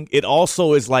feeling. It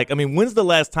also is when's the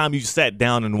last time you sat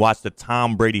down and watched a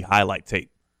Tom Brady highlight tape?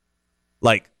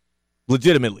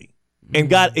 Legitimately. And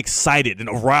got excited and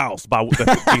aroused by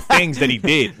the things that he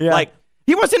did. Yeah.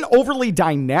 He wasn't overly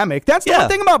dynamic. That's the one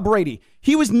thing about Brady.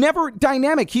 He was never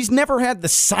dynamic. He's never had the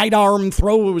sidearm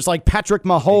throws like Patrick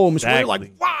Mahomes, exactly. where you're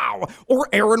like, wow, or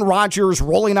Aaron Rodgers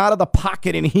rolling out of the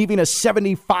pocket and heaving a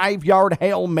 75-yard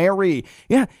Hail Mary.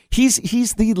 Yeah,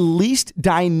 he's the least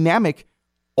dynamic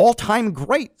all-time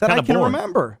great that I can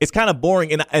remember. It's kind of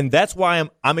boring, and that's why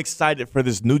I'm excited for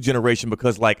this new generation,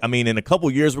 because, in a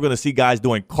couple years, we're going to see guys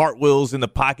doing cartwheels in the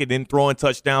pocket and throwing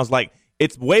touchdowns.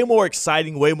 It's way more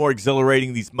exciting, way more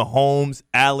exhilarating. These Mahomes,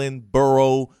 Allen,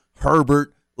 Burrow,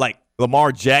 Herbert,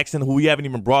 Lamar Jackson, who we haven't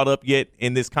even brought up yet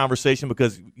in this conversation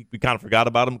because we kind of forgot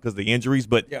about him because of the injuries,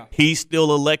 but he's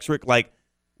still electric.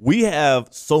 We have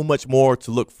so much more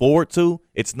to look forward to.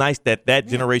 It's nice that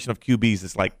generation of QBs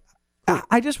is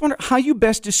I just wonder how you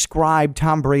best describe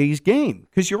Tom Brady's game,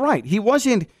 because you're right. It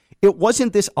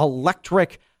wasn't this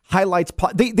electric highlights.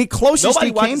 The closest Nobody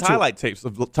he came to highlight tapes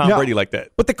of Tom Brady like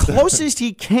that. But the closest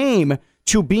he came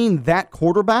to being that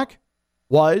quarterback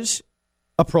was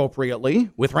appropriately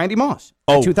with Randy Moss.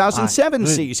 The 2007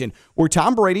 season, where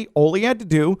Tom Brady, all he had to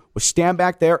do was stand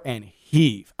back there and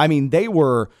heave. They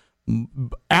were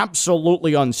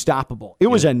absolutely unstoppable. It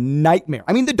was a nightmare.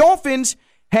 The Dolphins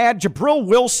had Jabril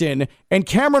Wilson and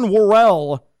Cameron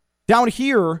Worrell down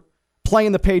here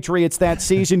playing the Patriots that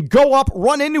season, go up,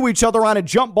 run into each other on a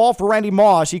jump ball for Randy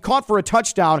Moss. He caught for a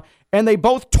touchdown, and they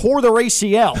both tore their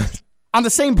ACL on the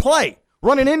same play,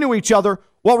 running into each other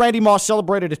while Randy Moss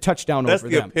celebrated a touchdown over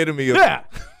them. That's the epitome of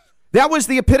That was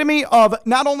the epitome of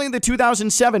not only the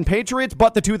 2007 Patriots,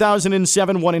 but the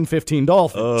 2007 1-15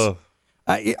 Dolphins.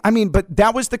 But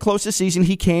that was the closest season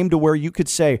he came to where you could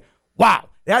say, wow,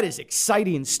 that is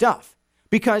exciting stuff.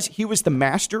 because he was the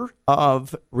master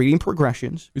of reading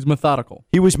progressions. He was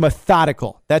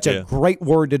methodical. That's a great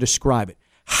word to describe it.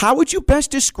 How would you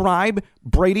best describe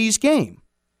Brady's game?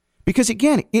 Because,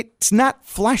 again, it's not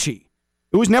flashy.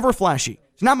 It was never flashy.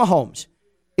 It's not Mahomes.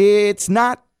 It's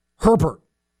not Herbert.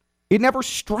 It never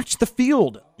stretched the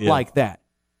field like that.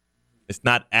 It's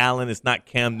not Allen. It's not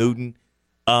Cam Newton.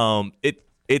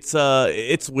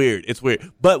 It's weird. It's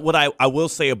weird. But what I will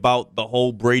say about the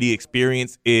whole Brady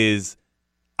experience is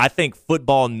I think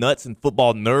football nuts and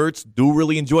football nerds do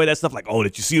really enjoy that stuff. Like, oh,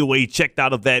 did you see the way he checked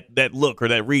out of that look or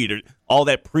that read or all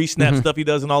that pre-snap stuff he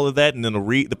does and all of that, and then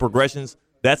the progressions.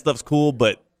 That stuff's cool.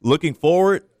 But looking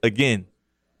forward, again,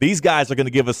 these guys are going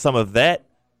to give us some of that.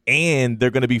 And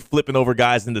they're going to be flipping over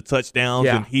guys into touchdowns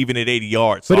and heaving at 80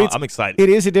 yards. So I'm excited. It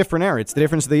is a different era. It's the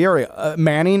difference of the area.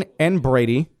 Manning and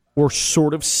Brady were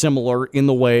sort of similar in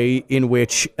the way in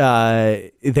which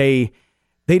they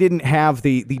didn't have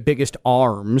the biggest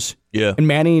arms. Yeah. And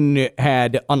Manning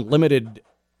had unlimited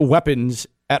weapons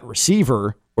at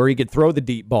receiver where he could throw the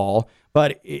deep ball,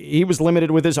 but he was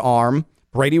limited with his arm.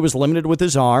 Brady was limited with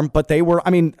his arm, but they were,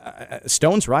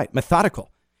 Stone's right, methodical.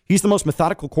 He's the most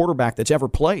methodical quarterback that's ever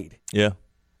played. Yeah.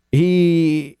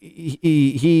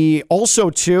 He also,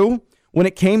 too, when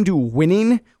it came to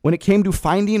winning, when it came to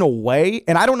finding a way,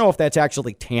 and I don't know if that's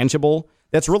actually tangible.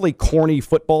 That's really corny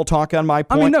football talk on my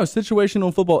point. No,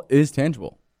 situational football is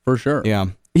tangible, for sure. Yeah.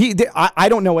 I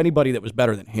don't know anybody that was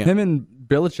better than him. Him and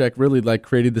Belichick really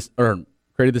created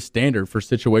the standard for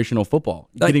situational football,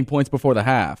 getting points before the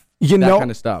half. You that know kind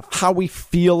of stuff. How we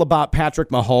feel about Patrick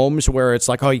Mahomes, where it's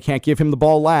like, oh, you can't give him the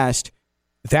ball last.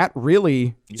 That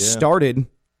really started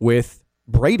with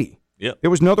Brady. Yep.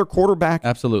 There was no other quarterback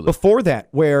before that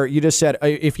where you just said,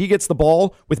 if he gets the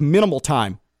ball with minimal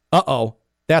time,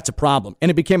 that's a problem. And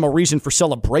it became a reason for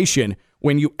celebration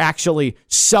when you actually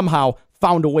somehow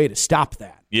found a way to stop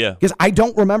that. Yeah. Because I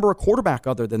don't remember a quarterback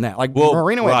other than that. Like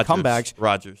Marino had comebacks.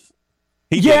 Rodgers.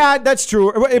 That's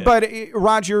true. Yeah. But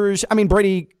Rodgers,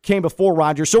 Brady came before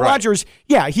Rodgers. So Rodgers,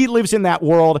 he lives in that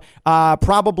world.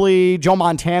 Probably Joe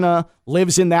Montana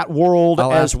lives in that world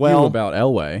as well. I'll ask you about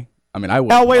Elway.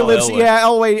 Elway lives. Elway. Yeah,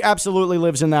 Elway absolutely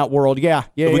lives in that world. Yeah.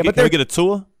 Can we get a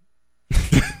tour?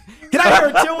 Can I hear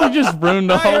a Tua? You just ruined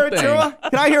the whole thing.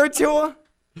 Can I hear a Tua?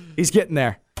 He's getting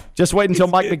there. Just wait until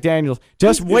Mike McDaniel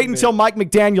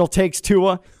takes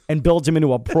Tua and builds him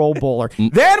into a Pro Bowler.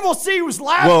 Then we'll see who's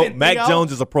laughing. Well, Mac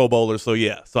Jones is a Pro Bowler, so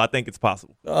I think it's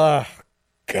possible. Oh,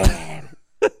 God.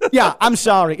 Yeah, I'm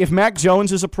sorry. If Mac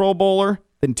Jones is a Pro Bowler,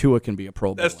 then Tua can be a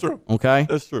Pro Bowler. That's true. Okay?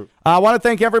 That's true. I want to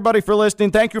thank everybody for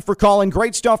listening. Thank you for calling.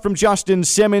 Great stuff from Justin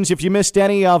Simmons. If you missed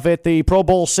any of it, the Pro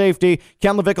Bowl safety,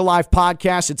 Ken Lavicka Live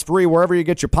podcast. It's free wherever you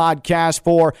get your podcast.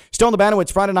 For Stone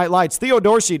Lebanowitz, Friday Night Lights, Theo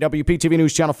Dorsey, WPTV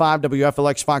News Channel 5,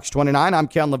 WFLX Fox 29. I'm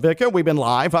Ken Lavicka. We've been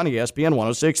live on ESPN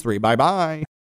 106.3. Bye-bye.